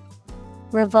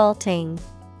 revolting,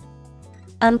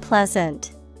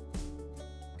 unpleasant.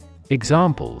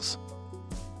 Examples: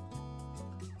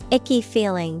 Icky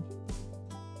feeling,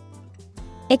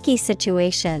 icky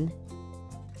situation.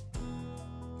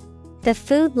 The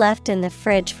food left in the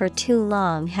fridge for too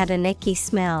long had an icky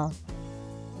smell.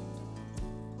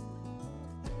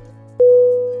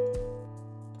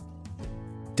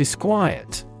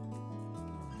 Disquiet.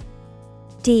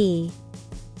 D-I-S-Q-U-I-E-T.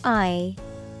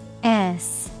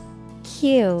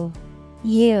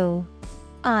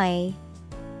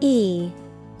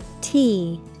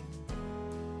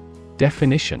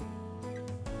 Definition: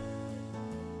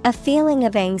 a feeling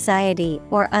of anxiety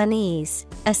or unease,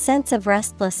 a sense of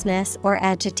restlessness or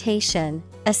agitation,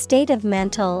 a state of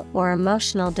mental or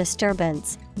emotional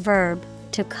disturbance. Verb,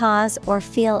 to cause or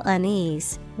feel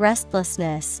unease,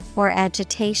 restlessness, or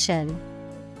agitation.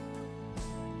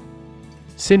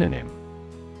 Synonym: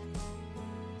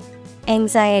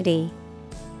 Anxiety,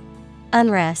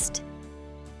 unrest,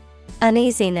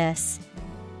 uneasiness.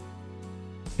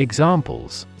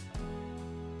 Examples: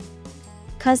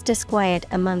 cause disquiet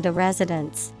among the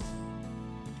residents.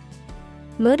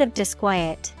 Mood of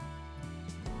disquiet.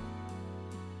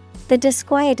 The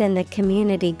disquiet in the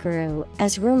community grew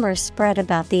as rumors spread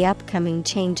about the upcoming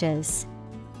changes.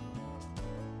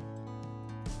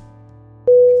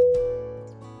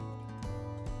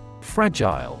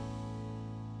 Fragile.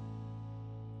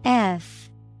 F-R-A-G-I-L-E.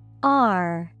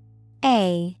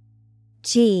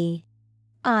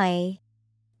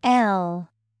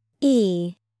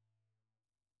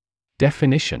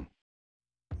 Definition: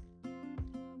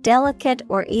 delicate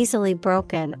or easily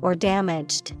broken or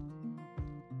damaged.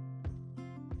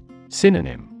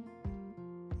 Synonym: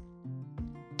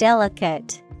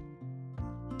 Delicate,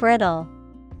 brittle,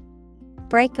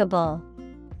 breakable.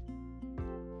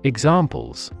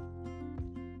 Examples: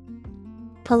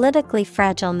 politically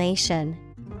fragile nation.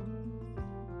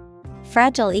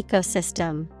 Fragile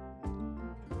ecosystem.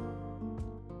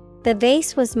 The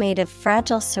vase was made of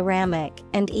fragile ceramic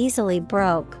and easily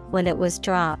broke when it was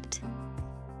dropped.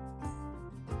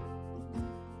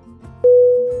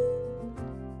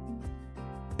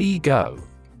 Ego.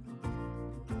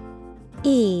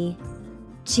 E-G-O.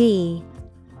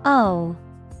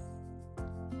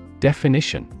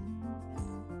 Definition: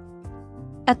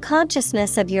 a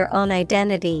consciousness of your own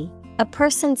identity, a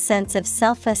person's sense of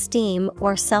self-esteem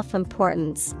or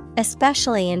self-importance,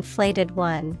 especially inflated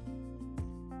one.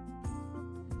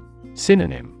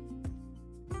 Synonym: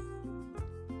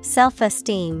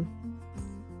 self-esteem,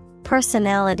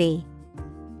 personality,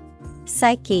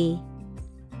 psyche.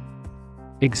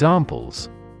 Examples: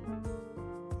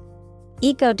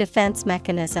 ego defense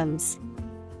mechanisms.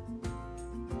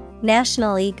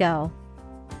 National ego.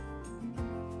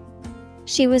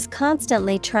 She was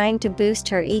constantly trying to boost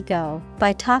her ego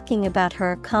by talking about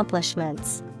her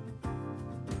accomplishments.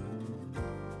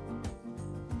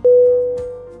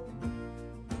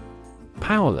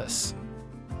 Powerless.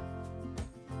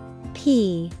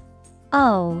 P-O-W-E-R-L-E-S-S.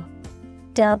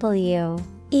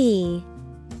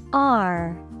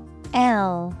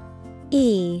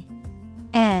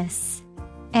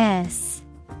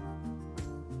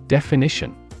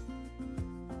 Definition: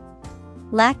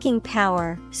 lacking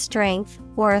power, strength,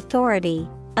 or authority,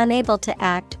 unable to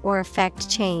act or effect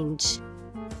change.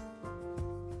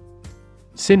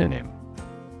 Synonym: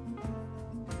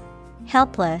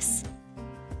 helpless,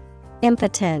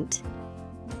 impotent,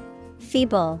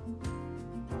 feeble.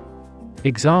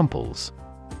 Examples: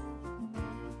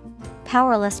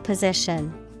 powerless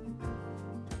position.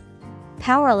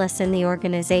 Powerless in the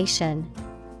organization.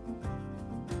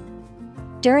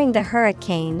 During the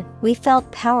hurricane, we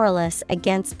felt powerless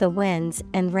against the winds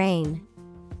and rain.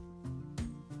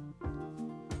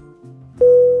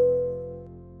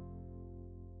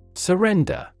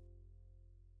 Surrender.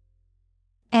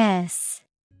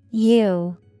 S-U-R-R-E-N-D-E-R.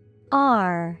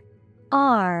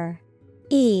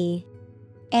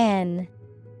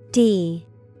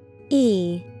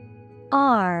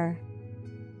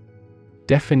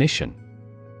 Definition: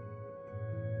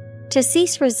 to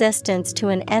cease resistance to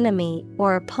an enemy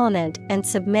or opponent and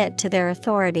submit to their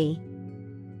authority.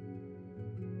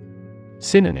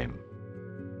 Synonym: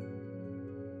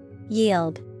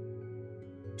 yield,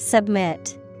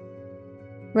 submit,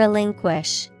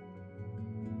 relinquish.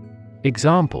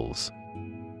 Examples: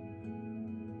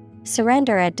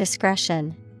 surrender at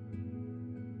discretion,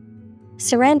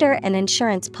 surrender an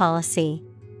insurance policy.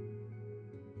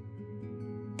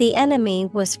 The enemy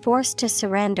was forced to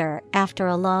surrender after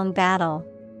a long battle.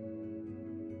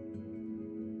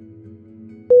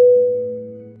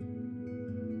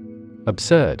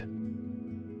 Absurd.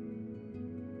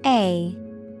 A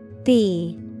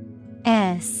B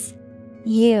S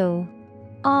U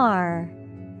R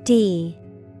D.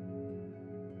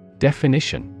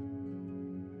 Definition: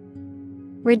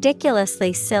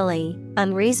 ridiculously silly,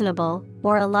 unreasonable,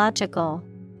 or illogical.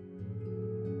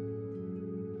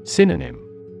 Synonym: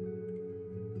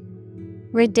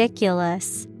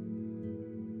 ridiculous,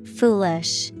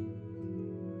 foolish,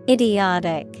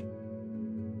 idiotic.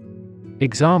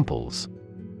 Examples: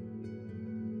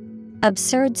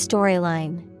 absurd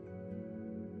storyline,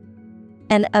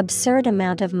 an absurd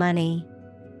amount of money.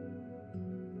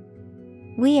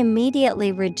 We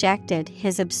immediately rejected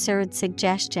his absurd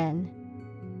suggestion.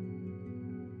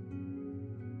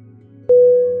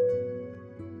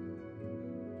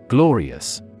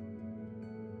 Glorious.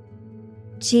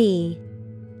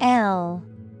 Glorious.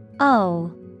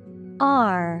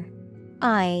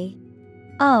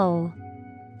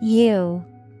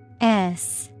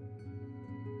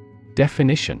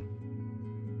 Definition: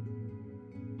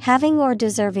 having or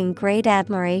deserving great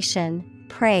admiration,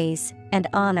 praise, and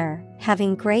honor,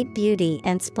 having great beauty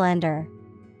and splendor.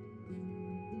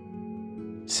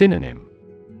 Synonym: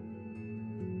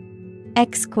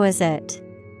 exquisite,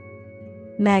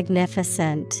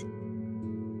 magnificent,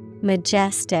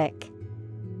 majestic.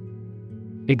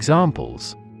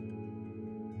 Examples: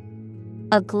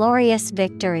 a glorious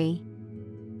victory,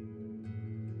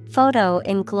 photo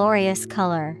in glorious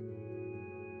color.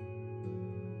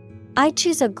 I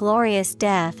choose a glorious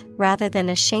death rather than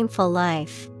a shameful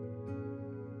life.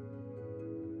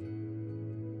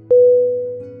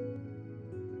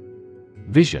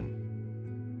 Vision.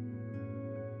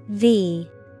 V-I-S-I-O-N.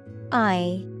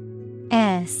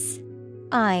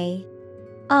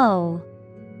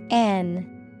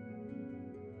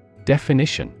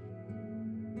 Definition: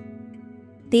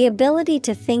 the ability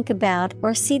to think about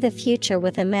or see the future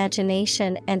with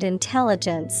imagination and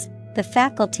intelligence, the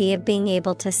faculty of being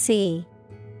able to see.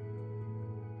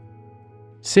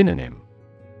 Synonym: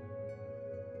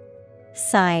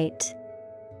 sight,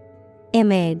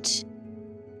 image,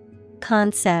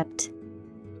 concept.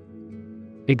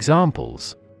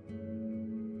 Examples: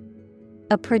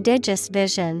 a prodigious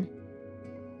vision,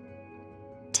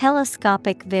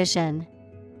 telescopic vision.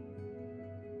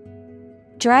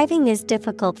 Driving is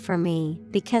difficult for me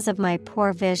because of my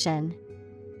poor vision.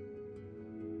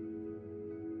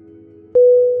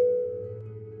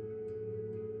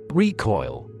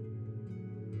 Recoil.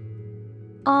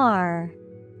 R-E-C-O-I-L.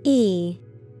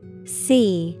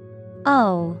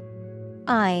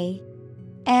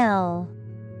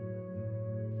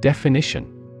 Definition: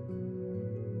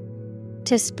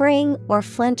 to spring or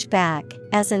flinch back,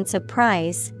 as in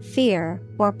surprise, fear,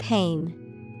 or pain.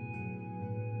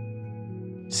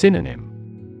 Synonym: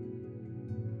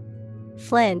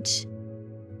 flinch,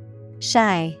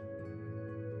 shy,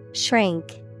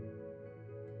 shrink.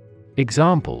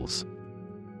 Examples: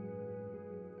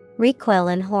 recoil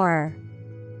in horror,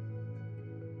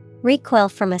 recoil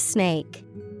from a snake.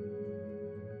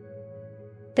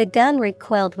 The gun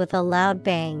recoiled with a loud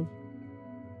bang.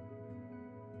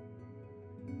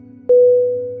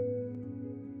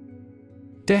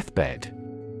 Deathbed.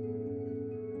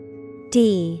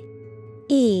 D-E-A-T-H-B-E-D.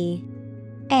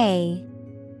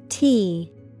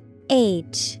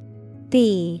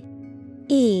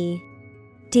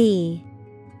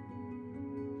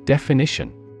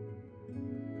 Definition: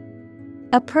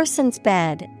 a person's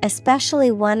bed,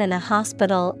 especially one in a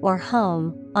hospital or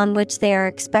home, on which they are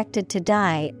expected to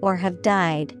die or have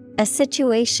died, a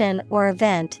situation or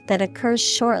event that occurs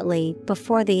shortly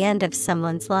before the end of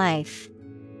someone's life.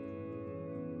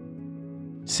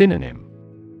 Synonym: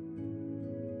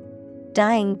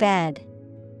 dying bed,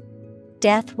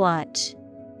 death watch,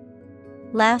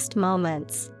 last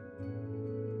moments.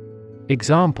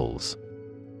 Examples: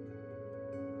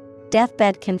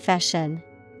 deathbed confession,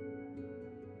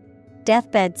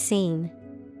 deathbed scene.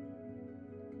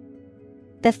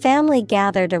 The family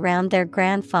gathered around their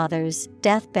grandfather's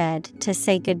deathbed to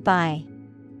say goodbye.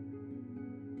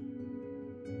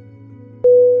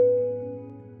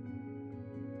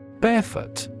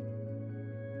 Barefoot.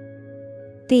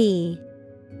 B-A-R-E-F-O-O-T.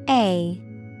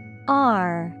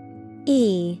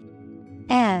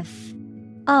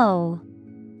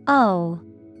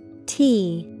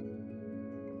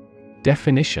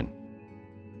 Definition: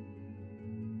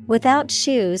 without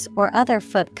shoes or other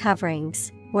foot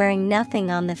coverings, wearing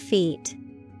nothing on the feet.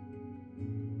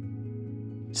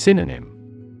 Synonym: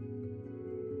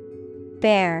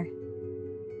 Bare,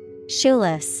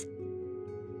 shoeless,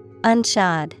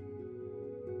 unshod.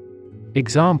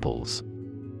 Examples: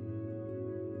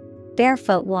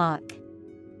 barefoot walk,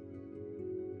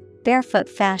 barefoot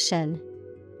fashion.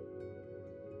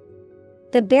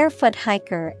 The barefoot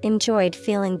hiker enjoyed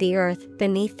feeling the earth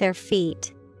beneath their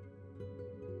feet.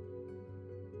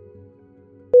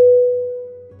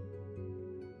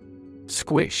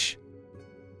 Squish.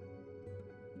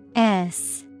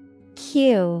 S-Q-U-I-S-H.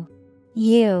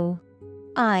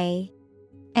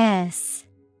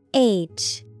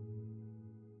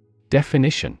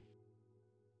 Definition: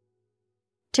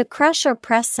 to crush or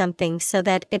press something so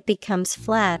that it becomes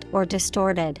flat or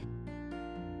distorted.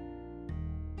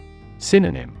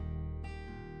 Synonym: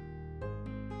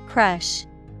 Crush,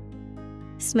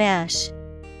 smash,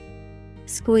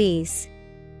 squeeze.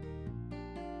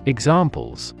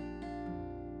 Examples: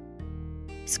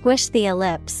 squish the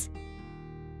ellipse,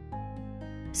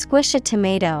 squish a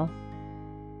tomato.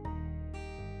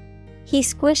 He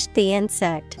squished the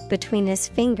insect between his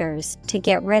fingers to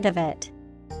get rid of it.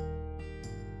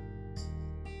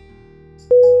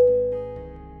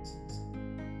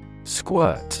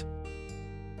 Squirt.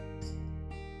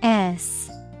 S-Q-U-I-R-T.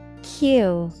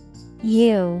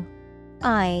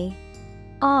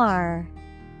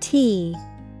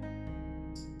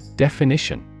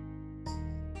 Definition: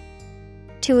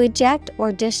 to eject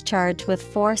or discharge with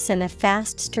force in a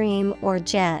fast stream or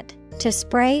jet, to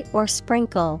spray or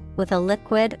sprinkle with a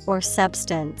liquid or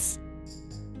substance.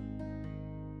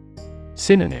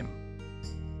 Synonym: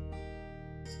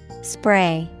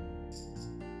 spray,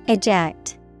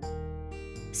 eject,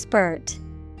 spurt.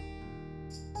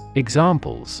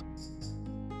 Examples: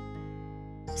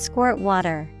 squirt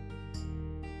water,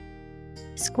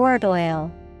 squirt oil.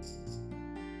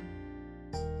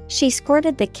 She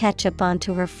squirted the ketchup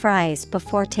onto her fries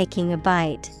before taking a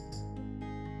bite.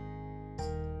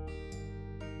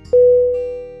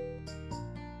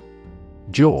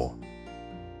 Jaw.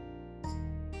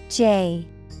 J-A-W.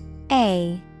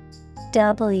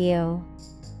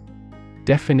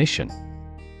 Definition: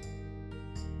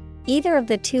 either of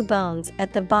the two bones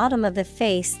at the bottom of the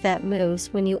face that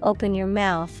moves when you open your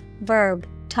mouth. Verb,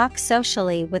 talk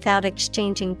socially without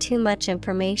exchanging too much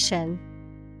information.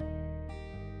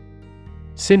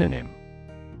 Synonym: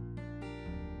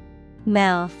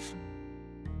 mouth.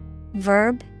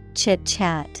 Verb,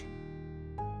 chit-chat.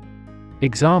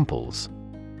 Examples: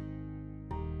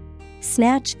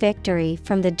 snatch victory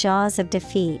from the jaws of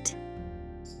defeat.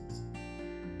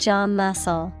 Jaw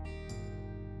muscle.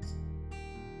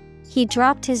 He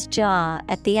dropped his jaw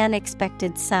at the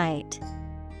unexpected sight.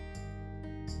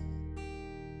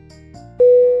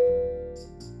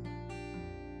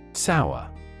 Sour.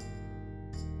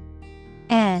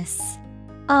 S-O-U-R.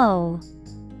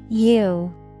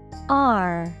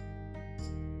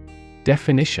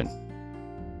 Definition: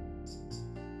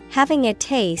 having a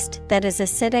taste that is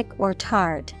acidic or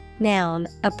tart. Noun,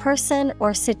 a person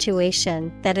or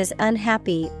situation that is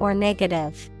unhappy or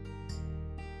negative.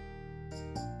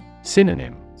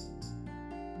 Synonym: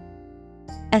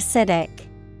 acidic,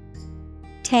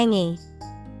 tangy,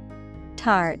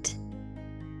 tart.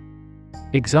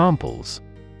 Examples: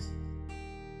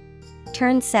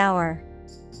 turn sour.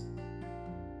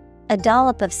 A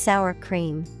dollop of sour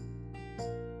cream.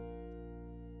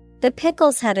 The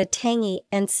pickles had a tangy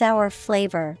and sour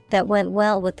flavor that went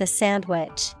well with the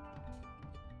sandwich.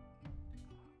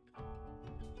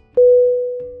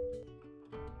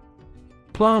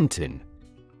 Plantin.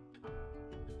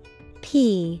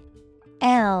 P-L-A-N-T-A-I-N.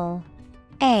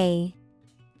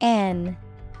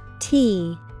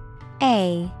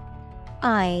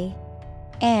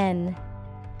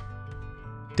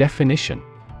 Definition: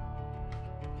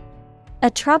 a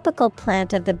tropical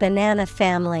plant of the banana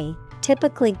family,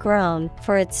 typically grown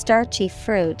for its starchy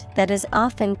fruit that is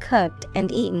often cooked and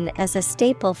eaten as a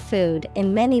staple food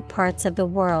in many parts of the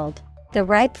world. The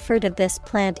ripe fruit of this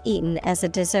plant eaten as a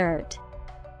dessert.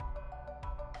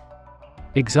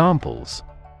 Examples: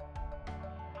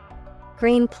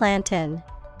 green plantain,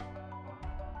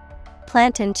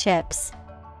 plantain chips.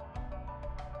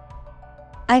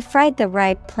 I fried the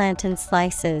ripe plantain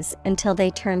slices until they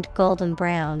turned golden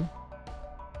brown.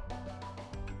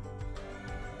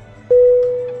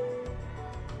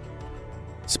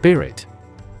 Spirit.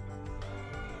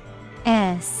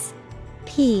 S-P-I-R-I-T.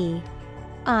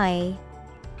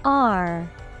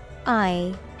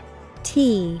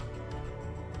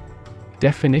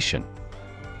 Definition: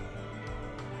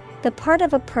 The part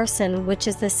of a person which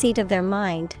is the seat of their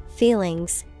mind,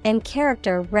 feelings, and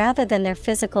character rather than their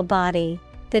physical body,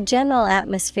 the general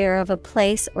atmosphere of a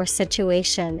place or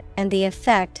situation, and the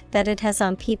effect that it has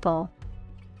on people.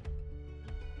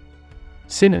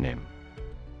 Synonym: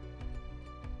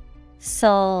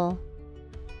 Soul,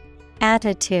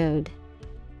 attitude,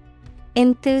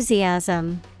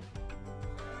 enthusiasm.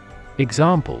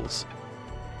 Examples: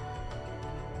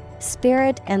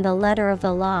 Spirit and the letter of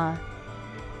the law.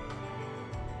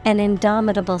 An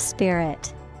indomitable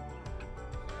spirit.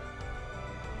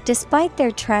 Despite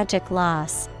their tragic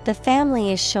loss, the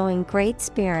family is showing great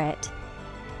spirit.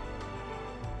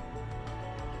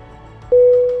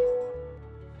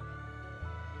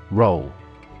 Roll.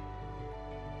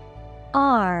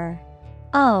 R-O-L-L.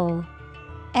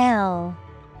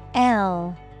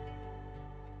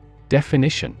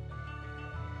 Definition: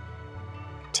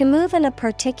 To move in a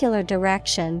particular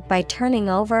direction by turning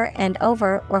over and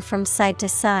over or from side to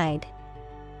side.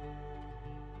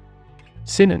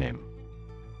 Synonym: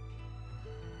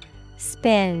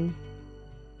 Spin,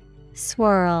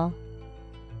 swirl,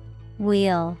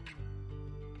 wheel.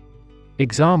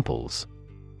 Examples: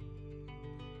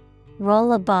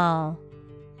 Roll a ball.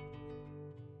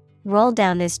 Roll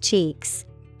down his cheeks.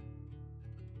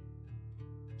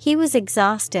 He was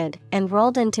exhausted and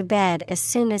rolled into bed as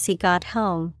soon as he got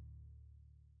home.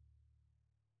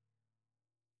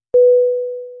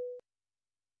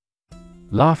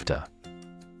 Laughter.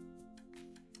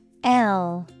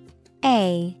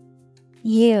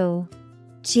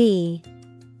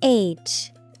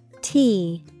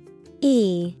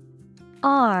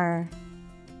 L-A-U-G-H-T-E-R.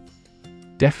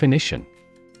 Definition: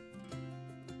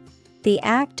 The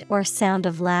act or sound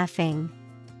of laughing.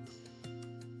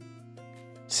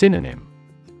 Synonym: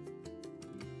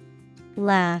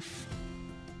 Laugh,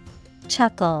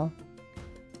 chuckle,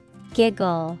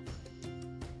 giggle.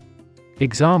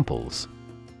 Examples: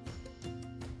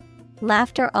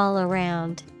 Laughter all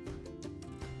around.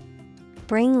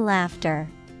 Bring laughter.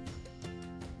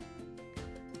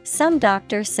 Some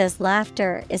doctor says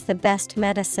laughter is the best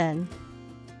medicine.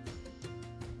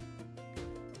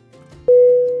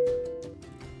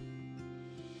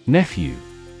 Nephew.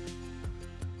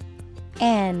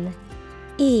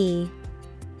 N-E-P-H-E-W.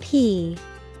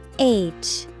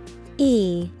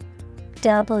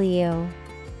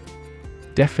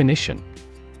 Definition: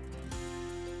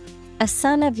 A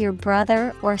son of your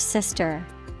brother or sister.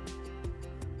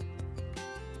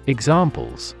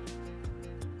 Examples: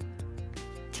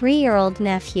 3-year-old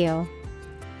nephew.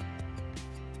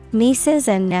 Nieces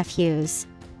and nephews.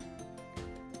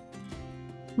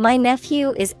 My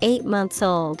nephew is 8 months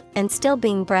old and still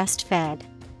being breastfed.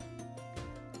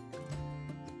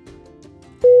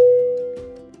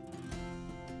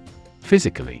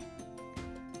 Physically.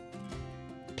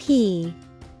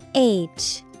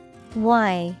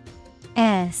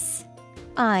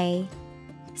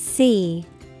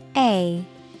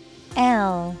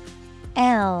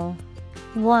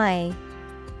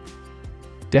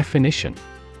 Definition: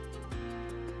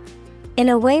 In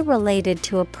a way related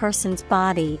to a person's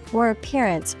body or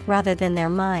appearance rather than their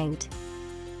mind.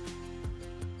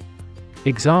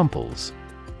 Examples: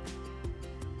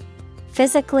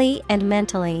 Physically and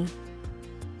mentally.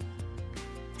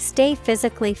 Stay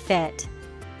physically fit.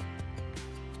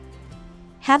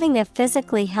 Having a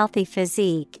physically healthy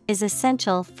physique is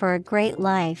essential for a great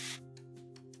life.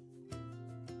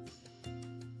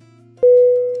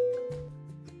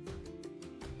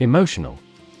 Emotional.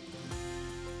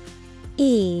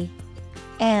 E-M-O-T-I-O-N-A-L.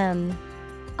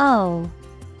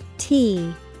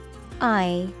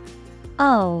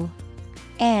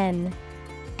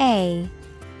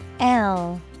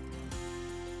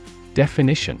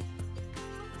 Definition: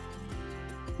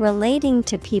 Relating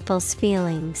to people's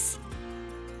feelings.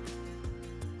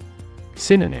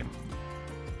 Synonym: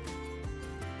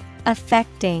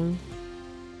 Affecting,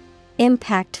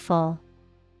 impactful,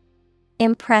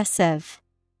 impressive.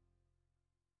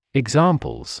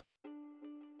 Examples: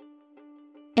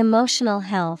 Emotional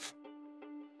health.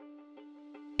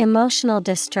 Emotional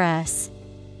distress.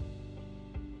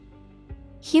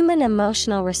 Human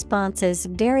emotional responses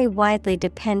vary widely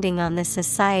depending on the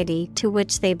society to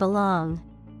which they belong.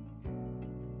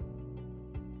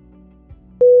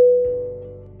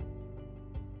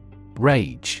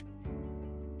 Rage.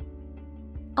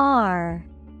 R-A-G-E.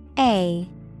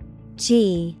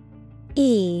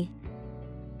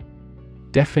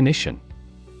 Definition: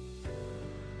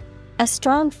 A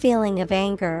strong feeling of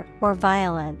anger or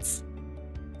violence.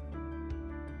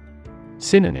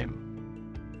 Synonym: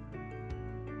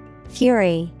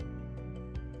 Fury,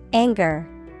 anger,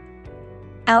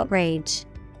 outrage.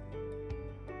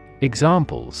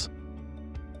 Examples: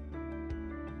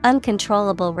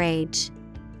 uncontrollable rage,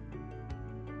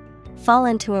 fall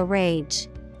into a rage.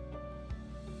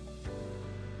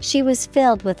 She was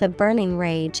filled with a burning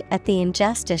rage at the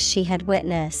injustice she had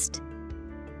witnessed.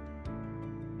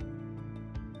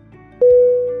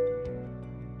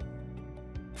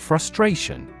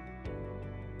 Frustration.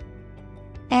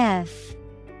 Frustration.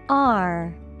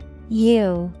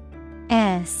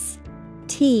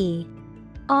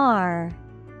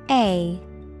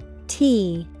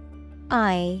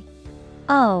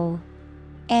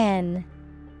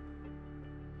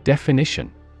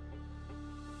 Definition: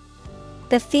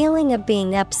 the feeling of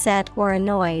being upset or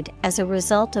annoyed as a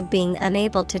result of being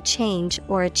unable to change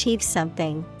or achieve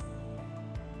something.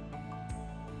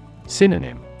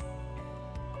 Synonym: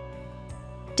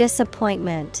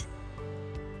 disappointment,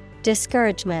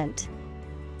 discouragement,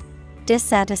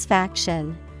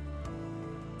 dissatisfaction.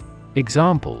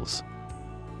 Examples: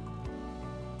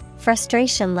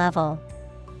 frustration level,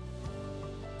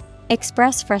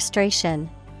 express frustration.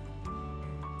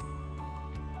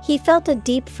 He felt a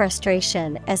deep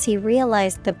frustration as he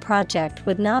realized the project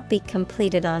would not be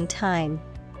completed on time.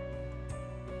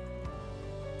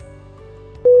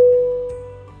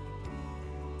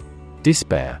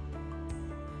 Despair.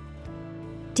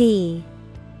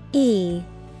 D-E-S-P-A-I-R.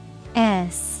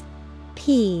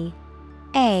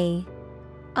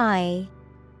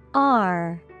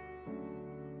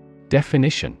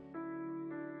 Definition: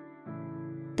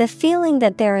 the feeling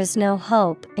that there is no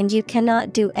hope and you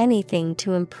cannot do anything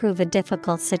to improve a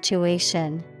difficult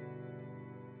situation.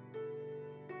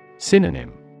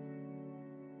 Synonym: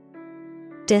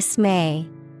 dismay,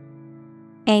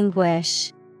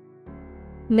 anguish,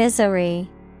 misery.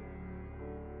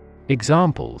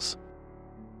 Examples: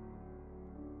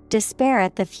 despair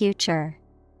at the future,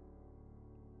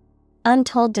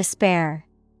 untold despair.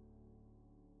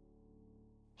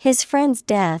 His friend's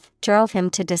death drove him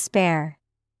to despair.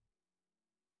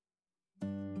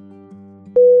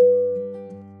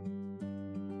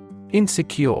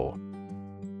 Insecure.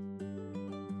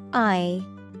 I-N-S-E-C-U-R-E.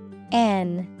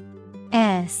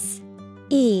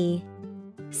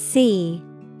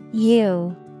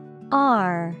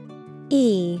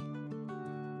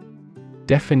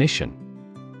 Definition: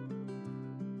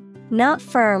 not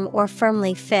firm or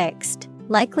firmly fixed,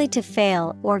 likely to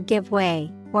fail or give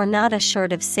way, or not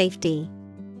assured of safety.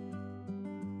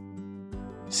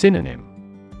 Synonym: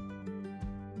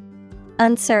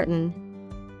 uncertain,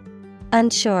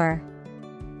 unsure,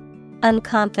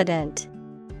 unconfident.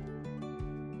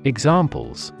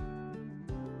 Examples: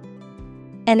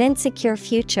 an insecure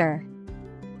future,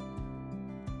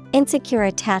 insecure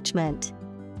attachment.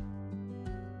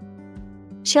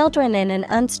 Children in an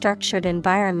unstructured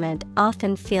environment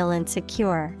often feel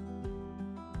insecure.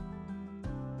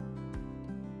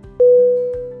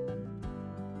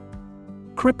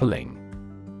 Crippling.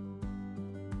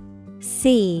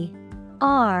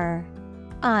 C-R-I-P-P-L-I-N-G.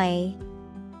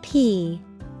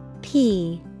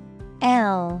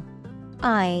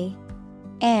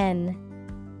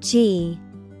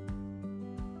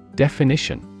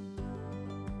 Definition: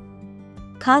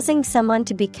 causing someone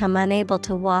to become unable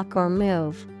to walk or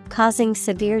move, causing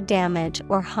severe damage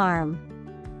or harm.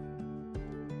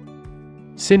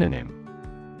 Synonym: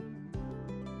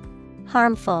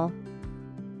 harmful,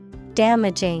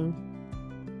 damaging,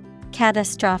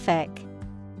 catastrophic.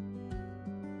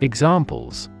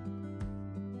 Examples: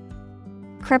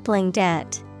 crippling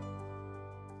debt,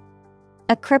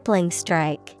 a crippling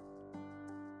strike.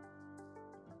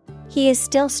 He is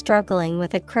still struggling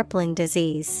with a crippling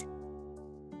disease.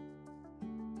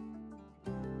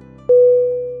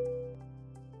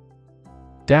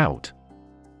 Doubt.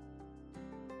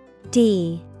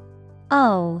 D-O-U-B-T.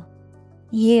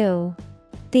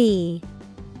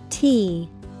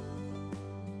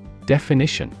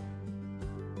 Definition: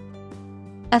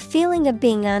 a feeling of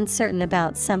being uncertain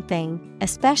about something,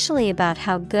 especially about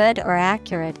how good or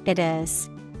accurate it is.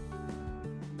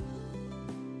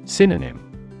 Synonym: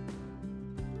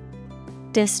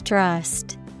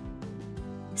 distrust,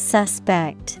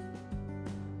 suspect,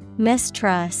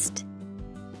 mistrust.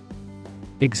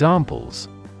 Examples: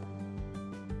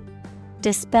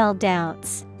 dispel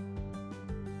doubts,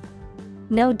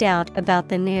 no doubt about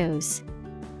the news.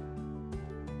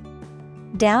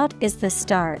 Doubt is the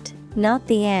start, not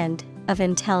the end, of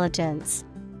intelligence.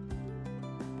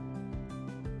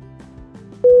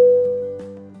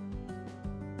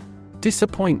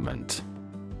 Disappointment.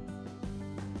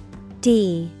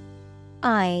 D-I-S-A-P-P-O-I-N-T-M-E.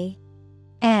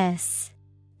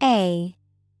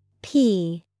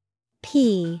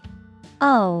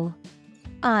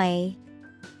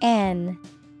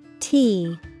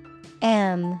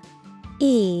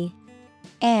 E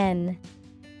N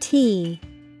T.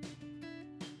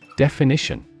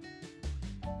 Definition: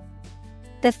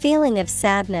 the feeling of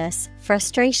sadness,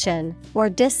 frustration, or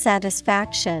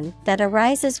dissatisfaction that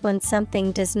arises when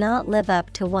something does not live up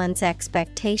to one's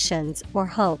expectations or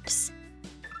hopes.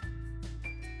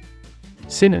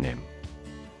 Synonym: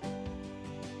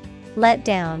 Let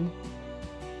down,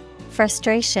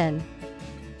 frustration,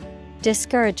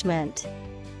 discouragement.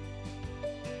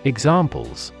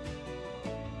 Examples: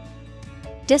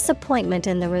 disappointment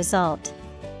in the result,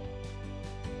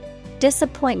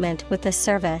 disappointment with the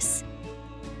service.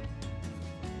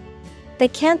 The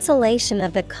cancellation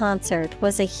of the concert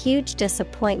was a huge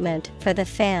disappointment for the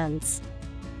fans.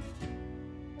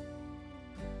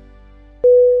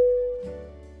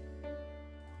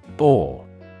 Bore.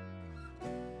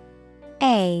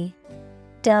 A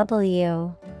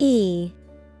W E.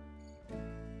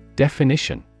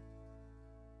 Definition: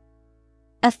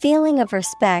 a feeling of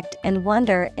respect and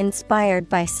wonder inspired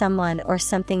by someone or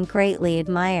something greatly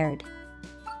admired.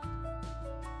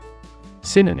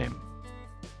 Synonym: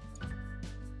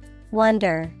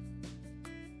 wonder,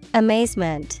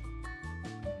 amazement,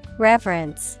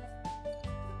 reverence.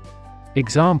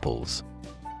 Examples: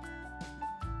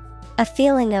 a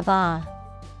feeling of awe,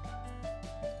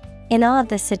 in awe of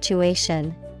the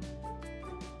situation.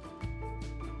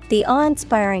 The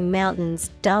awe-inspiring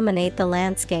mountains dominate the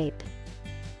landscape.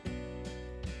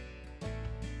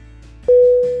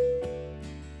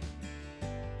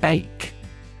 Ache.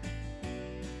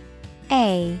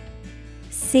 A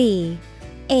C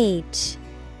H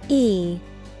E.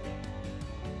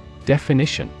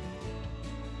 Definition: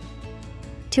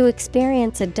 to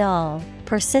experience a dull,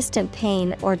 persistent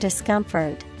pain or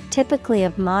discomfort, typically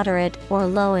of moderate or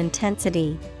low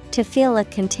intensity, to feel a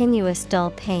continuous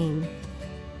dull pain.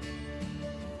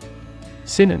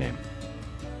 Synonym: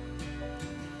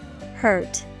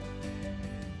 hurt,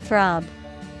 throb,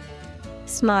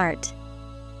 smart.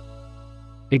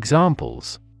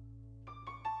 Examples: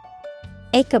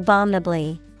 ache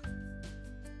abominably,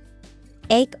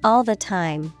 ache all the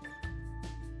time.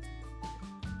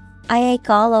 I ache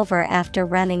all over after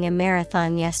running a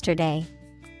marathon yesterday.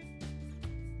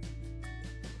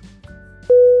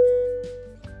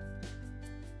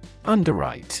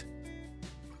 Underwrite.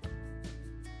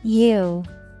 U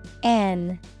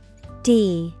N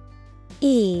D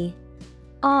E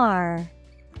R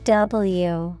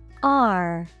W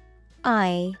R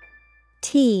I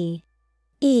T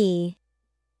E.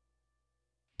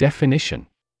 Definition: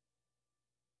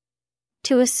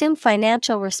 to assume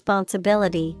financial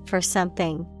responsibility for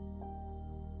something.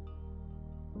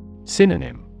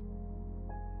 Synonym: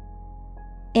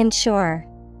 insure,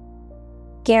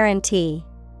 guarantee,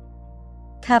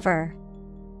 cover.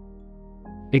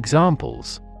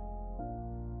 Examples: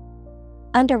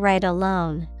 underwrite a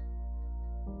loan,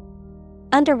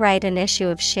 underwrite an issue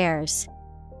of shares.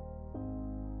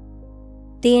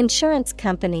 The insurance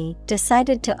company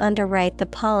decided to underwrite the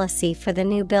policy for the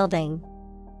new building.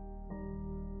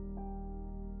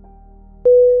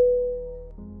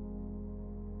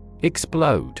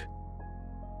 Explode.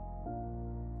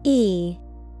 E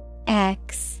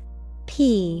X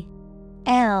P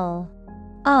L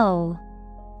O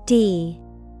D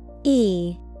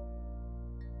E.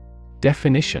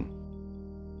 Definition: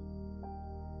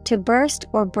 to burst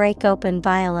or break open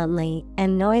violently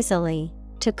and noisily,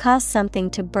 to cause something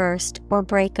to burst or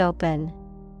break open.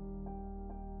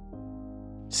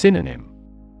 Synonym: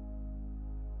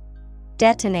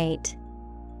 detonate,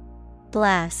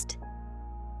 blast,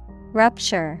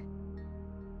 rupture.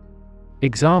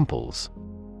 Examples: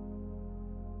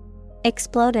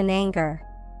 explode in anger,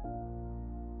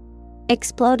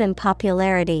 explode in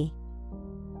popularity.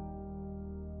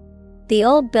 The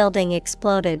old building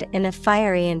exploded in a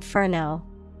fiery inferno.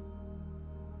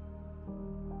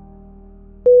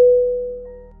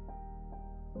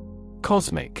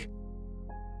 Cosmic.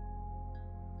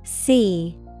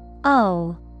 C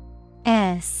O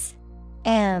S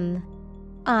M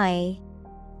I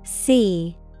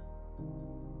C.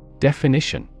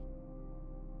 Definition: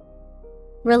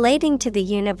 relating to the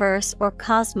universe or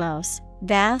cosmos,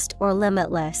 vast or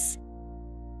limitless.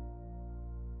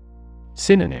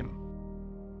 Synonym: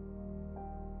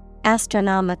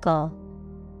 astronomical,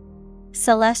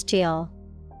 celestial,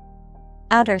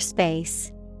 outer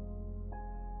space.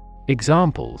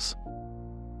 Examples: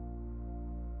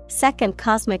 second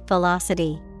cosmic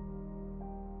velocity,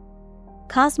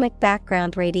 cosmic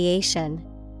background radiation.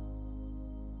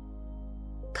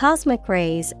 Cosmic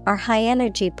rays are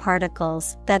high-energy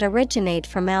particles that originate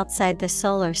from outside the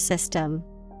solar system.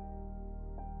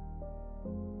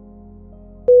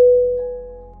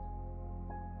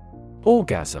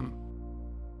 Orgasm.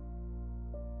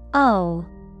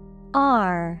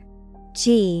 ORGASM.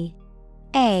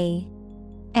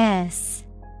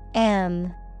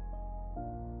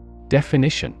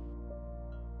 Definition.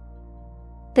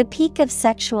 The peak of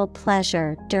sexual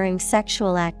pleasure during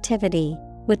sexual activity,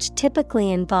 which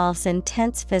typically involves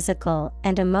intense physical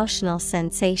and emotional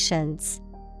sensations.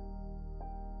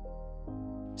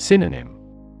 Synonym.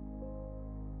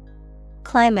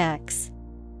 Climax,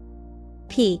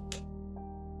 peak,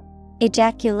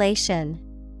 ejaculation.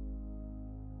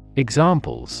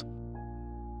 Examples.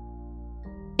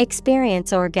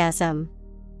 Experience orgasm,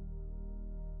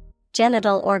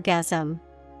 genital orgasm.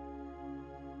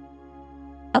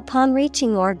 Upon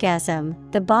reaching orgasm,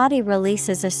 the body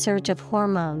releases a surge of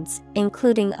hormones,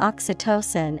 including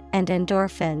oxytocin and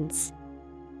endorphins.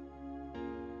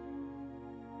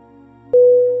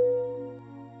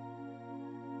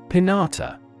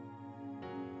 Pinata.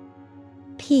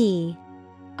 Pinata.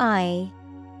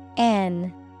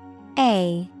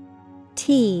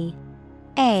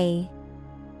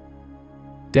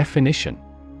 Definition.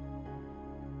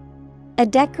 A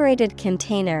decorated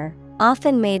container,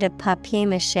 often made of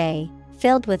papier-mâché,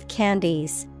 filled with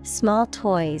candies, small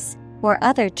toys, or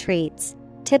other treats,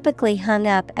 typically hung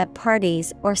up at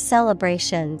parties or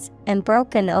celebrations and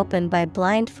broken open by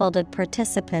blindfolded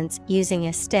participants using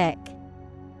a stick.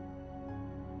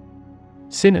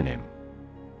 Synonym.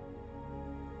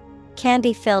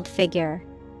 Candy-filled figure,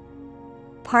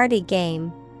 party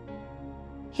game,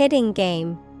 hitting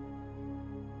game.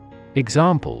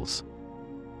 Examples.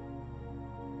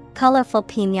 Colorful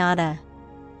piñata,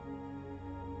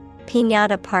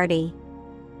 piñata party.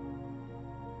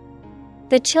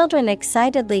 The children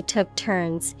excitedly took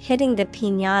turns hitting the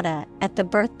piñata at the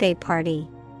birthday party.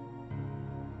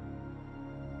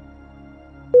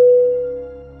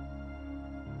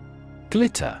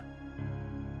 Glitter.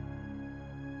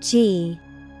 Glitter.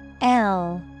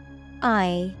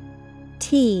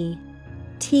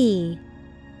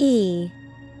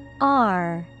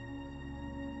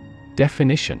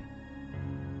 Definition.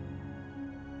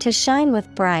 To shine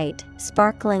with bright,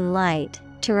 sparkling light,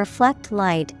 to reflect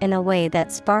light in a way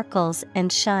that sparkles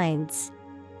and shines.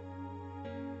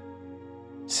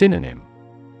 Synonym.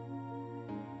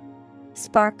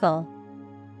 Sparkle,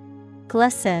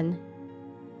 glisten,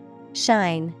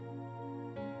 shine.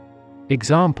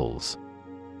 Examples.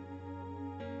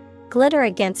 Glitter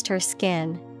against her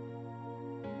skin,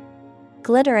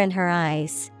 glitter in her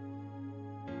eyes.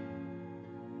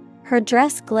 Her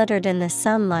dress glittered in the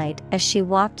sunlight as she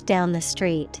walked down the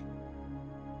street.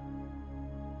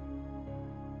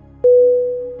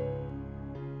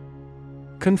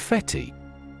 Confetti.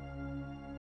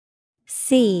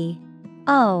 CONFETTI.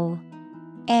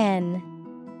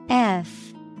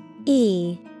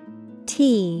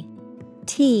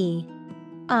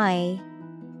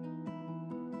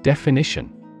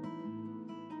 Definition.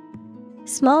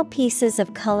 Small pieces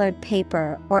of colored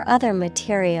paper or other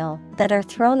material that are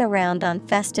thrown around on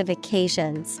festive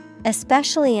occasions,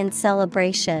 especially in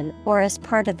celebration or as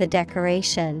part of the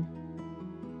decoration.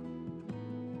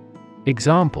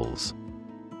 Examples.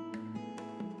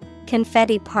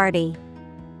 Confetti party,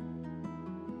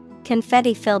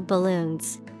 confetti-filled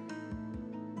balloons.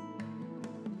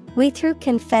 We threw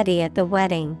confetti at the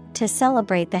wedding to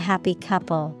celebrate the happy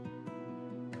couple.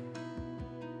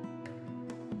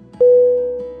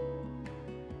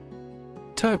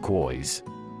 Turquoise.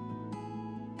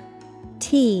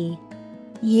 TURQUOISE.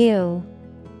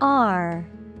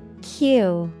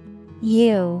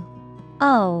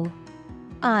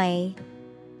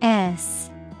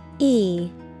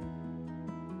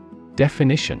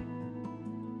 Definition.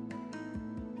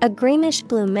 A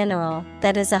greenish-blue mineral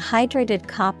that is a hydrated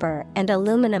copper and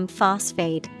aluminum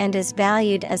phosphate and is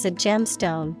valued as a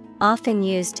gemstone, often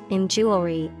used in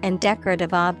jewelry and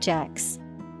decorative objects.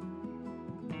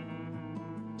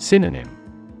 Synonym.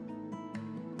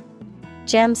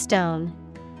 Gemstone,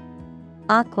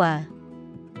 aqua,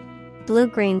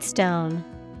 blue-green stone.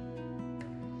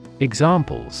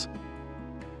 Examples.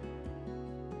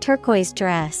 Turquoise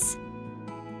dress,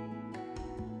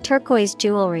 turquoise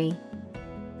jewelry.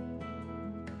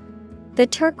 The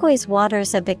turquoise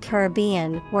waters of the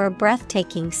Caribbean were a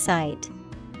breathtaking sight.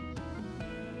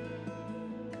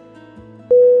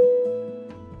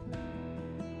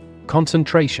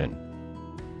 Concentration.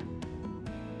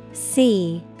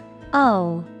 CONCENTRATION.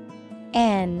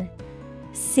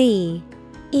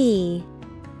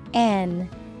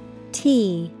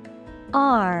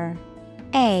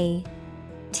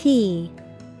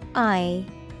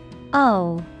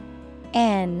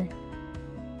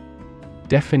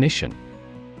 Definition.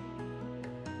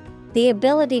 The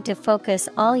ability to focus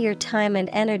all your time and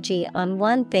energy on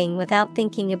one thing without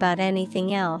thinking about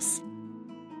anything else.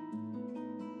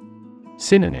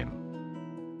 Synonym: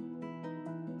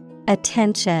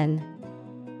 Attention,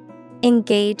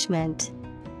 engagement,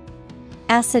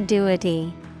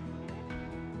 assiduity.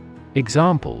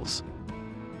 Examples: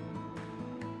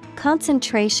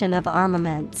 Concentration of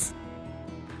armaments.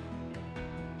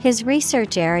 His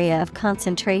research area of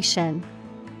concentration.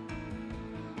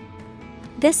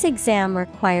 This exam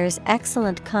requires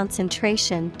excellent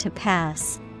concentration to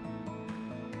pass.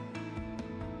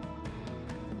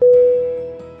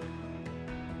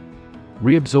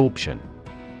 Reabsorption.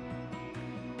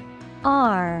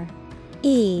 R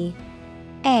E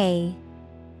A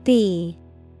B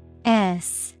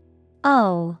S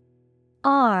O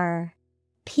R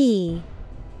P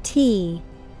T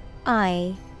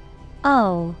I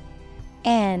O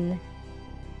N.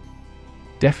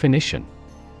 Definition: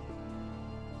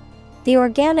 The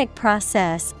organic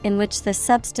process in which the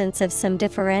substance of some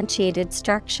differentiated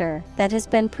structure that has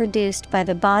been produced by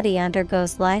the body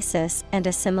undergoes lysis and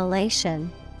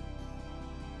assimilation.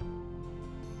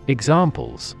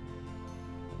 Examples: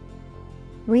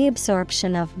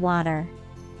 Reabsorption of water.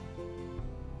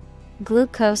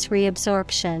 Glucose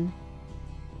reabsorption.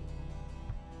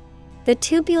 The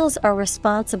tubules are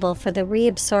responsible for the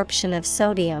reabsorption of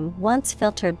sodium once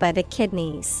filtered by the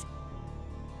kidneys.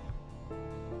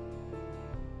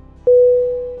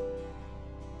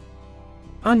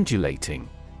 Undulating.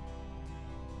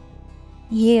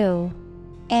 U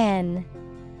N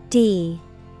D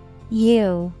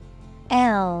U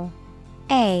L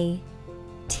A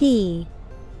T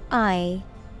I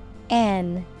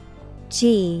N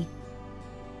G.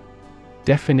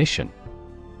 Definition: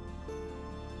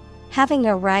 Having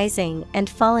a rising and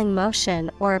falling motion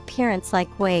or appearance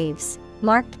like waves,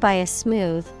 marked by a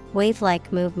smooth,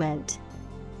 wave-like movement.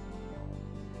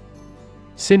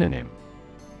 Synonym: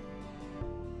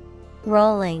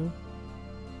 Rolling,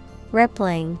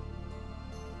 rippling,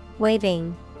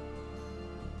 waving.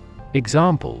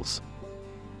 Examples: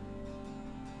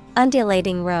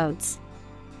 Undulating roads.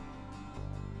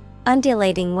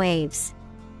 Undulating waves.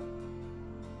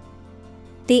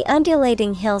 The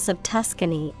undulating hills of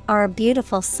Tuscany are a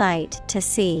beautiful sight to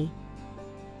see.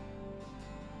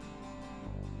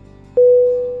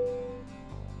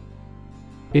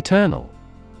 Eternal.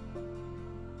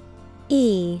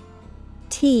 E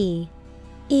T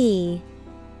E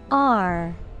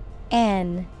R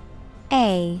N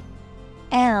A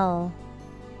L.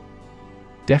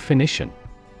 Definition: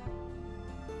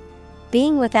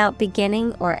 Being without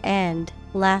beginning or end,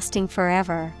 lasting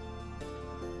forever.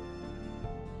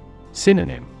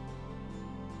 Synonym: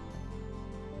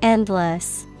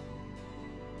 Endless,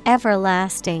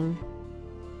 everlasting,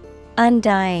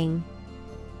 undying.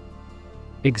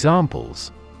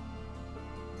 Examples: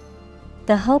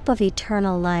 The hope of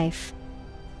eternal life.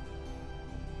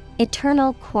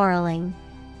 Eternal quarreling.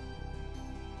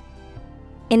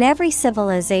 In every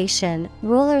civilization,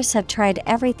 rulers have tried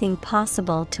everything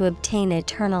possible to obtain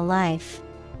eternal life.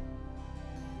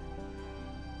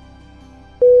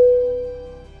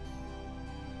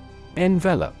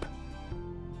 Envelope.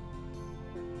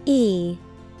 E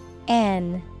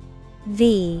N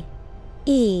V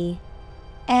E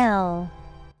L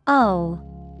O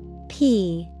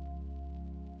P.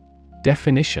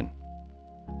 Definition: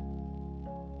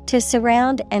 To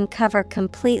surround and cover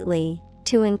completely,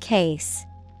 to encase.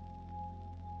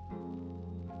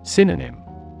 Synonym: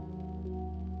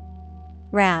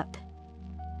 Wrap,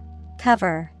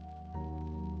 cover,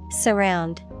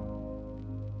 surround.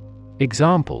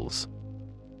 Examples: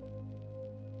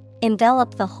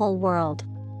 Envelop the whole world.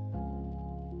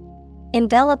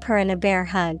 Envelop her in a bear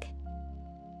hug.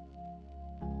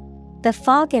 The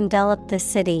fog enveloped the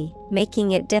city,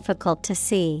 making it difficult to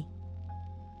see.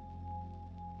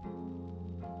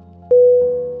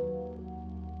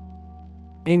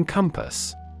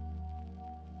 Encompass.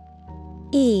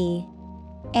 E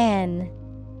N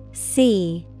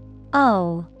C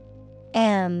O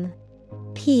M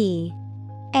P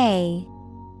A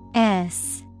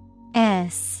S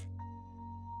S.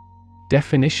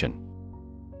 Definition: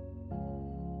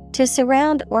 To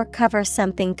surround or cover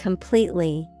something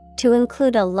completely, to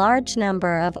include a large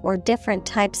number of or different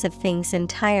types of things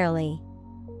entirely.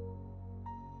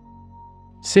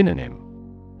 Synonym: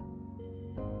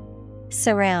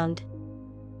 Surround,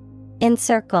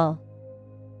 encircle,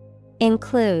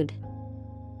 include.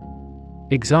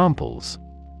 Examples: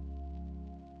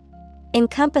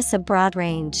 Encompass a broad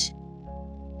range.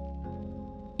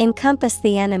 Encompass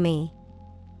the enemy.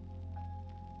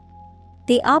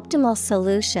 The optimal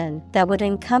solution that would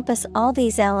encompass all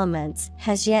these elements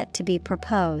has yet to be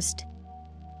proposed.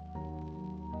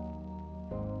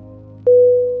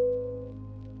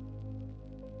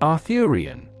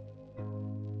 Arthurian.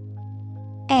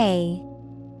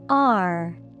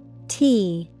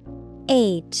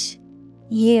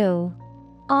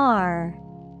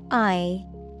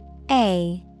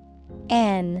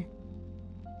 Arthurian.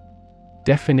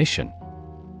 Definition: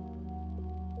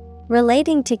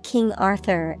 relating to King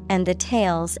Arthur and the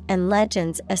tales and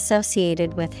legends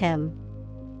associated with him.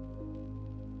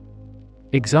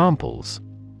 Examples: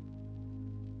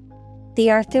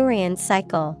 The Arthurian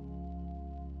cycle.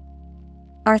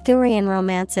 Arthurian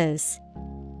romances.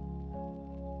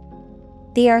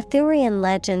 The Arthurian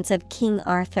legends of King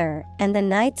Arthur and the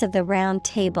Knights of the Round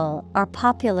Table are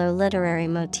popular literary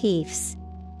motifs.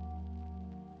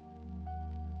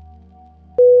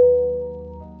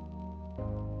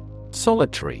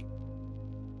 Solitary.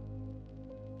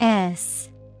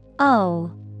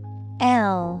 SOLITARY.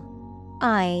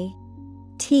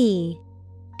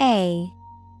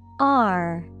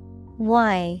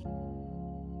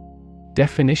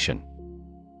 Definition: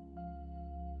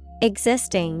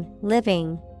 existing,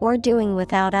 living, or doing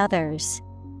without others.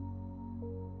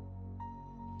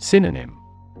 Synonym: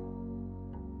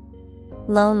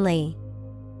 Lonely,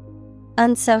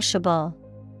 unsociable,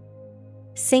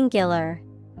 singular.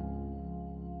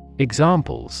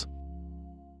 Examples: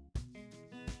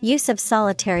 use of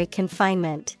solitary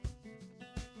confinement.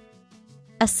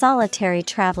 A solitary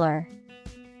traveler.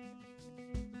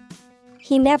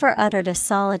 He never uttered a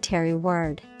solitary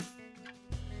word.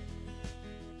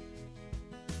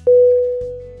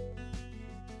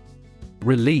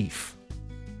 Relief.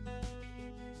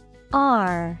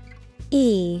 RELIEF.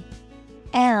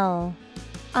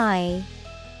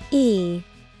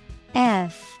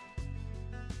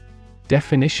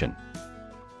 Definition: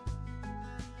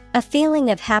 a feeling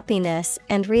of happiness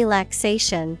and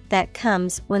relaxation that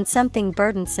comes when something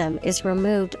burdensome is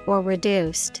removed or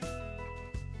reduced.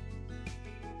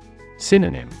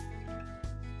 Synonym: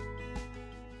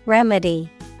 remedy,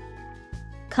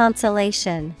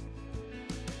 consolation,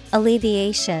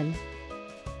 alleviation.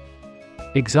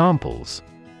 Examples: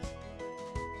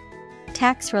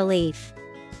 tax relief.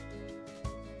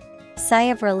 Sigh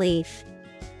of relief.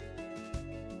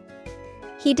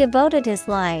 He devoted his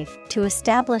life to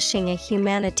establishing a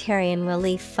humanitarian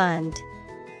relief fund.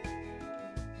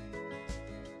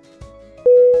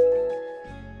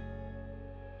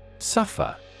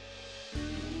 Suffer.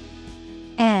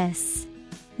 SUFFER.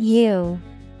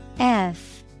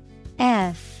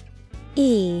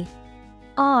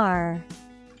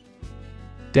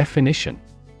 Definition: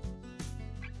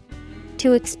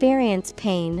 to experience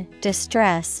pain,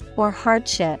 distress, or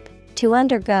hardship, to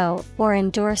undergo or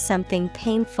endure something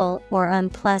painful or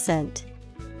unpleasant.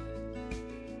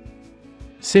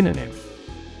 Synonym: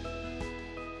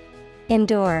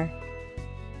 endure,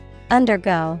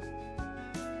 undergo,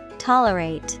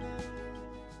 tolerate.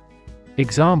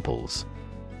 Examples: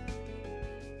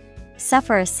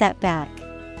 suffer a setback.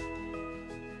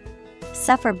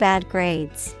 Suffer bad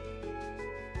grades.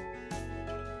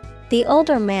 The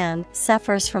older man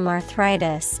suffers from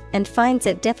arthritis and finds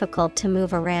it difficult to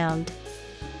move around.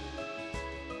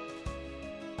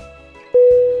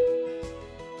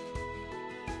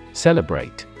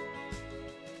 Celebrate.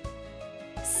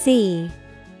 CELEBRATE.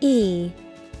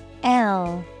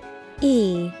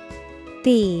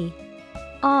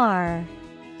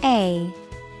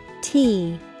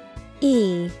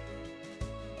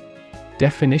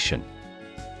 Definition: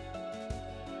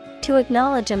 to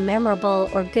acknowledge a memorable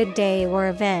or good day or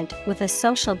event with a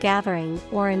social gathering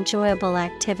or enjoyable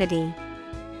activity.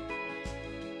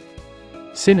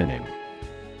 Synonym: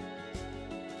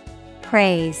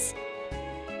 praise,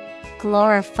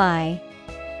 glorify,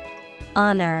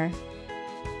 honor.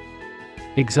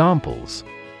 Examples: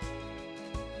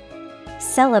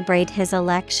 celebrate his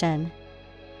election.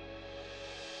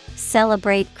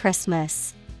 Celebrate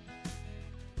Christmas.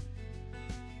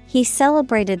 He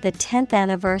celebrated the 10th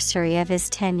anniversary of his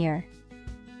tenure.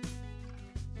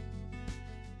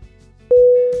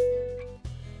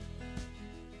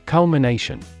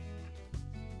 Culmination.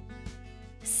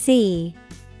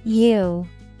 CULMINATION.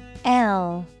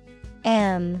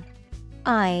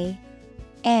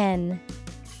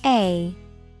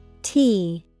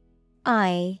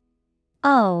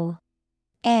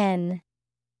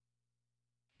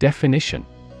 Definition: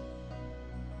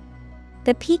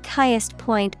 the peak, highest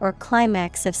point or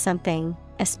climax of something,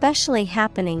 especially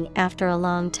happening after a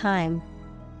long time.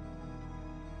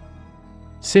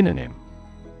 Synonym: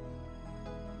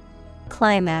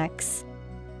 climax,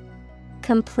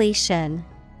 completion,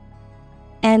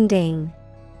 ending.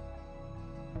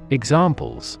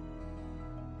 Examples: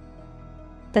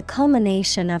 The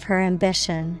culmination of her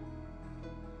ambition.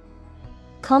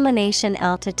 Culmination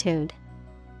altitude.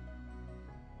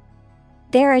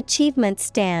 Their achievements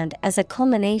stand as a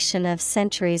culmination of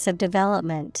centuries of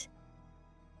development.